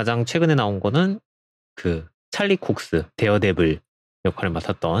가장 최근에 나온 거는 그 찰리 콕스 데어데블 역할을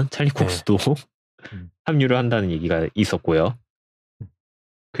맡았던 찰리 콕스도 합류를 한다는 얘기가 있었고요.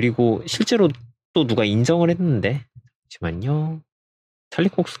 그리고 실제로 또 누가 인정을 했는데 잠시만요. 찰리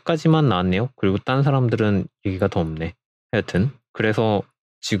콕스까지만 나왔네요. 그리고 딴 사람들은 얘기가 더 없네. 하여튼 그래서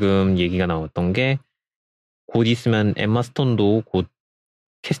지금 얘기가 나왔던 게 곧 있으면 엠마 스톤도 곧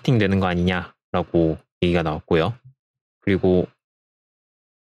캐스팅 되는 거 아니냐라고 얘기가 나왔고요. 그리고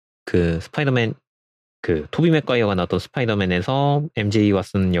그 스파이더맨 그 토비 맥과이어가 나왔던 스파이더맨에서 MJ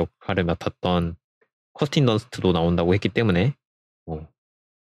왓슨 역할을 맡았던 커스틴 던스트도 나온다고 했기 때문에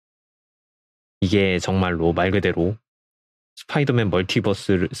이게 정말로 말 그대로 스파이더맨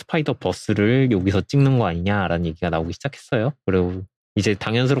스파이더버스를 여기서 찍는 거 아니냐라는 얘기가 나오기 시작했어요. 그리고 이제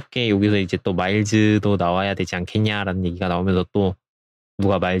당연스럽게 여기서 이제 또 마일즈도 나와야 되지 않겠냐라는 얘기가 나오면서 또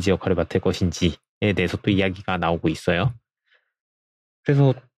누가 마일즈 역할을 맡을 것인지에 대해서 또 이야기가 나오고 있어요.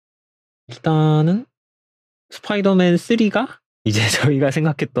 그래서 일단은 스파이더맨 3가 이제 저희가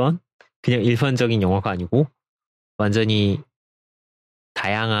생각했던 그냥 일반적인 영화가 아니고 완전히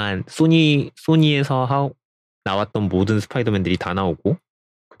다양한 소니에서 나왔던 모든 스파이더맨들이 다 나오고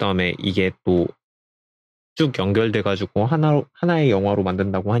그 다음에 이게 또 쭉 연결돼가지고 하나의 영화로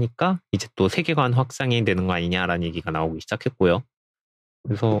만든다고 하니까 이제 또 세계관 확장이 되는 거 아니냐라는 얘기가 나오기 시작했고요.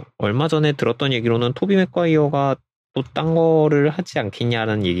 그래서 얼마 전에 들었던 얘기로는 토비 맥과이어가 또 딴 거를 하지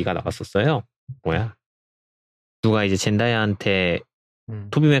않겠냐는 얘기가 나왔었어요. 뭐야? 누가 이제 젠다야한테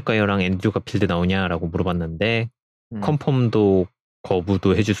토비 맥과이어랑 앤드류 가필드 나오냐라고 물어봤는데 컨펌도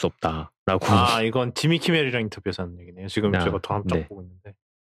거부도 해줄 수 없다라고. 아, 이건 지미 키멜이랑 인터뷰에서 하는 얘기네요. 지금 제가 다음 장 보고 있는데.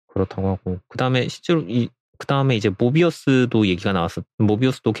 그렇다고 하고 그 다음에 실제로 그 다음에 이제 모비어스도 얘기가 나왔어.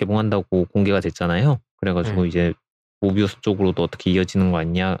 모비어스도 개봉한다고 공개가 됐잖아요. 그래가지고 이제 모비어스 쪽으로도 어떻게 이어지는 거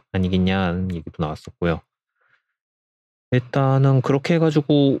아니겠냐는 얘기도 나왔었고요. 일단은 그렇게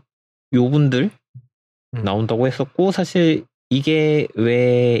해가지고 요분들 나온다고 했었고 사실 이게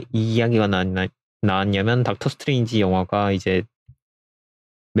왜 이 이야기가 나왔냐면 닥터 스트레인지 영화가 이제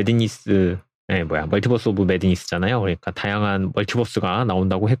멀티버스 오브 매드니스잖아요. 그러니까 다양한 멀티버스가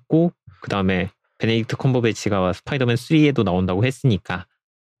나온다고 했고 그 다음에 베네딕트 컴버배치가 스파이더맨 3에도 나온다고 했으니까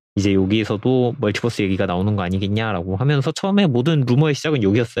이제 여기에서도 멀티버스 얘기가 나오는 거 아니겠냐라고 하면서 처음에 모든 루머의 시작은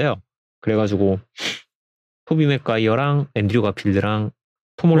여기였어요. 그래가지고 토비 맥과이어랑 앤드류 가필드랑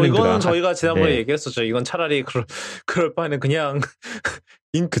톰 홀랜드가 이거는 저희가 지난번에 얘기했었죠. 이건 차라리 그럴 바에는 그냥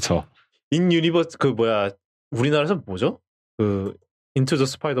그쵸. 인 유니버스 우리나라에서 뭐죠? 인투 더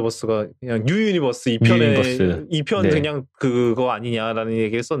스파이더버스가 그냥 뉴 유니버스 2편 그냥 그거 아니냐라는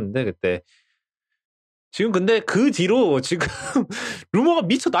얘기를 했었는데 그때 지금 근데 그 뒤로 지금 루머가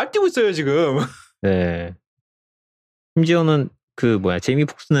미쳐 날뛰고 있어요 지금. 네. 심지어는 제이미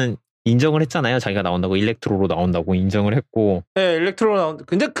폭스는 인정을 했잖아요. 자기가 나온다고 일렉트로로 나온다고 인정을 했고. 네, 일렉트로로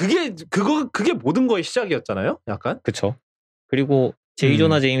근데 그게 모든 거의 시작이었잖아요. 약간. 그쵸. 그리고 제이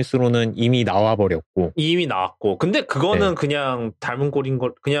조나 제임스로는 이미 나와버렸고. 이미 나왔고. 근데 그거는 그냥 닮은 꼴인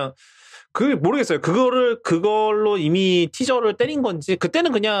걸 그냥 모르겠어요. 그걸로 이미 티저를 때린 건지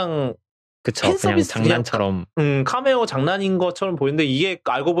그때는 그냥 그쵸. 그냥 장난처럼. 카메오 장난인 것처럼 보이는데 이게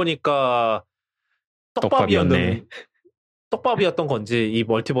알고 보니까 떡밥이었던 건지 이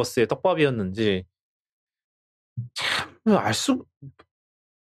멀티버스의 떡밥이었는지 참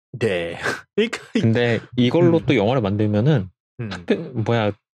네. 근데 이걸로 또 영화를 만들면은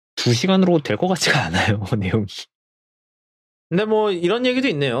 2시간으로 될 것 같지가 않아요. 내용이. 근데 뭐 이런 얘기도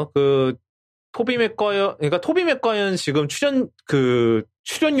있네요. 토비 맥과이어는 지금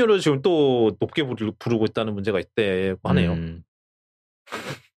출연료를 지금 또 높게 부르고 있다는 문제가 있다고 하네요.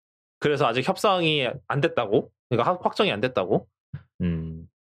 그래서 아직 협상이 안 됐다고. 그러니까 확정이 안 됐다고.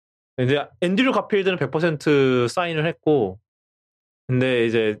 근데 앤드류 가필드는 100% 사인을 했고, 근데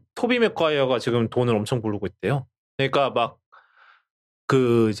이제 토비 맥과이어가 지금 돈을 엄청 부르고 있대요. 그러니까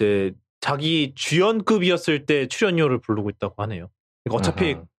이제 자기 주연급이었을 때 출연료를 부르고 있다고 하네요. 그러니까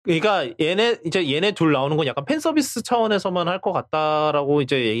어차피 그러니까 얘네 둘 나오는 건 약간 팬 서비스 차원에서만 할 것 같다라고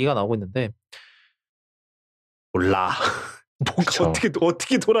이제 얘기가 나오고 있는데 몰라. 뭔가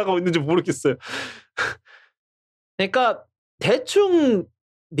어떻게 돌아가고 있는지 모르겠어요. 그러니까 대충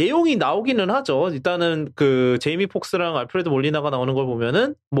내용이 나오기는 하죠. 일단은 제이미 폭스랑 알프레드 몰리나가 나오는 걸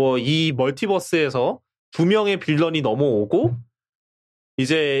보면은 뭐 이 멀티버스에서 2명의 빌런이 넘어오고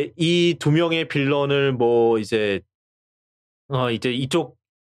이제 이 2명의 빌런을 뭐 이제 이쪽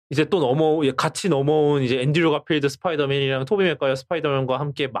이제 또 같이 넘어온 이제 앤드류 가필드 스파이더맨이랑 토비 맥과이어 스파이더맨과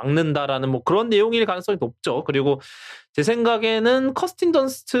함께 막는다라는 뭐 그런 내용일 가능성이 높죠. 그리고 제 생각에는 커스틴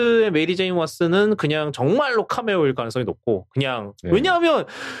던스트의 메리 제인 왓슨은 그냥 정말로 카메오일 가능성이 높고 그냥 왜냐하면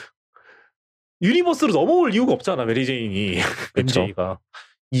유니버스로 넘어올 이유가 없잖아. 메리 제인이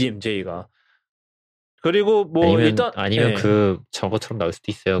MJ가 그리고 뭐 아니면 저것처럼 나올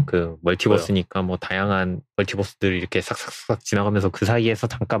수도 있어요. 멀티버스니까 뭐 다양한 멀티버스들이 이렇게 싹싹싹 지나가면서 그 사이에서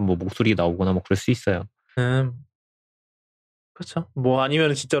잠깐 뭐 목소리 나오거나 뭐 그럴 수 있어요. 그렇죠. 뭐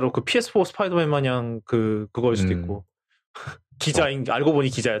아니면 진짜로 PS4 스파이더맨 마냥 그거일 수도 있고 알고 보니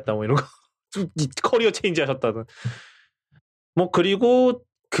기자였다 뭐 이런 거 커리어 체인지 하셨다는. 뭐 그리고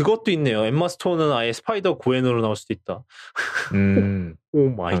그것도 있네요. 엠마 스톤은 아예 스파이더 고엔으로 나올 수도 있다. 오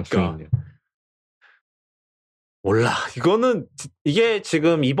마이 갓. 몰라. 이게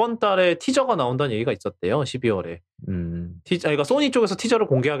지금 이번 달에 티저가 나온다는 얘기가 있었대요. 12월에. 그러니까 소니 쪽에서 티저를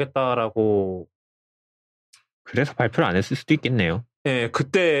공개하겠다라고. 그래서 발표를 안 했을 수도 있겠네요. 네,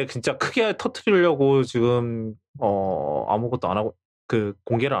 그때 진짜 크게 터트리려고 지금 아무것도 안 하고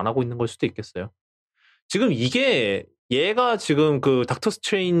공개를 안 하고 있는 걸 수도 있겠어요. 지금 얘가 지금 닥터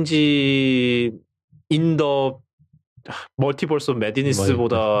스트레인지 인 더 멀티버스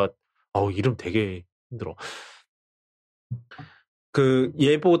매드니스보다 이름 되게 힘들어. 그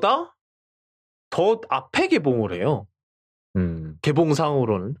얘보다 더 앞에 개봉을 해요.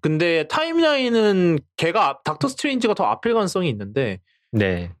 개봉상으로는. 근데 타임라인은 걔가 닥터 스트레인지가 더 앞일 가능성이 있는데.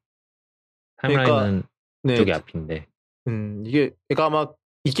 네. 타임라인은 그러니까, 쪽이 앞인데.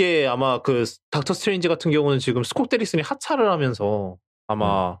 이게 아마 그 닥터 스트레인지 같은 경우는 지금 스콧 데리슨이 하차를 하면서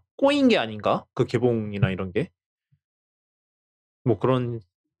아마 꼬인 게 아닌가? 그 개봉이나 이런 게. 뭐 그런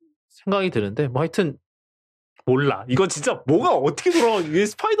생각이 드는데 뭐 하여튼 몰라. 이거 진짜 뭐가 어떻게 돌아가. 이게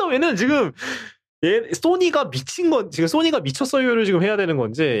스파이더맨은 지금 소니가 미쳤어요를 지금 해야 되는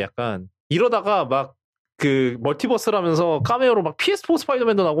건지 약간 이러다가 막 그 멀티버스라면서 카메오로 막 PS4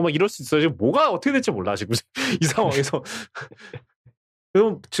 스파이더맨도 나오고 막 이럴 수 있어요. 지금 뭐가 어떻게 될지 몰라 지금 이 상황에서.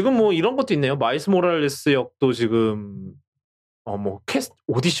 지금 뭐 이런 것도 있네요. 마일스 모랄레스 역도 지금 뭐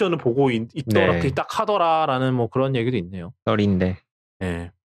오디션을 보고 있더라, 네. 딱 하더라라는 뭐 그런 얘기도 있네요. 썰인데.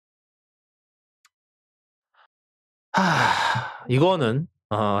 네. 이거는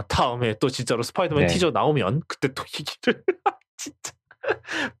다음에 또 진짜로 스파이더맨 네. 티저 나오면 그때 또 얘기를 진짜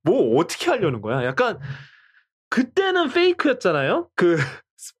뭐 어떻게 하려는 거야? 약간 그때는 페이크였잖아요. 그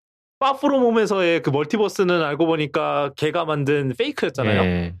파프롬 홈에서의 그 멀티버스는 알고 보니까 걔가 만든 페이크였잖아요.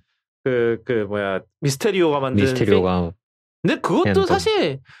 네. 미스테리오가 만든 근데 그것도 팬덤.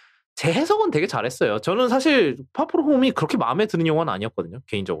 사실 제 해석은 되게 잘했어요. 저는 사실 파프롬 홈이 그렇게 마음에 드는 영화는 아니었거든요.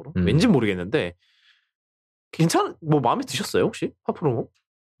 개인적으로. 왠지 모르겠는데 뭐 마음에 드셨어요 혹시 파프롬 홈?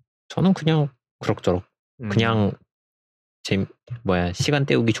 저는 그냥 그럭저럭 그냥 시간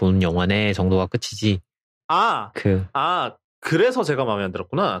때우기 좋은 영화네 정도가 끝이지. 그래서 제가 마음에 안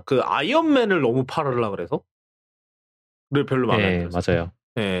들었구나. 그 아이언맨을 너무 팔으려고 그래서 별로 마음에 안 들었어요. 맞아요.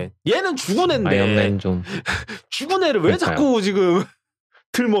 네. 얘는 죽은 애인데 아이언맨 좀 죽은 애를 왜 자꾸 지금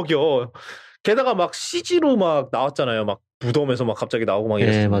들먹여. 게다가 막 CG로 막 나왔잖아요. 막 무덤에서 막 갑자기 나오고 막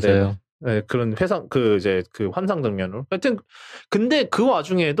이랬는데. 맞아요. 네, 그런 그 환상 장면으로. 하여튼 근데 그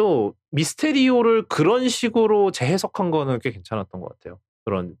와중에도 미스테리오를 그런 식으로 재해석한 거는 꽤 괜찮았던 것 같아요.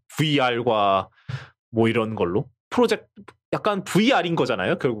 그런 VR과 뭐 이런 걸로 약간 VR인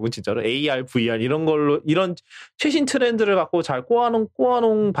거잖아요. 결국은 진짜로 AR, VR 이런 걸로 이런 최신 트렌드를 갖고 잘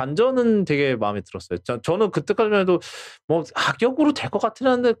꼬아놓은 반전은 되게 마음에 들었어요. 저는 그때까지만 해도 뭐 악역으로 될 것 같긴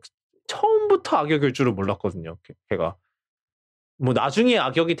한데 처음부터 악역일 줄은 몰랐거든요. 걔가. 뭐 나중에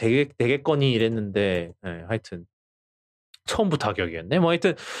악역이 되겠거니 이랬는데 하여튼 처음부터 악역이었네. 뭐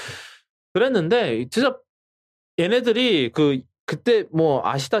하여튼 그랬는데 진짜 얘네들이 그때 뭐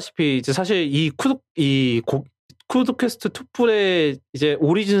아시다시피 이제 사실 이 쿠드퀘스트 투플의 이제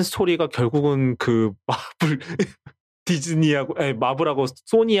오리진 스토리가 결국은 그 마블 디즈니하고 마블하고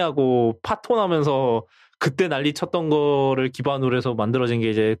소니하고 파토나면서 그때 난리 쳤던 거를 기반으로 해서 만들어진 게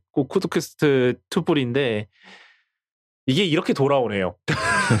이제 쿠드퀘스트 투플인데 이게 이렇게 돌아오네요.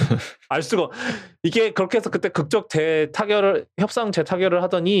 알 수가. 이게 그렇게 해서 그때 극적 협상 재타결을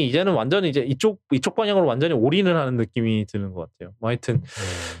하더니 이제는 완전히 이제 이쪽 방향으로 완전히 올인을 하는 느낌이 드는 것 같아요. 뭐 하여튼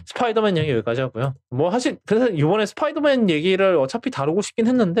스파이더맨 얘기 여기까지 하고요. 뭐 사실 그래서 이번에 스파이더맨 얘기를 어차피 다루고 싶긴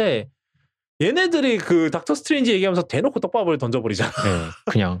했는데 얘네들이 그 닥터 스트레인지 얘기하면서 대놓고 떡밥을 던져버리잖아.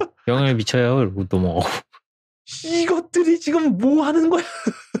 네, 그냥 영향을 미쳐요. 그리고 넘어가고. 이것들이 지금 뭐 하는 거야?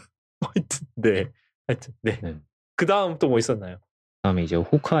 하여튼 네. 그 다음 또 뭐 있었나요? 다음에 이제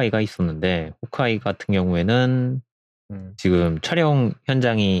호크아이가 있었는데 호크아이 같은 경우에는 지금 촬영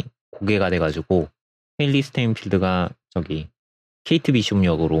현장이 공개가 돼가지고 헤일리 스테인필드가 케이트 비숍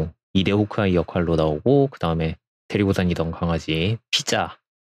역으로 2대 호크아이 역할로 나오고 그 다음에 데리고 다니던 강아지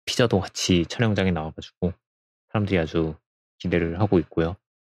피자도 같이 촬영장에 나와가지고 사람들이 아주 기대를 하고 있고요.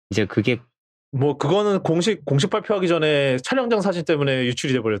 이제 그게 뭐 그거는 공식 발표하기 전에 촬영장 사진 때문에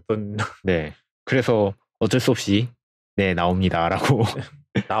유출이 돼버렸던. 네. 그래서 어쩔 수 없이 나옵니다라고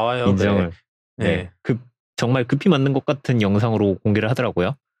나와요. 인정을. 네. 정말 급히 만든 것 같은 영상으로 공개를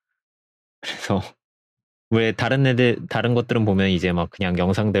하더라고요. 그래서 왜 다른 것들은 보면 이제 막 그냥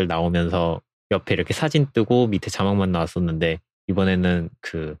영상들 나오면서 옆에 이렇게 사진 뜨고 밑에 자막만 나왔었는데 이번에는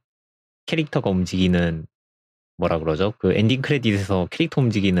그 캐릭터가 움직이는 뭐라 그러죠? 그 엔딩 크레딧에서 캐릭터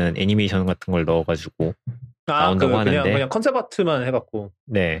움직이는 애니메이션 같은 걸 넣어가지고 나온다고 하는데 그냥 컨셉 아트만 해갖고.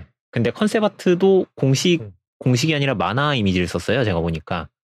 네. 근데 컨셉 아트도 공식이 아니라 만화 이미지를 썼어요. 제가 보니까.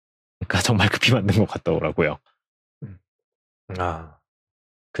 그러니까 정말 급히 만든 것 같더라고요.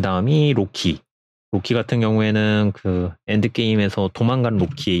 그 다음이 로키. 로키 같은 경우에는 그 엔드게임에서 도망간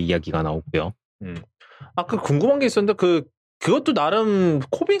로키의 이야기가 나오고요. 궁금한 게 있었는데 그것도 나름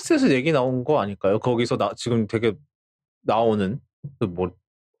코믹스에서 얘기 나온 거 아닐까요? 거기서 지금 되게 나오는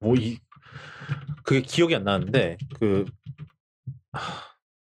그게 기억이 안 나는데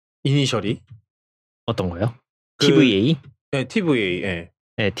이니셜이 어떤 거요? TVA? 네, TVA. 예.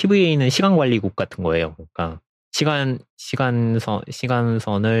 네, TVA는 시간 관리국 같은 거예요. 그러니까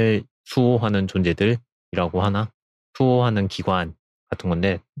시간선을 수호하는 존재들이라고 하나? 수호하는 기관 같은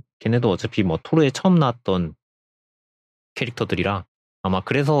건데 걔네도 어차피 뭐 토르에 처음 나왔던 캐릭터들이라 아마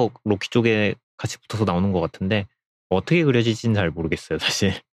그래서 로키 쪽에 같이 붙어서 나오는 것 같은데 어떻게 그려질지는 잘 모르겠어요,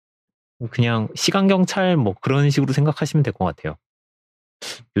 사실. 그냥 시간 경찰 뭐 그런 식으로 생각하시면 될 것 같아요.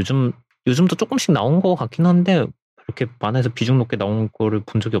 요즘도 조금씩 나온 것 같긴 한데 그렇게 만화에서 비중 높게 나온 거를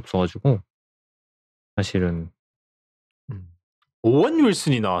본 적이 없어가지고 사실은. 오원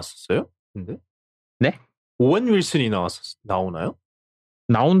윌슨이 나왔었어요? 근데? 네? 오원 윌슨이 나오나요?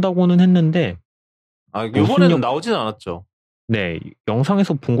 나온다고는 했는데 이번에는 나오진 않았죠. 네,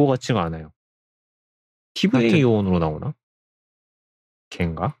 영상에서 본 것 같지가 않아요. TVA 요원으로 나오나?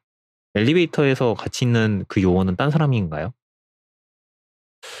 걔인가? 엘리베이터에서 같이 있는 그 요원은 딴 사람인가요?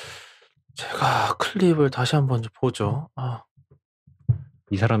 제가 클립을 다시 한번 보죠.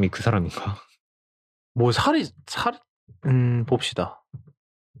 이 사람이 그 사람인가? 뭐 봅시다.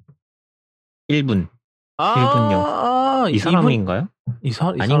 1분. 1분요. 이 사람인가요? 이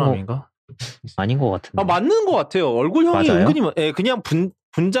사람인가? 아닌 것 같은데. 맞는 것 같아요. 얼굴형이 맞아요? 은근히 그냥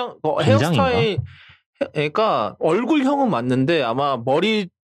분장 헤어스타일가 얼굴형은 맞는데 아마 머리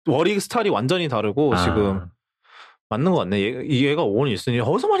스타일이 완전히 다르고 지금 맞는 것 같네. 얘가 오원 윌슨이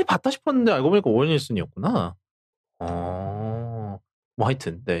어디서 많이 봤다 싶었는데 알고 보니까 오원 윌슨이었구나. 뭐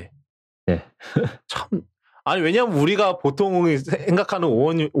하여튼 네. 참 아니 왜냐면 우리가 보통 생각하는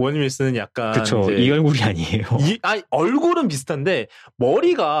오원 윌슨은 약간 그쵸. 이 얼굴이 아니에요. 얼굴은 비슷한데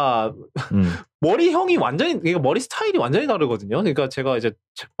머리가 머리형이 완전히 그러니까 머리 스타일이 완전히 다르거든요. 그러니까 제가 이제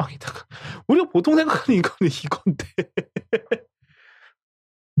책방에다가 우리가 보통 생각하는 이거는 이건데.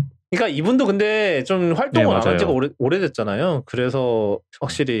 그러니까 이분도 근데 좀 활동을 안 한 지가 오래됐잖아요. 그래서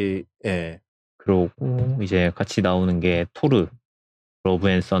확실히 예. 그러고 이제 같이 나오는 게 토르 러브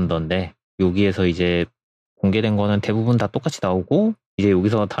앤 썬더인데 여기에서 이제 공개된 거는 대부분 다 똑같이 나오고 이제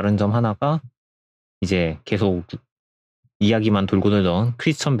여기서 다른 점 하나가 이제 계속 이야기만 돌고 돌던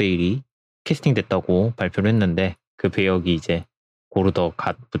크리스천 베일이 캐스팅됐다고 발표를 했는데 그 배역이 이제 고르더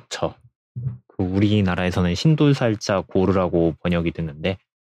갓 부처, 그 우리나라에서는 신돌살자 고르라고 번역이 됐는데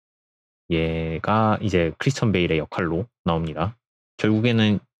얘가 이제 크리스천 베일의 역할로 나옵니다.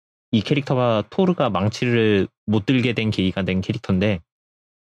 결국에는 이 캐릭터가 토르가 망치를 못 들게 된 계기가 된 캐릭터인데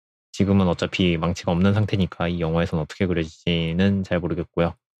지금은 어차피 망치가 없는 상태니까 이 영화에서는 어떻게 그려질지는 잘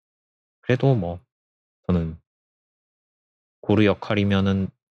모르겠고요. 그래도 뭐 저는 고르 역할이면은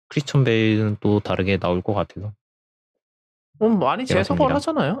크리스천 베일은 또 다르게 나올 것 같아서 많이 재석을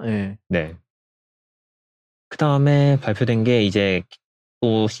하잖아요. 예. 네. 그 다음에 발표된 게 이제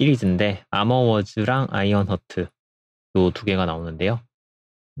또 시리즈인데 아머워즈랑 아이언허트 요 두 개가 나오는데요.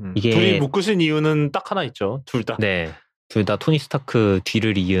 이게 둘이 묶으신 이유는 딱 하나 있죠. 둘 다. 네. 둘 다 토니 스타크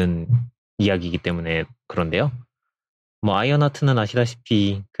뒤를 이은 이야기이기 때문에 그런데요. 뭐 아이언하트는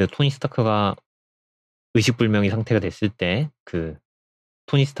아시다시피 그 토니 스타크가 의식불명의 상태가 됐을 때 그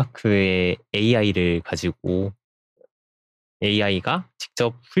토니 스타크의 AI를 가지고 AI가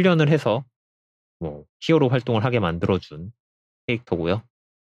직접 훈련을 해서 뭐 히어로 활동을 하게 만들어준 캐릭터고요.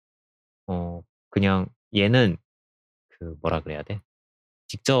 그냥 얘는 그 뭐라 그래야 돼?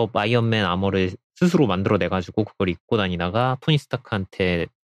 직접 아이언맨 아머를 스스로 만들어내가지고 그걸 입고 다니다가 토니 스타크한테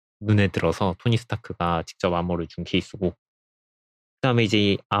눈에 들어서 토니 스타크가 직접 아머를 준 케이스고 그다음에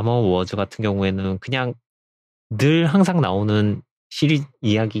이제 아머 워즈 같은 경우에는 그냥 늘 항상 나오는 시리즈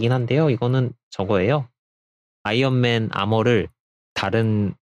이야기이긴 한데요. 이거는 저거예요. 아이언맨 아머를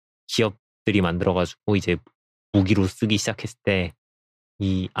다른 기업들이 만들어가지고 이제 무기로 쓰기 시작했을 때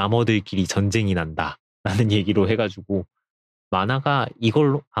이 아머들끼리 전쟁이 난다라는 얘기로 해가지고 만화가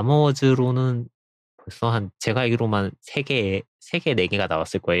이걸로 아머워즈로는 벌써 한 제가 알기로만 3개, 4개가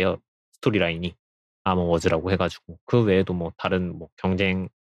나왔을 거예요. 스토리라인이 아머워즈라고 해가지고 그 외에도 뭐 다른 뭐 경쟁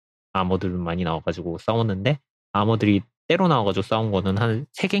아머들 많이 나와가지고 싸웠는데 아머들이 때로 나와가지고 싸운 거는 한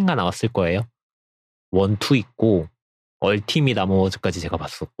 3개인가 나왔을 거예요. 1, 2 있고 얼티밋 아머워즈까지 제가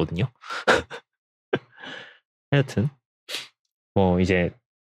봤었거든요. 하여튼 뭐 이제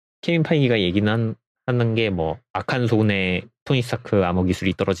케빈 파이기가 얘기는 하는 게 뭐 악한 손에 토니 스타크 아머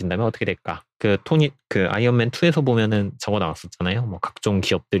기술이 떨어진다면 어떻게 될까? 그 아이언맨 2에서 보면은 저거 나왔었잖아요. 뭐 각종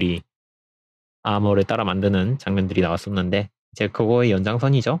기업들이 아머를 따라 만드는 장면들이 나왔었는데 이제 그거의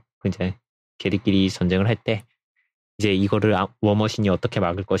연장선이죠. 이제 걔들끼리 전쟁을 할 때 이제 이거를 워머신이 어떻게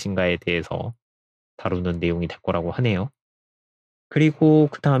막을 것인가에 대해서 다루는 내용이 될 거라고 하네요. 그리고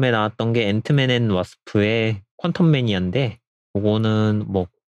그 다음에 나왔던 게 앤트맨 앤 와스프의 퀀텀 매니아인데 그거는 뭐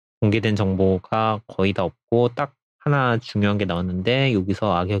공개된 정보가 거의 다 없고 딱 하나 중요한 게 나왔는데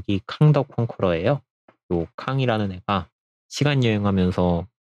여기서 악역이 캉 더 컨커러예요. 요 캉이라는 애가 시간 여행하면서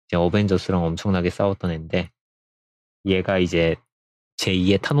이제 어벤져스랑 엄청나게 싸웠던 애인데 얘가 이제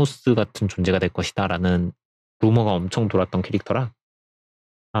제2의 타노스 같은 존재가 될 것이다라는 루머가 엄청 돌았던 캐릭터라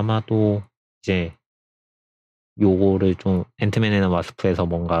아마도 이제 요거를 좀 앤트맨 앤 와스프에서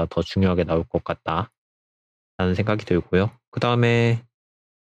뭔가 더 중요하게 나올 것 같다라는 생각이 들고요. 그 다음에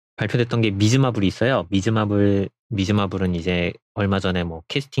발표됐던 게 미즈마블이 있어요. 미즈마블은 이제 얼마 전에 뭐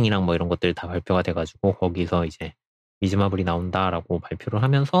캐스팅이랑 뭐 이런 것들 다 발표가 돼가지고 거기서 이제 미즈마블이 나온다라고 발표를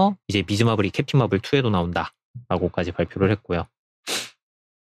하면서 이제 미즈마블이 캡틴 마블 2에도 나온다라고까지 발표를 했고요.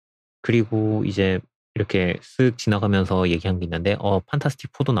 그리고 이제 이렇게 쓱 지나가면서 얘기한 게 있는데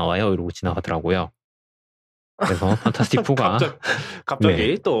판타스틱 4도 나와요 이러고 지나가더라고요. 그래서 판타스틱 4가 갑자기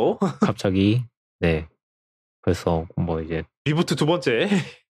네, 또 갑자기 네 그래서 뭐 이제 리부트 두 번째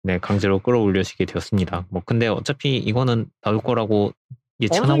네 강제로 끌어올려지게 되었습니다. 뭐 근데 어차피 이거는 나올 거라고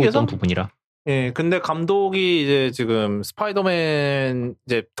예측하고 어느 있던 정도 부분이라. 예, 근데 감독이 이제 지금 스파이더맨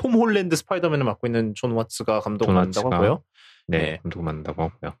이제 톰 홀랜드 스파이더맨을 맡고 있는 존 와츠가 감독을 맡는다고 하고요. 네, 네. 감독을 맡는다고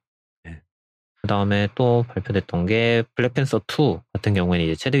하고요. 네. 그 다음에 또 발표됐던 게 블랙팬서 2 같은 경우에는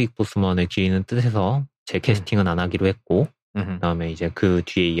이제 체드윅 보스먼을 기리는 뜻에서 재캐스팅은 안 하기로 했고 그 다음에 이제 그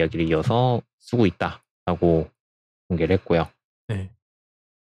뒤에 이야기를 이어서 쓰고 있다라고 공개를 했고요. 네.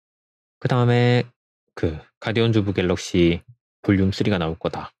 그 다음에 그 가디언즈 오브 갤럭시 볼륨 3가 나올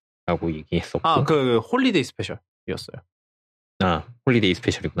거다라고 얘기했었고 그 홀리데이 스페셜이었어요. 홀리데이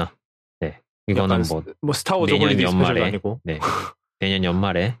스페셜이구나. 네, 이거는 뭐 스타워즈 내년 홀리데이 스페셜 연말에 아니고 네, 내년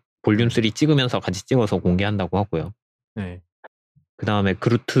연말에 볼륨 3 찍으면서 같이 찍어서 공개한다고 하고요. 네. 그 다음에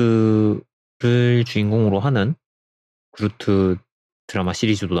그루트를 주인공으로 하는 그루트 드라마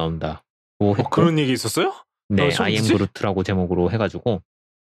시리즈도 나온다고 했고 그런 얘기 있었어요? 네, I am 그루트라고 제목으로 해가지고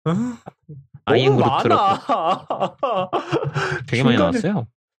I am 너무 그루트라고 되게 많이 나왔어요.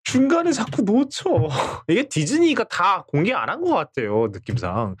 중간에 자꾸 놓쳐. 이게 디즈니가 다 공개 안 한 것 같아요,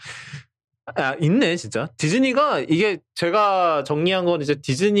 느낌상. 있네, 진짜. 디즈니가, 이게 제가 정리한 건 이제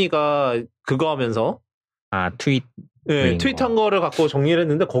디즈니가 그거 하면서. 트윗한 거를 갖고 정리를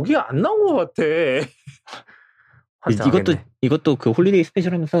했는데, 거기가 안 나온 것 같아. 이것도 그 홀리데이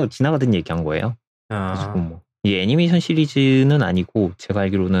스페셜 하면서 지나가던 얘기한 거예요. 뭐. 이 애니메이션 시리즈는 아니고, 제가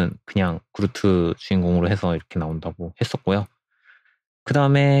알기로는 그냥 그루트 주인공으로 해서 이렇게 나온다고 했었고요. 그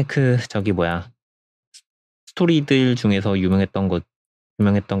다음에 스토리들 중에서 유명했던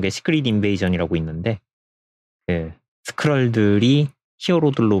게 시크릿 인베이전이라고 있는데, 그 스크럴들이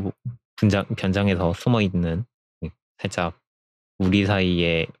히어로들로 변장해서 숨어있는, 살짝 우리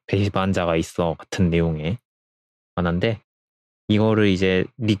사이에 배반자가 있어 같은 내용의 만화인데, 이거를 이제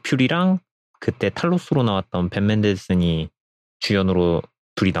닉 퓨리랑 그때 탈로스로 나왔던 벤 맨델슨이 주연으로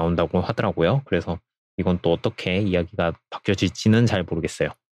둘이 나온다고 하더라고요. 그래서 이건 또 어떻게 이야기가 바뀌어질지는 잘 모르겠어요.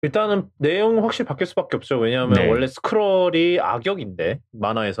 일단은 내용은 확실히 바뀔 수밖에 없죠. 왜냐하면 원래 스크럴이 악역인데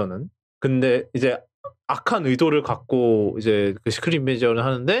만화에서는. 근데 이제 악한 의도를 갖고 이제 그 시크릿 인베이전을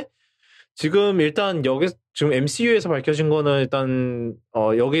하는데 지금 일단 지금 MCU에서 밝혀진 거는 일단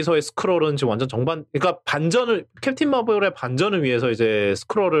여기서의 스크럴은 지금 완전 그러니까 캡틴 마블의 반전을 위해서 이제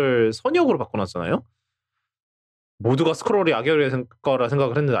스크럴을 선역으로 바꿔놨잖아요. 모두가 스크롤이 악역일 거라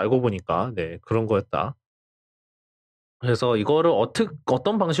생각을 했는데 알고 보니까 네 그런 거였다. 그래서 이거를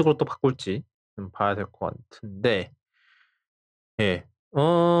어떤 방식으로 또 바꿀지 좀 봐야 될 것 같은데 예.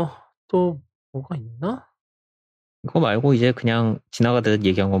 또 뭐가 있나? 이거 말고 이제 그냥 지나가듯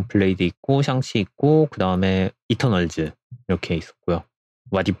얘기한 건 블레이드 있고 샹치 있고 그 다음에 이터널즈 이렇게 있었고요.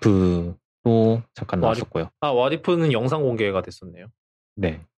 와디프도 잠깐 나왔었고요. 와디프는 영상 공개가 됐었네요.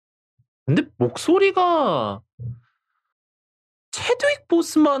 네. 근데 목소리가 체드윅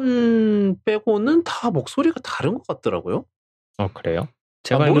보스만 빼고는 다 목소리가 다른 것 같더라고요. 그래요?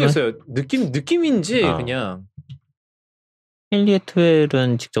 제가 모르겠어요. 느낌인지 그냥. 헨리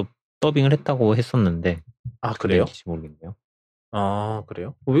애트웰은 직접 더빙을 했다고 했었는데. 그래요? 모르겠네요.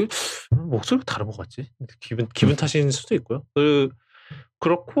 그래요? 왜 목소리가 다른 것 같지? 기분 탓인 수도 있고요.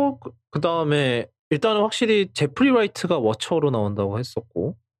 그렇고 그 다음에 일단은 확실히 제프리 라이트가 워처로 나온다고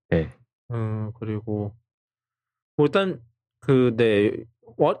했었고. 네. 그리고 뭐 일단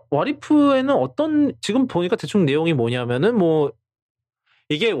와리프에는 지금 보니까 대충 내용이 뭐냐면은 뭐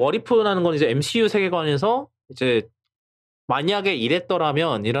이게 워리프라는 건 이제 MCU 세계관에서 이제 만약에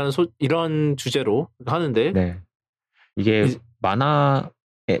이랬더라면 이런 주제로 하는데 네. 이게 만화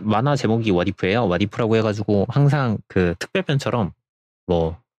제목이 워리프예요. 워리프라고 해가지고 항상 그 특별편처럼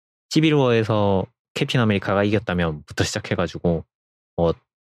뭐 11월에서 캡틴 아메리카가 이겼다면부터 시작해가지고 뭐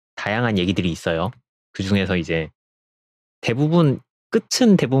다양한 얘기들이 있어요. 그 중에서 이제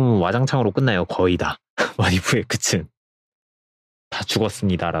끝은 대부분 와장창으로 끝나요. 거의 다. 와리프의 끝은. 다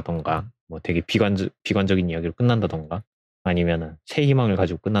죽었습니다라던가, 뭐 되게 비관적인 이야기로 끝난다던가. 아니면은 새 희망을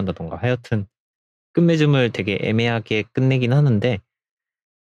가지고 끝난다던가 하여튼 끝맺음을 되게 애매하게 끝내긴 하는데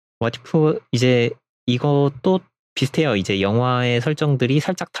왓이프 이제 이것도 비슷해요. 이제 영화의 설정들이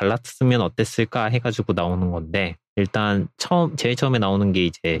살짝 달랐으면 어땠을까 해가지고 나오는 건데 일단 제일 처음에 나오는 게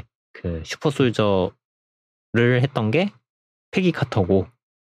이제 그 슈퍼솔저를 했던 게 패기 카터고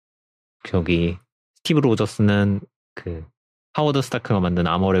여기 스티브 로저스는 그 하워드 스타크가 만든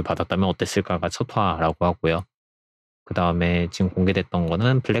아머를 받았다면 어땠을까가 첫 화라고 하고요. 그 다음에 지금 공개됐던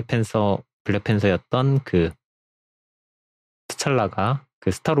거는 블랙팬서였던 그 트찰라가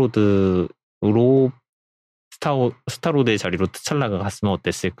그 스타로드의 자리로 트찰라가 갔으면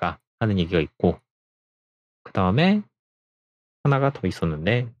어땠을까 하는 얘기가 있고 그 다음에 하나가 더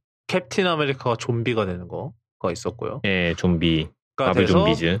있었는데 캡틴 아메리카가 좀비가 되는 거가 있었고요. 네, 좀비 마블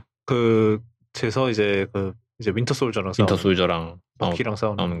좀비즈 그래서 이제 윈터 솔저랑 버키랑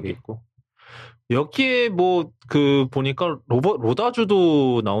싸우는 게 있고 여기에 뭐 보니까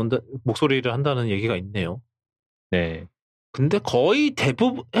로다주도 목소리를 한다는 얘기가 있네요. 네. 근데 거의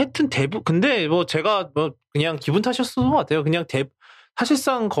근데 뭐 제가 뭐 그냥 기분 탓이었을 것 같아요. 그냥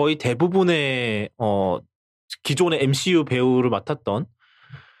사실상 거의 대부분의 기존의 MCU 배우를 맡았던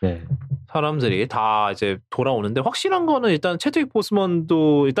네. 사람들이 다 이제 돌아오는데 확실한 거는 일단 채드윅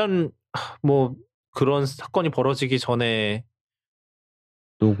보스먼도 일단 뭐 그런 사건이 벌어지기 전에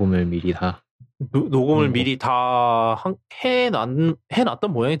녹음을 미리 다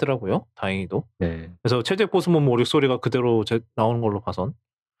해놨던 모양이더라고요. 다행히도. 네. 그래서 채드윅 보스먼 목소리가 그대로 나오는 걸로 봐선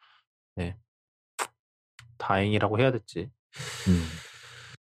네. 다행이라고 해야 됐지.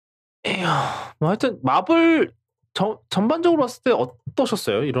 에휴, 뭐 하여튼 마블 전반적으로 봤을 때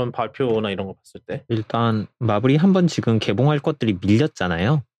어떠셨어요? 이런 발표나 이런 거 봤을 때? 일단 마블이 한번 지금 개봉할 것들이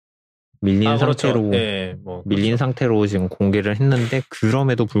밀렸잖아요. 밀린 상태로 네, 뭐 밀린 상태로 지금 공개를 했는데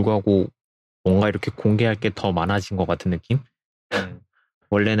그럼에도 불구하고 뭔가 이렇게 공개할 게 더 많아진 것 같은 느낌?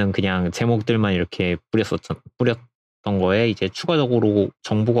 원래는 그냥 제목들만 이렇게 뿌렸던 거에 이제 추가적으로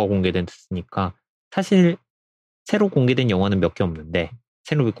정보가 공개됐으니까 사실 새로 공개된 영화는 몇 개 없는데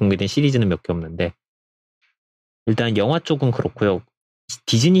새로 공개된 시리즈는 몇 개 없는데 일단 영화 쪽은 그렇고요.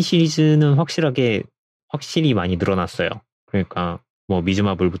 디즈니 시리즈는 확실히 많이 늘어났어요. 그러니까 뭐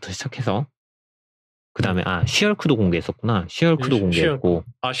미즈마블부터 시작해서 그 다음에 쉬얼크도 공개했었구나. 쉬얼크도 공개했고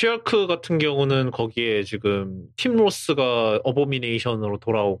쉬얼크 같은 경우는 거기에 지금 팀 로스가 어보미네이션으로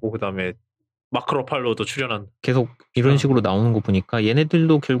돌아오고 그 다음에 마크 러팔로도 출연한 계속 이런 식으로 나오는 거 보니까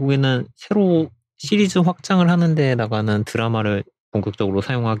얘네들도 결국에는 새로 시리즈 확장을 하는 데다가는 드라마를 본격적으로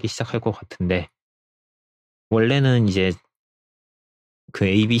사용하기 시작할 것 같은데 원래는 이제 그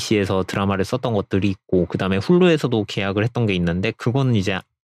ABC에서 드라마를 썼던 것들이 있고 그 다음에 훌루에서도 계약을 했던 게 있는데 그건 이제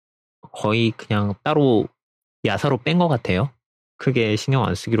거의 그냥 따로 야사로 뺀 것 같아요. 크게 신경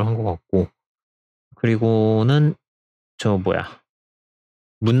안 쓰기로 한 것 같고 그리고는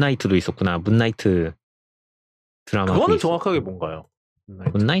문나이트도 있었구나. 문나이트 드라마 그거는 정확하게 뭔가요?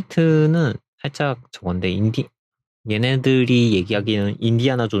 문나이트는 살짝 저건데 얘네들이 얘기하기에는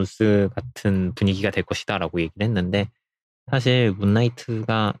인디아나 존스 같은 분위기가 될 것이다 라고 얘기를 했는데 사실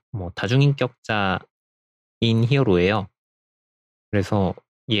문나이트가 뭐 다중인격자인 히어로예요. 그래서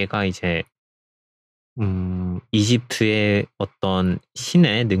얘가 이제 이집트의 어떤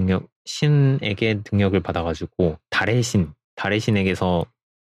신에게 능력을 받아가지고 달의 신에게서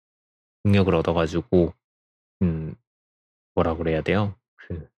능력을 얻어가지고 뭐라 그래야 돼요?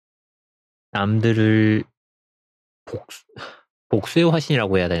 그 남들을 복수의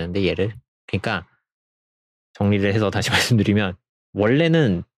화신이라고 해야 되는데 얘를 그러니까 정리를 해서 다시 말씀드리면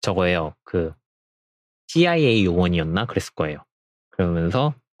원래는 저거예요. 그 CIA 요원이었나 그랬을 거예요.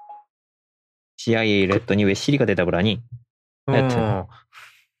 그러면서 CIA를 했더니 왜 시리가 대답을 하니? 하여튼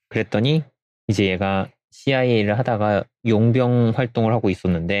그랬더니 이제 얘가 CIA를 하다가 용병 활동을 하고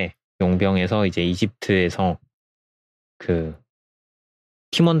있었는데 용병에서 이제 이집트에서 그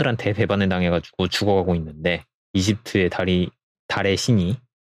팀원들한테 배반을 당해가지고 죽어가고 있는데 이집트의 달의 신이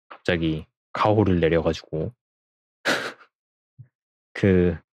갑자기 가호를 내려가지고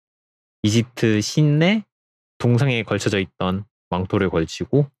그 이집트 신의 동상에 걸쳐져 있던 망토를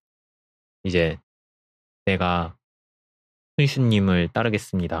걸치고 이제 내가 훈슈님을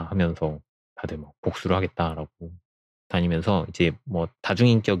따르겠습니다 하면서 다들 막 복수를 하겠다라고 다니면서 이제 뭐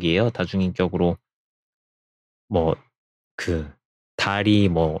다중인격이에요. 다중인격으로 뭐 그 달이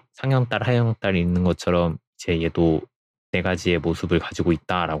뭐 상형달 하형달이 있는 것처럼 이제 얘도 네 가지의 모습을 가지고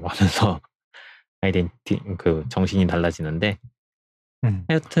있다라고 하면서 그 정신이 달라지는데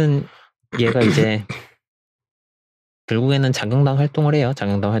하여튼 얘가 이제 결국에는 자경단 활동을 해요.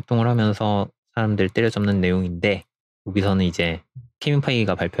 자경단 활동을 하면서 사람들 때려잡는 내용인데 여기서는 이제 케빈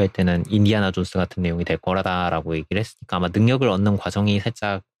파이기가 발표할 때는 인디아나 존스 같은 내용이 될 거라다라고 얘기를 했으니까 아마 능력을 얻는 과정이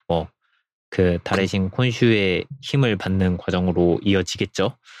살짝 뭐 그 달의 신 콘슈의 힘을 받는 과정으로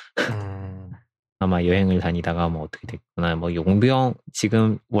이어지겠죠. 아마 여행을 다니다가 뭐 어떻게 됐거나 뭐 용병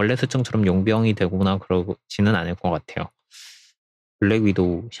지금 원래 설정처럼 용병이 되거나 그러지는 않을 것 같아요. 블랙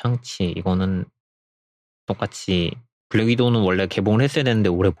위도우, 샹치 이거는 똑같이 블랙 위도우는 원래 개봉을 했어야 되는데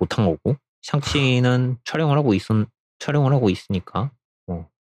올해 못한 거고 샹치는 촬영을 하고 있으니까 뭐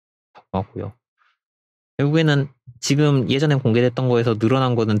하고요. 결국에는 지금 예전에 공개됐던 거에서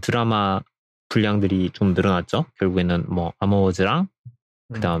늘어난 거는 드라마 분량들이 좀 늘어났죠. 결국에는 뭐 아머워즈랑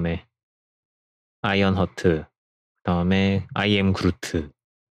그 다음에 아이언 허트, 그 다음에 I am 그루트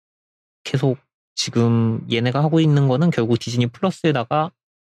계속 지금 얘네가 하고 있는 거는 결국 디즈니 플러스에다가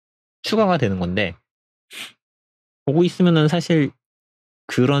추가가 되는 건데 보고 있으면은 사실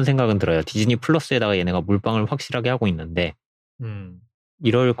그런 생각은 들어요. 디즈니 플러스에다가 얘네가 물방을 확실하게 하고 있는데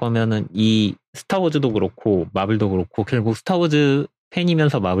이럴 거면은 이 스타워즈도 그렇고 마블도 그렇고 결국 스타워즈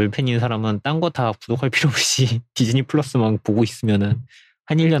팬이면서 마블 팬인 사람은 딴 거 다 구독할 필요 없이 디즈니 플러스만 보고 있으면은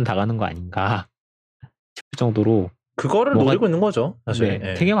한 1년 다 가는 거 아닌가 싶을 정도로 그거를 노리고 있는 거죠. 사실.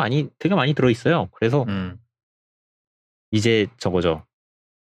 네, 되게 많이 들어있어요. 그래서 이제 저거죠.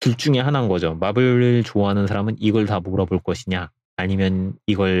 둘 중에 하나인 거죠. 마블을 좋아하는 사람은 이걸 다 몰아볼 것이냐 아니면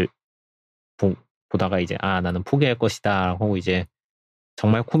이걸 보다가 이제 나는 포기할 것이다 하고 이제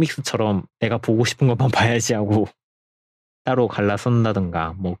정말 코믹스처럼 내가 보고 싶은 것만 봐야지 하고 따로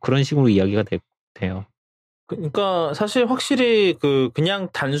갈라선다든가 뭐 그런 식으로 이야기가 돼요. 그러니까 사실 확실히 그냥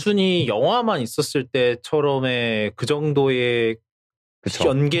단순히 영화만 있었을 때처럼의 그 정도의 그쵸.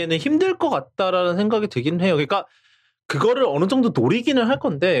 연계는 힘들 것 같다라는 생각이 들긴 해요. 그러니까 그거를 어느 정도 노리기는 할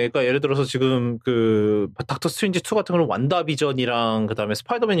건데, 그러니까 예를 들어서 지금 닥터 스트레인지 2 같은 경우는 완다비전이랑 그다음에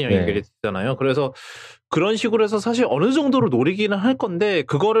스파이더맨이랑 연결이 되잖아요. 그래서 그런 식으로 해서 사실 어느 정도로 노리기는 할 건데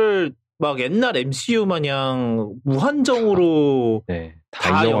그거를 막 옛날 MCU 마냥 무한정으로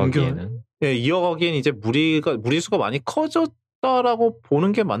다 이어가기에는 이어가기엔 이제 무리수가 많이 커졌다라고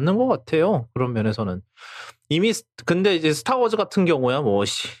보는 게 맞는 것 같아요. 그런 면에서는 이미 근데 이제 스타워즈 같은 경우야 뭐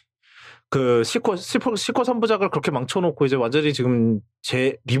시퀄 3부작을 그렇게 망쳐놓고 이제 완전히 지금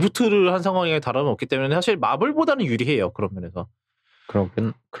리부트를 한 상황에 다름은 없기 때문에 사실 마블보다는 유리해요. 그런 면에서.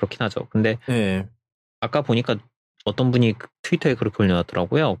 그렇긴 하죠. 근데 아까 보니까 어떤 분이 트위터에 그렇게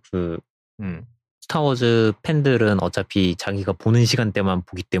올려놨더라고요. 스타워즈 팬들은 어차피 자기가 보는 시간대만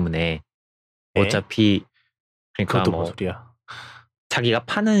보기 때문에 어차피 그러니까 그것도 뭐 소리야. 자기가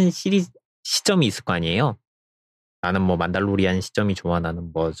파는 시점이 있을 거 아니에요. 나는 뭐 만달로리안 시점이 좋아.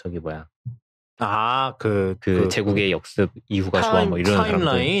 나는 뭐 제국의 역습 이후가 좋아. 뭐 이런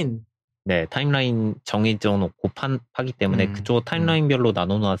타임라인. 사람들. 네, 타임라인 정해져 놓고 파기 때문에 그쪽 타임라인별로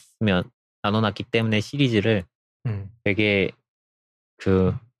나눠놨기 때문에 시리즈를 되게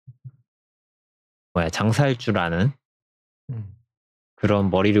장사할 줄 아는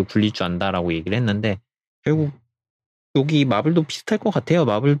그런 머리를 굴릴 줄 안다라고 얘기를 했는데 결국 여기 마블도 비슷할 것 같아요.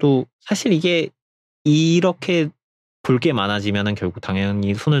 마블도 사실 이게 이렇게 볼 게 많아지면은 결국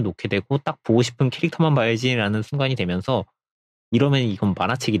당연히 손을 놓게 되고 딱 보고 싶은 캐릭터만 봐야지라는 순간이 되면서 이러면 이건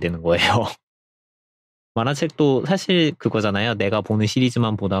만화책이 되는 거예요. 만화책도 사실 그거잖아요. 내가 보는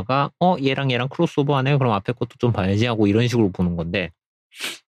시리즈만 보다가 얘랑 크로스오버하네. 그럼 앞에 것도 좀 봐야지 하고 이런 식으로 보는 건데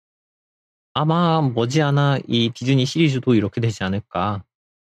아마 머지않아 이 디즈니 시리즈도 이렇게 되지 않을까.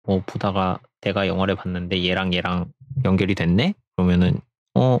 뭐 보다가 내가 영화를 봤는데 얘랑 연결이 됐네?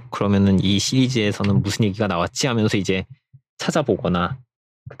 그러면은 이 시리즈에서는 무슨 얘기가 나왔지 하면서 이제 찾아보거나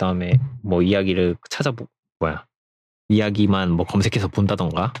그 다음에 뭐 이야기를 이야기만 뭐 검색해서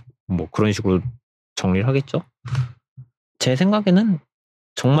본다던가 뭐 그런 식으로 정리를 하겠죠. 제 생각에는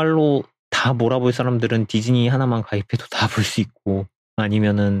정말로 다 몰아볼 사람들은 디즈니 하나만 가입해도 다 볼 수 있고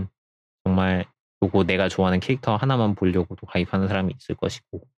아니면은 정말 요거 내가 좋아하는 캐릭터 하나만 보려고도 가입하는 사람이 있을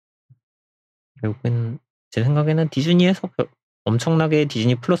것이고 결국엔 제 생각에는 디즈니에서 엄청나게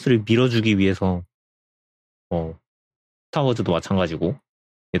디즈니 플러스를 밀어주기 위해서 스타워즈도 마찬가지고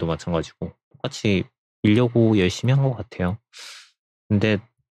얘도 마찬가지고 똑같이 밀려고 열심히 한 것 같아요. 근데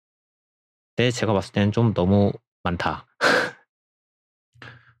제가 봤을 때는 좀 너무 많다.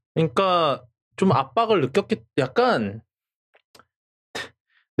 그러니까 좀 압박을 약간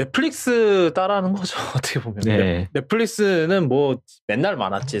넷플릭스 따라하는 거죠. 어떻게 보면. 네. 넷플릭스는 뭐 맨날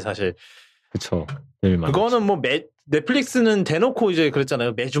많았지 사실. 그쵸. 그거는 뭐 넷플릭스는 대놓고 이제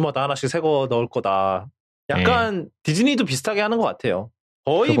그랬잖아요. 매주마다 하나씩 새 거 넣을 거다. 약간 디즈니도 비슷하게 하는 것 같아요.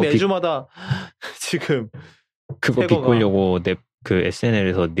 거의 매주마다 지금 그거 비꼬려고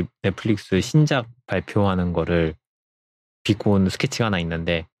SNL에서 넷플릭스 신작 발표하는 거를 비꼬는 스케치가 하나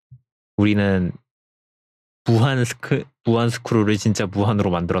있는데 우리는 무한 무한 스크롤을 진짜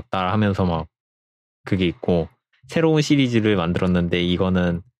무한으로 만들었다 하면서 막 그게 있고 새로운 시리즈를 만들었는데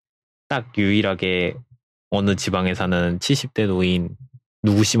이거는 딱 유일하게 어느 지방에 사는 70대 노인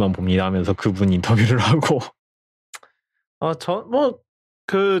누구씨만 봅니다 하면서 그분 인터뷰를 하고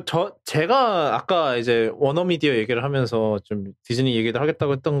제가 아까 이제 워너미디어 얘기를 하면서 좀 디즈니 얘기를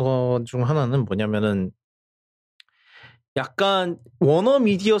하겠다고 했던 것 중 하나는 뭐냐면은 약간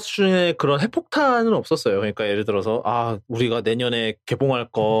워너미디어 수준의 그런 핵폭탄은 없었어요. 그러니까 예를 들어서 우리가 내년에 개봉할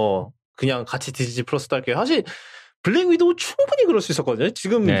거 그냥 같이 디즈니 플러스 달게요. 사실 블랙 위도우 충분히 그럴 수 있었거든요.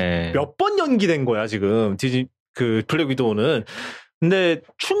 지금 몇 번 연기된 거야 지금 그 블랙 위도우는. 근데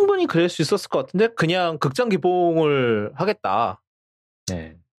충분히 그럴 수 있었을 것 같은데 그냥 극장 개봉을 하겠다.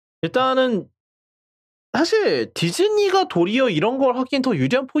 네. 일단은 사실 디즈니가 도리어 이런 걸 하기엔 더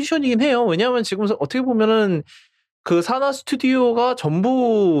유리한 포지션이긴 해요. 왜냐하면 지금 어떻게 보면은 그 산하 스튜디오가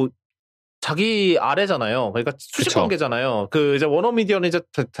전부 자기 아래잖아요. 그러니까 수직 관계잖아요. 그 이제 워너미디어는 이제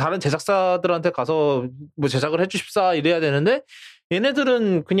다른 제작사들한테 가서 뭐 제작을 해주십사 이래야 되는데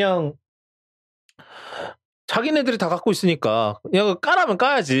얘네들은 그냥 자기네들이 다 갖고 있으니까 그냥 까라면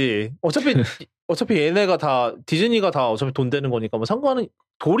까야지. 어차피 얘네가 다 디즈니가 다 어차피 돈 되는 거니까 뭐 상관은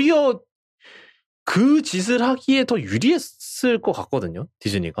도리어 그 짓을 하기에 더 유리했을 것 같거든요.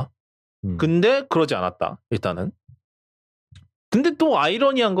 디즈니가. 근데 그러지 않았다. 일단은. 근데 또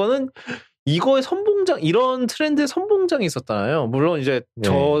아이러니한 거는 이거의 선봉장 이런 트렌드의 선봉장이 있었잖아요. 물론 이제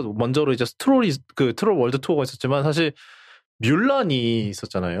저 먼저로 이제 트롤 월드 투어가 있었지만 사실 뮬란이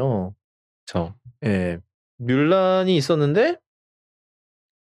있었잖아요. 그렇죠. 예. 뮬란이 있었는데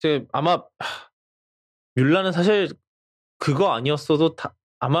이제 아마 뮬란은 사실 그거 아니었어도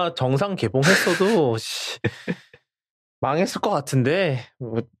아마 정상 개봉했어도 망했을 것 같은데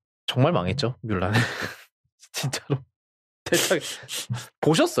정말 망했죠. 뮬란은. 진짜로.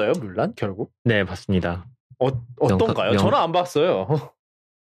 보셨어요, 뮬란 결국? 네, 봤습니다. 어떤가요? 저는 안 봤어요.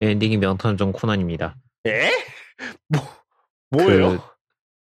 엔딩이 명탐정 코난입니다. 에? 뭐예요?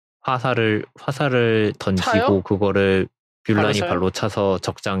 화살을 던지고 차요? 그거를 뮬란이 발로 차서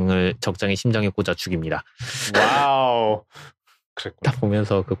적장의 심장에 꽂아 죽입니다. 와우. 딱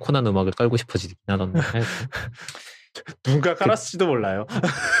보면서 그 코난 음악을 깔고 싶어지긴 하던데. 누가 깔았을지도 몰라요.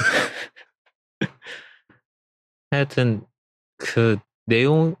 하여튼 그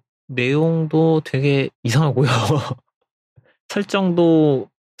내용도 되게 이상하고요. 설정도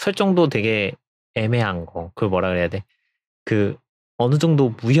되게 애매한 거. 그걸 뭐라 그래야 돼? 그 어느 정도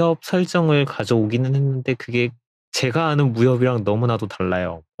무협 설정을 가져오기는 했는데 그게 제가 아는 무협이랑 너무나도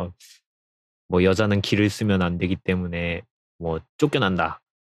달라요. 뭐 여자는 기를 쓰면 안 되기 때문에 뭐 쫓겨난다.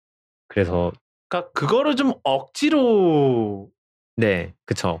 그래서 그러니까 그거를 좀 억지로 네,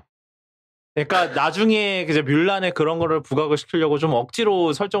 그쵸. 그러니까 나중에 이제 뮬란에 그런 거를 부각을 시키려고 좀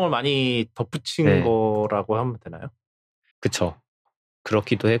억지로 설정을 많이 덧붙인 거라고 하면 되나요? 그쵸.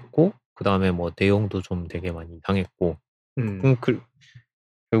 그렇기도 했고 그 다음에 뭐 내용도 좀 되게 많이 이상했고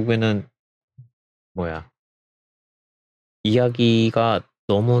결국에는 이야기가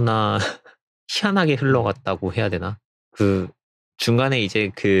너무나 희한하게 흘러갔다고 해야 되나? 그 중간에 이제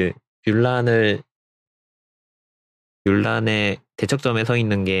그 뮬란의 대척점에 서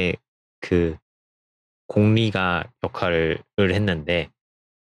있는 게 그 공리가 역할을 했는데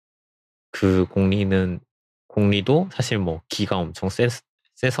그 공리도 사실 뭐 기가 엄청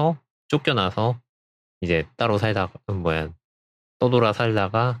세서 쫓겨나서 이제 따로 살다가 떠돌아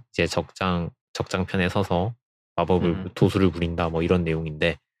살다가 이제 적장편에 서서 마법을 도수를 부린다 뭐 이런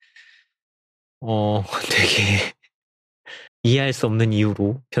내용인데 되게 이해할 수 없는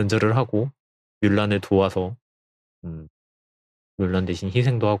이유로 변절을 하고 뮬란을 도와서 뮬란 대신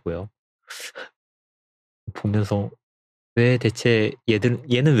희생도 하고요. 보면서 왜 대체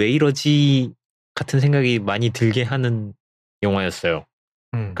얘는 왜 이러지 같은 생각이 많이 들게 하는 영화였어요.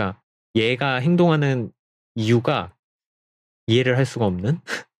 그러니까 얘가 행동하는 이유가 이해를 할 수가 없는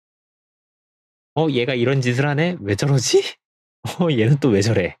얘가 이런 짓을 하네? 왜 저러지? 얘는 또 왜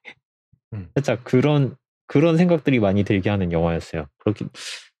저래? 살짝 그런 생각들이 많이 들게 하는 영화였어요. 그렇게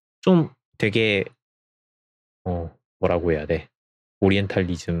좀 되게 뭐라고 해야 돼?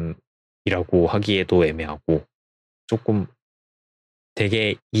 오리엔탈리즘이라고 하기에도 애매하고 조금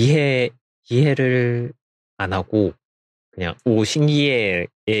되게 이해를 안 하고 그냥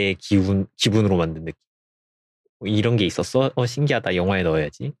신기해의 기분으로 만든 느낌. 이런 게 있었어? 신기하다. 영화에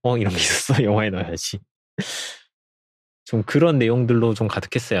넣어야지. 이런 게 있었어. 영화에 넣어야지. 좀 그런 내용들로 좀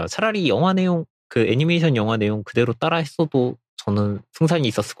가득했어요. 차라리 영화 내용, 그 애니메이션 영화 내용 그대로 따라 했어도 저는 승산이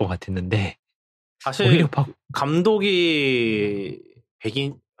있었을 것 같았는데. 사실 감독이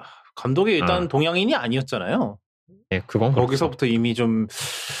일단 동양인이 아니었잖아요. 네, 그건 거기서부터 그렇죠. 이미 좀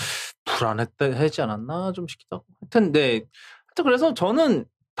불안했지 않았나 좀 싶기도 하고. 하여튼 그래서 저는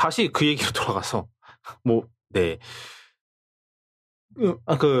다시 그 얘기로 돌아가서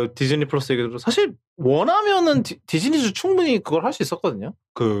그 디즈니 플러스 얘기도 사실 원하면은 디즈니도 충분히 그걸 할 수 있었거든요.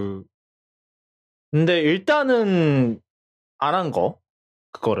 근데 일단은 안 한 거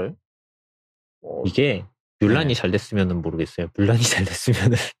그거를 이게 뮬란이 잘 됐으면은 모르겠어요. 뮬란이 잘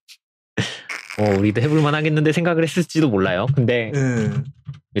됐으면은 우리도 해볼만 하겠는데 생각을 했을지도 몰라요. 근데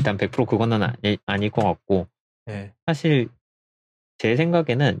일단 100% 그거는 아닐 것 같고 사실 제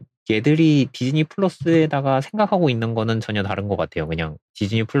생각에는 얘들이 디즈니 플러스에다가 생각하고 있는 거는 전혀 다른 것 같아요. 그냥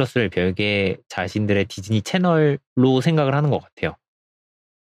디즈니 플러스를 별개 자신들의 디즈니 채널로 생각을 하는 것 같아요.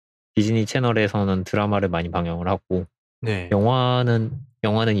 디즈니 채널에서는 드라마를 많이 방영을 하고 영화는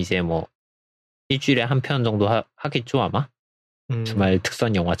이제 뭐 일주일에 한 편 정도 하겠죠 아마? 주말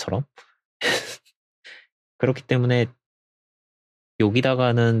특선 영화처럼. 그렇기 때문에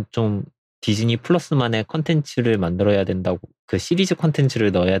여기다가는 좀 디즈니 플러스만의 컨텐츠를 만들어야 된다고, 그 시리즈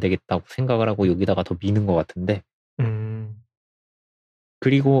컨텐츠를 넣어야 되겠다고 생각을 하고 여기다가 더 미는 것 같은데.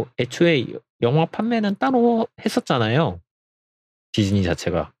 그리고 애초에 영화 판매는 따로 했었잖아요. 디즈니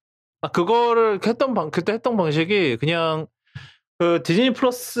자체가. 그거를 그때 했던 방식이 그냥 그 디즈니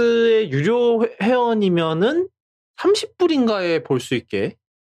플러스의 유료 회원이면은 30불인가에 볼 수 있게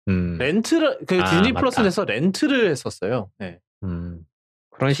렌트를 디즈니 플러스에서 렌트를 했었어요. 네.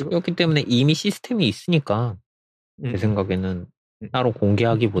 그런 식이었기 때문에 이미 시스템이 있으니까 제 생각에는 따로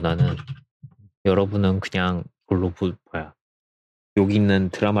공개하기보다는 여러분은 그냥 이걸로 여기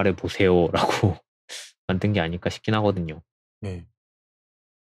있는 드라마를 보세요라고 만든 게 아닐까 싶긴 하거든요. 네.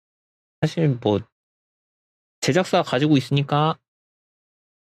 사실 뭐 제작사가 가지고 있으니까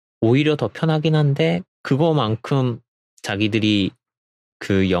오히려 더 편하긴 한데 그거만큼 자기들이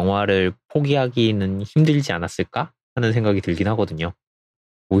그 영화를 포기하기는 힘들지 않았을까 하는 생각이 들긴 하거든요.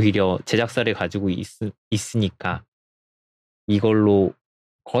 오히려 제작사를 가지고 있으니까 이걸로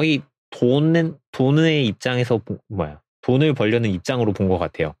거의 돈의 입장에서 돈을 벌려는 입장으로 본 것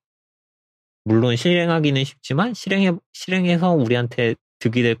같아요. 물론 실행하기는 쉽지만 실행해서 우리한테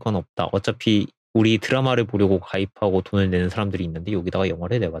득이 될 건 없다. 어차피 우리 드라마를 보려고 가입하고 돈을 내는 사람들이 있는데 여기다가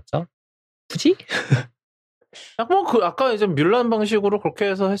영화를 내봤자 굳이? 아까 이제 뮬란 방식으로 그렇게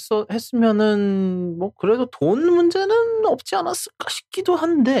해서 했으면은 뭐 그래도 돈 문제는 없지 않았을까 싶기도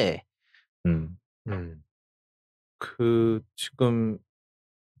한데. 지금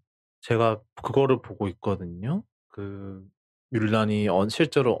제가 그거를 보고 있거든요. 뮬란이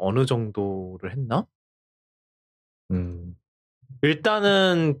실제로 어느 정도를 했나?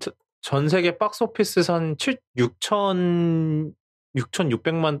 일단은 전 세계 박스오피스에서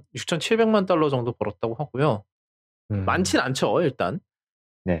 6,700만 달러 정도 벌었다고 하고요. 많진 않죠, 일단.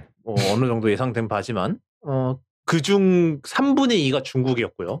 네. 어느 정도 예상된 바지만, 그중 3분의 2가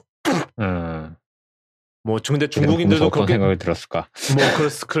중국이었고요. 근데 중국인들도 어떤 생각을 들었을까?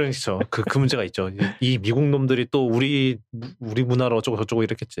 그렇죠. 그 문제가 있죠. 이 미국 놈들이 또 우리 문화를 어쩌고 저쩌고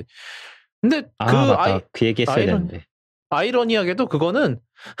이랬겠지. 근데 그 얘기 했어야 되는데. 아이러니하게도 그거는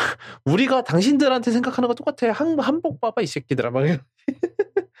우리가 당신들한테 생각하는 거 똑같아. 한복 봐봐 이 새끼들아. 막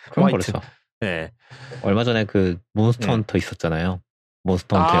그럼 그렇죠. 네. 얼마 전에 그 몬스터 헌터 있었잖아요.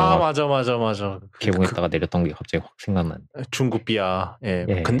 몬스터 헌터 영화. 맞아. 개봉했다가 내렸던 게 갑자기 확 생각나네. 중국 비하.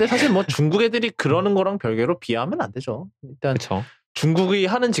 예. 근데 사실 뭐 중국 애들이 그러는 거랑 별개로 비하하면 안 되죠. 일단 그쵸. 중국이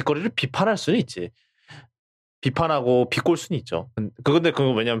하는 짓거리를 비판할 수는 있지. 비판하고 비꼴 수는 있죠. 근데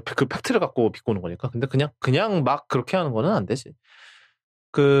그거 왜냐면 그 팩트를 갖고 비꼬는 거니까. 근데 그냥 막 그렇게 하는 거는 안 되지.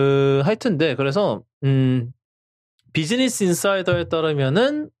 하여튼 그래서 비즈니스 인사이더에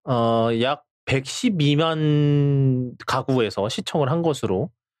따르면은 약 112만 가구에서 시청을 한 것으로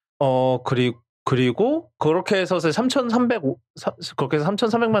그리고 그렇게 해서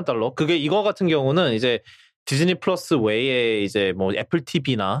 3,300만 달러. 그게 이거 같은 경우는 이제 디즈니 플러스 외에 이제 뭐 애플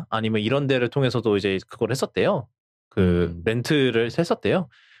TV나 아니면 이런 데를 통해서도 이제 그걸 했었대요. 렌트를 했었대요.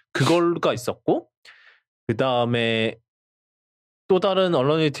 그걸가 있었고, 그 다음에 또 다른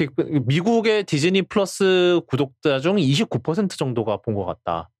언론이 미국의 디즈니 플러스 구독자 중 29% 정도가 본 것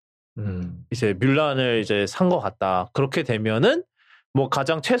같다. 이제 뮬란을 이제 산 것 같다. 그렇게 되면은 뭐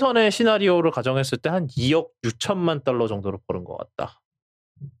가장 최선의 시나리오를 가정했을 때 한 2억 6천만 달러 정도로 버는 것 같다.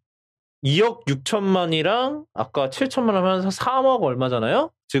 2억 6천만이랑 아까 7천만 하면서 3억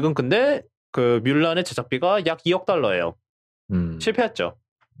얼마잖아요? 지금 근데 그 뮬란의 제작비가 약 2억 달러예요. 실패했죠.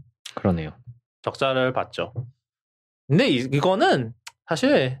 그러네요. 적자를 봤죠. 근데 이거는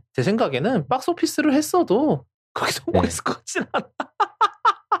사실 제 생각에는 박스오피스를 했어도 거기 성공했을 것 같진 않아.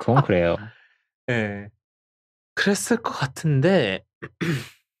 그건 그래요. 네. 그랬을 것 같은데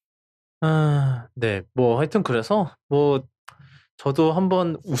네, 뭐 하여튼 그래서 뭐 저도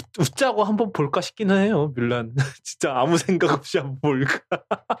한번 웃자고 한번 볼까 싶기는 해요. 뮬란 진짜 아무 생각 없이 한번 볼까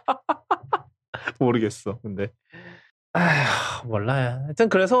모르겠어. 근데 아휴 몰라요. 하여튼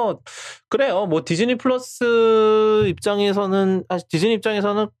그래서 그래요. 뭐 디즈니 플러스 입장에서는 디즈니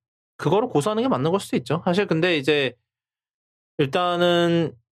입장에서는 그거를 고수하는 게 맞는 걸 수도 있죠. 사실 근데 이제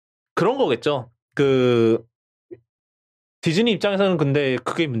일단은 그런 거겠죠. 그 디즈니 입장에서는 근데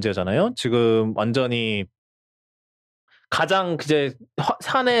그게 문제잖아요. 지금 완전히 가장 이제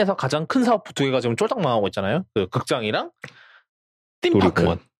사내에서 가장 큰 사업 두 개가 지금 쫄딱 망하고 있잖아요. 그 극장이랑 팀파크,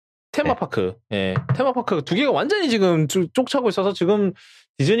 놀이공원. 테마파크, 예, 테마파크 두 개가 완전히 지금 쫓아고 있어서 지금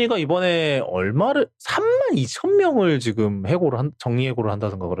디즈니가 이번에 얼마를 32,000명을 지금 정리해고를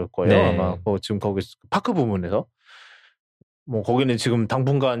한다든가 그럴 거예요. 네. 아마 뭐 지금 거기 파크 부문에서 뭐 거기는 지금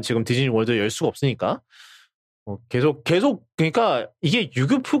당분간 지금 디즈니 월드 열 수가 없으니까. 계속 그러니까 이게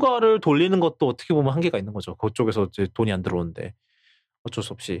유급 휴가를 돌리는 것도 어떻게 보면 한계가 있는 거죠. 그쪽에서 이제 돈이 안 들어오는데 어쩔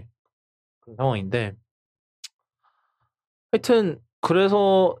수 없이 그런 상황인데 하여튼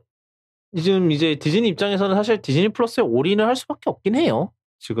그래서 지금 이제 디즈니 입장에서는 사실 디즈니 플러스에 올인을 할 수밖에 없긴 해요.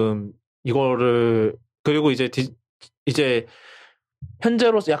 지금 이거를 그리고 이제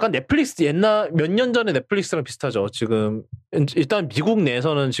현재로서 약간 넷플릭스 옛날 몇 년 전에 넷플릭스랑 비슷하죠. 지금 일단 미국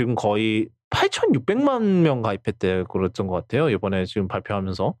내에서는 지금 거의 8,600만 명 가입했대 그랬던 것 같아요. 이번에 지금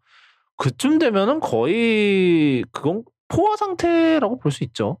발표하면서 그쯤 되면은 거의 그건 포화 상태라고 볼 수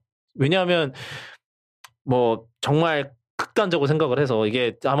있죠. 왜냐하면 뭐 정말 극단적으로 생각을 해서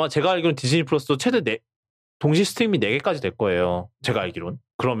이게 아마 제가 알기로는 디즈니 플러스도 최대 동시 스트리밍이 4개까지 될 거예요. 제가 알기로는.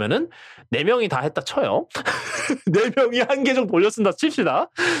 그러면은 4명이 다 했다 쳐요. 4명이 한 계정 돌려쓴다 칩시다.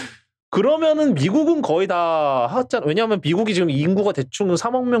 그러면은 미국은 거의 다 하잖아. 왜냐하면 미국이 지금 인구가 대충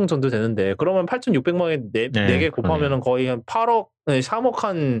 3억 명 정도 되는데 그러면 8,600만에 4개 곱하면은 거의 한 8억,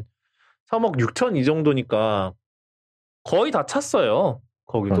 3억 6천 이 정도니까 거의 다 찼어요.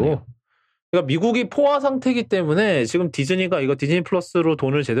 거기도. 그러네요. 그러니까 미국이 포화 상태이기 때문에 지금 디즈니가 이거 디즈니 플러스로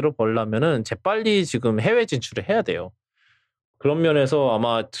돈을 제대로 벌려면은 재빨리 지금 해외 진출을 해야 돼요. 그런 면에서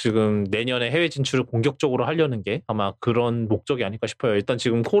아마 지금 내년에 해외 진출을 본격적으로 하려는 게 아마 그런 목적이 아닐까 싶어요. 일단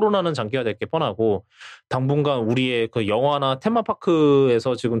지금 코로나는 장기화될 게 뻔하고 당분간 우리의 그 영화나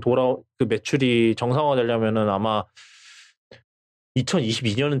테마파크에서 지금 그 매출이 정상화되려면은 아마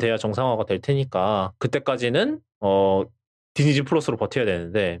 2022년은 돼야 정상화가 될 테니까 그때까지는 디즈니 플러스로 버텨야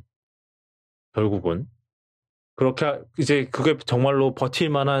되는데 결국은 그렇게 이제 그게 정말로 버틸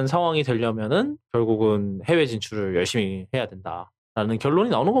만한 상황이 되려면은 결국은 해외 진출을 열심히 해야 된다라는 결론이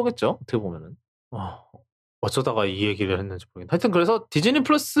나오는 거겠죠. 어떻게 보면은 어쩌다가 이 얘기를 했는지 모르겠는데 하여튼 그래서 디즈니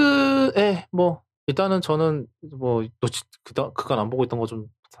플러스에 뭐 일단은 저는 뭐 그간 안 보고 있던 거 좀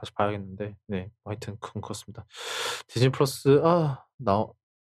다시 봐야겠는데 네 하여튼 그렇습니다. 디즈니 플러스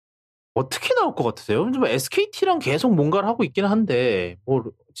어떻게 나올 것 같으세요? 좀 SKT랑 계속 뭔가를 하고 있긴 한데 뭐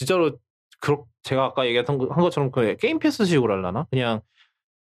진짜로 제가 아까 얘기했던 한 것처럼 그 게임 패스식으로 하려나? 그냥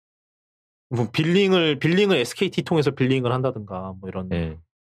뭐 빌링을 SKT 통해서 빌링을 한다든가 뭐 이런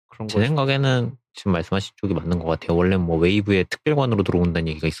그런 제 생각에는 지금 말씀하신 쪽이 맞는 것 같아요. 원래 뭐 웨이브의 특별관으로 들어온다는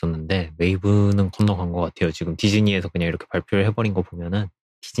얘기가 있었는데 웨이브는 건너간 것 같아요. 지금 디즈니에서 그냥 이렇게 발표를 해버린 거 보면은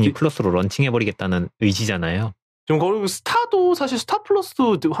디즈니 플러스로 런칭해버리겠다는 의지잖아요. 지금 그리고 스타도 사실 스타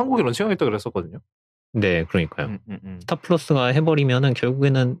플러스도 한국에 런칭하겠다 그랬었거든요. 네, 그러니까요. 스타 플러스가 해버리면은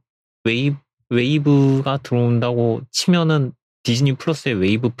결국에는 웨이브가 들어온다고 치면은 디즈니 플러스에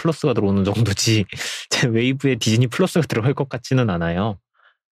웨이브 플러스가 들어오는 정도지 제 웨이브에 디즈니 플러스가 들어갈 것 같지는 않아요.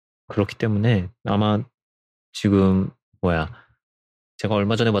 그렇기 때문에 아마 지금 제가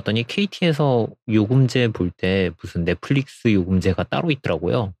얼마 전에 봤더니 KT에서 요금제 볼 때 무슨 넷플릭스 요금제가 따로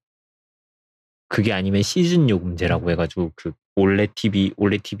있더라고요. 그게 아니면 시즌 요금제라고 해가지고 그 올레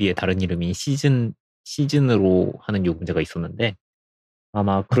TV의 다른 이름이 시즌으로 하는 요금제가 있었는데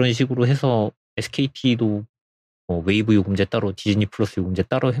아마 그런 식으로 해서 SKT도 웨이브 요금제 따로 디즈니 플러스 요금제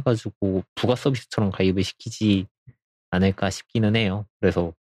따로 해가지고 부가 서비스처럼 가입을 시키지 않을까 싶기는 해요.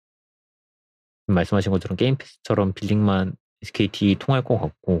 그래서 말씀하신 것처럼 게임 패스처럼 빌링만 SKT 통할 것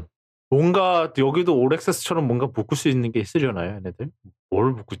같고 뭔가 여기도 올엑세스처럼 뭔가 묶을 수 있는 게 있으려나요, 얘네들?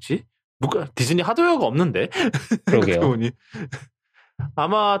 뭘 묶을지? 디즈니 하드웨어가 없는데? 그러게요.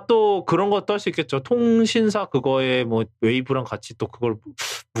 아마 또 그런 것도 할 수 있겠죠. 통신사 그거에 뭐 웨이브랑 같이 또 그걸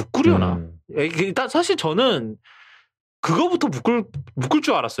묶으려나? 일단 사실 저는 그거부터 묶을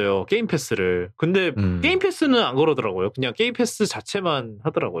줄 알았어요. 게임 패스를. 근데 게임 패스는 안 그러더라고요. 그냥 게임 패스 자체만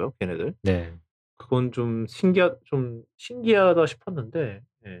하더라고요, 걔네들. 네. 그건 좀 신기하다 싶었는데,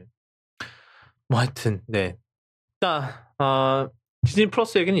 네. 뭐 하여튼, 네. 일단, 디즈니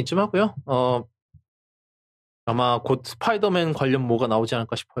플러스 얘기는 이쯤 하고요. 아마 곧 스파이더맨 관련 뭐가 나오지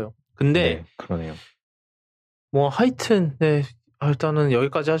않을까 싶어요. 근데, 네, 그러네요. 뭐 하여튼, 네. 일단은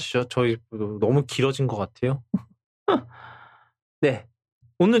여기까지 하시죠. 저희 너무 길어진 것 같아요. 네.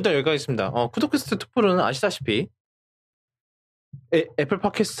 오늘 일단 여기까지 있습니다. 쿠도캐스트 투플은 아시다시피 애플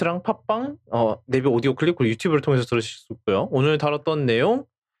팟캐스트랑 팟빵, 네이버 오디오 클립 그리고 유튜브를 통해서 들으실 수 있고요. 오늘 다뤘던 내용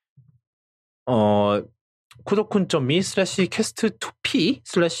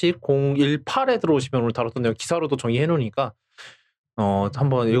kudokun점.me/cast2p/018에 들어오시면 오늘 다뤘던 내용 기사로도 정의해 놓으니까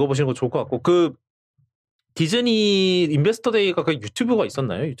한번 읽어보시는 거 좋을 것 같고 그 디즈니 인베스터데이가 그 유튜브가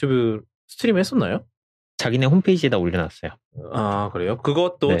있었나요? 유튜브 스트림 했었나요? 자기네 홈페이지에다 올려놨어요. 아 그래요?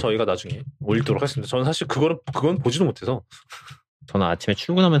 그것도 네. 저희가 나중에 올리도록 하겠습니다. 저는 사실 그건 보지도 못해서 저는 아침에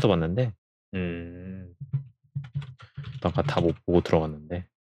출근하면서 봤는데 아까 다 못 보고 들어갔는데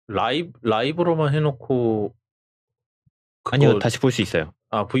라이브로만 해놓고 아니요 다시 볼 수 있어요.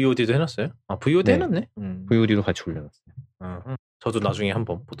 VOD도 해놨어요? VOD 네. 해놨네? VOD도 같이 올려놨어요. 저도 나중에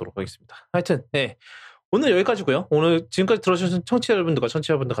한번 보도록 하겠습니다. 하여튼 네. 오늘 여기까지고요. 오늘 지금까지 들어주신 청취자 여러분들과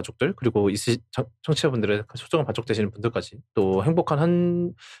청취자분들 가족들 그리고 청취자분들의 소중한 가족 되시는 분들까지 또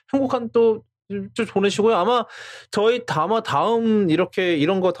행복한 또 보내시고요. 아마 저희 다음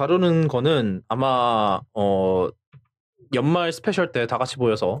이런 거 다루는 거는 아마 연말 스페셜 때 다 같이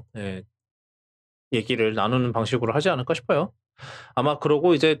모여서 얘기를 나누는 방식으로 하지 않을까 싶어요. 아마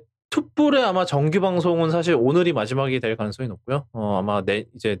그러고 이제 툭불의 아마 정규 방송은 사실 오늘이 마지막이 될 가능성이 높고요. 아마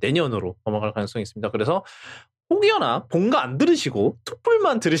이제 내년으로 넘어갈 가능성이 있습니다. 그래서 혹여나 본가 안 들으시고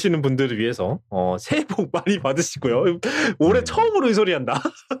툭불만 들으시는 분들을 위해서 새해 복 많이 받으시고요. 올해 처음으로 이 소리 한다.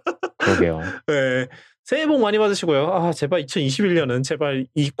 그러게요. 네, 새해 복 많이 받으시고요. 제발 2021년은 제발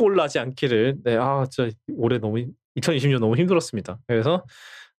이 꼴 나지 않기를. 네, 진짜 올해 2020년 너무 힘들었습니다. 그래서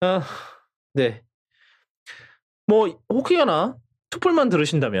네, 뭐 혹여나 툭불만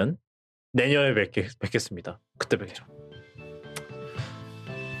들으신다면 내년에 뵙겠습니다. 그때 뵙죠.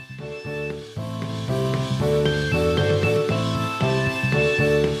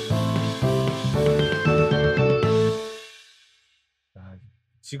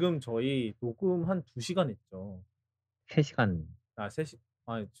 지금 저희 녹음 한 2시간 했죠. 3시간.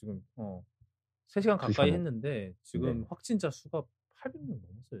 3시간 가까이 2시간. 했는데 지금 네. 확진자 수가 800명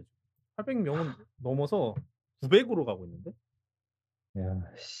넘었어요. 800명은 넘어서 900으로 가고 있는데? 야,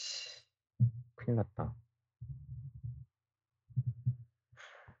 씨. 큰일 났다.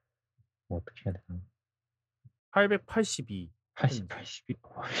 뭐 어떻게 해야 되나? 882. 82.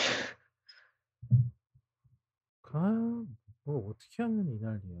 뭐 어떻게 하면 이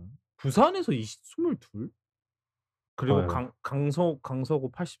난리야. 부산에서 22? 그리고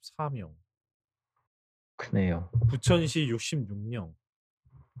강서구 84명. 크네요. 부천시 66명.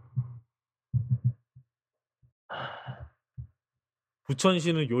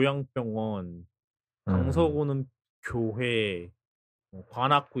 부천시는 요양병원, 강서구는 교회,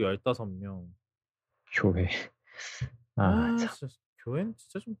 관악구 15명. 교회. 진짜 교회는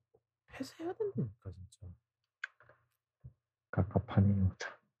진짜 좀 폐쇄해야 된다니까 진짜. 갑갑하네요.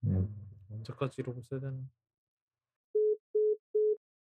 언제까지 이러고 있어야 되나?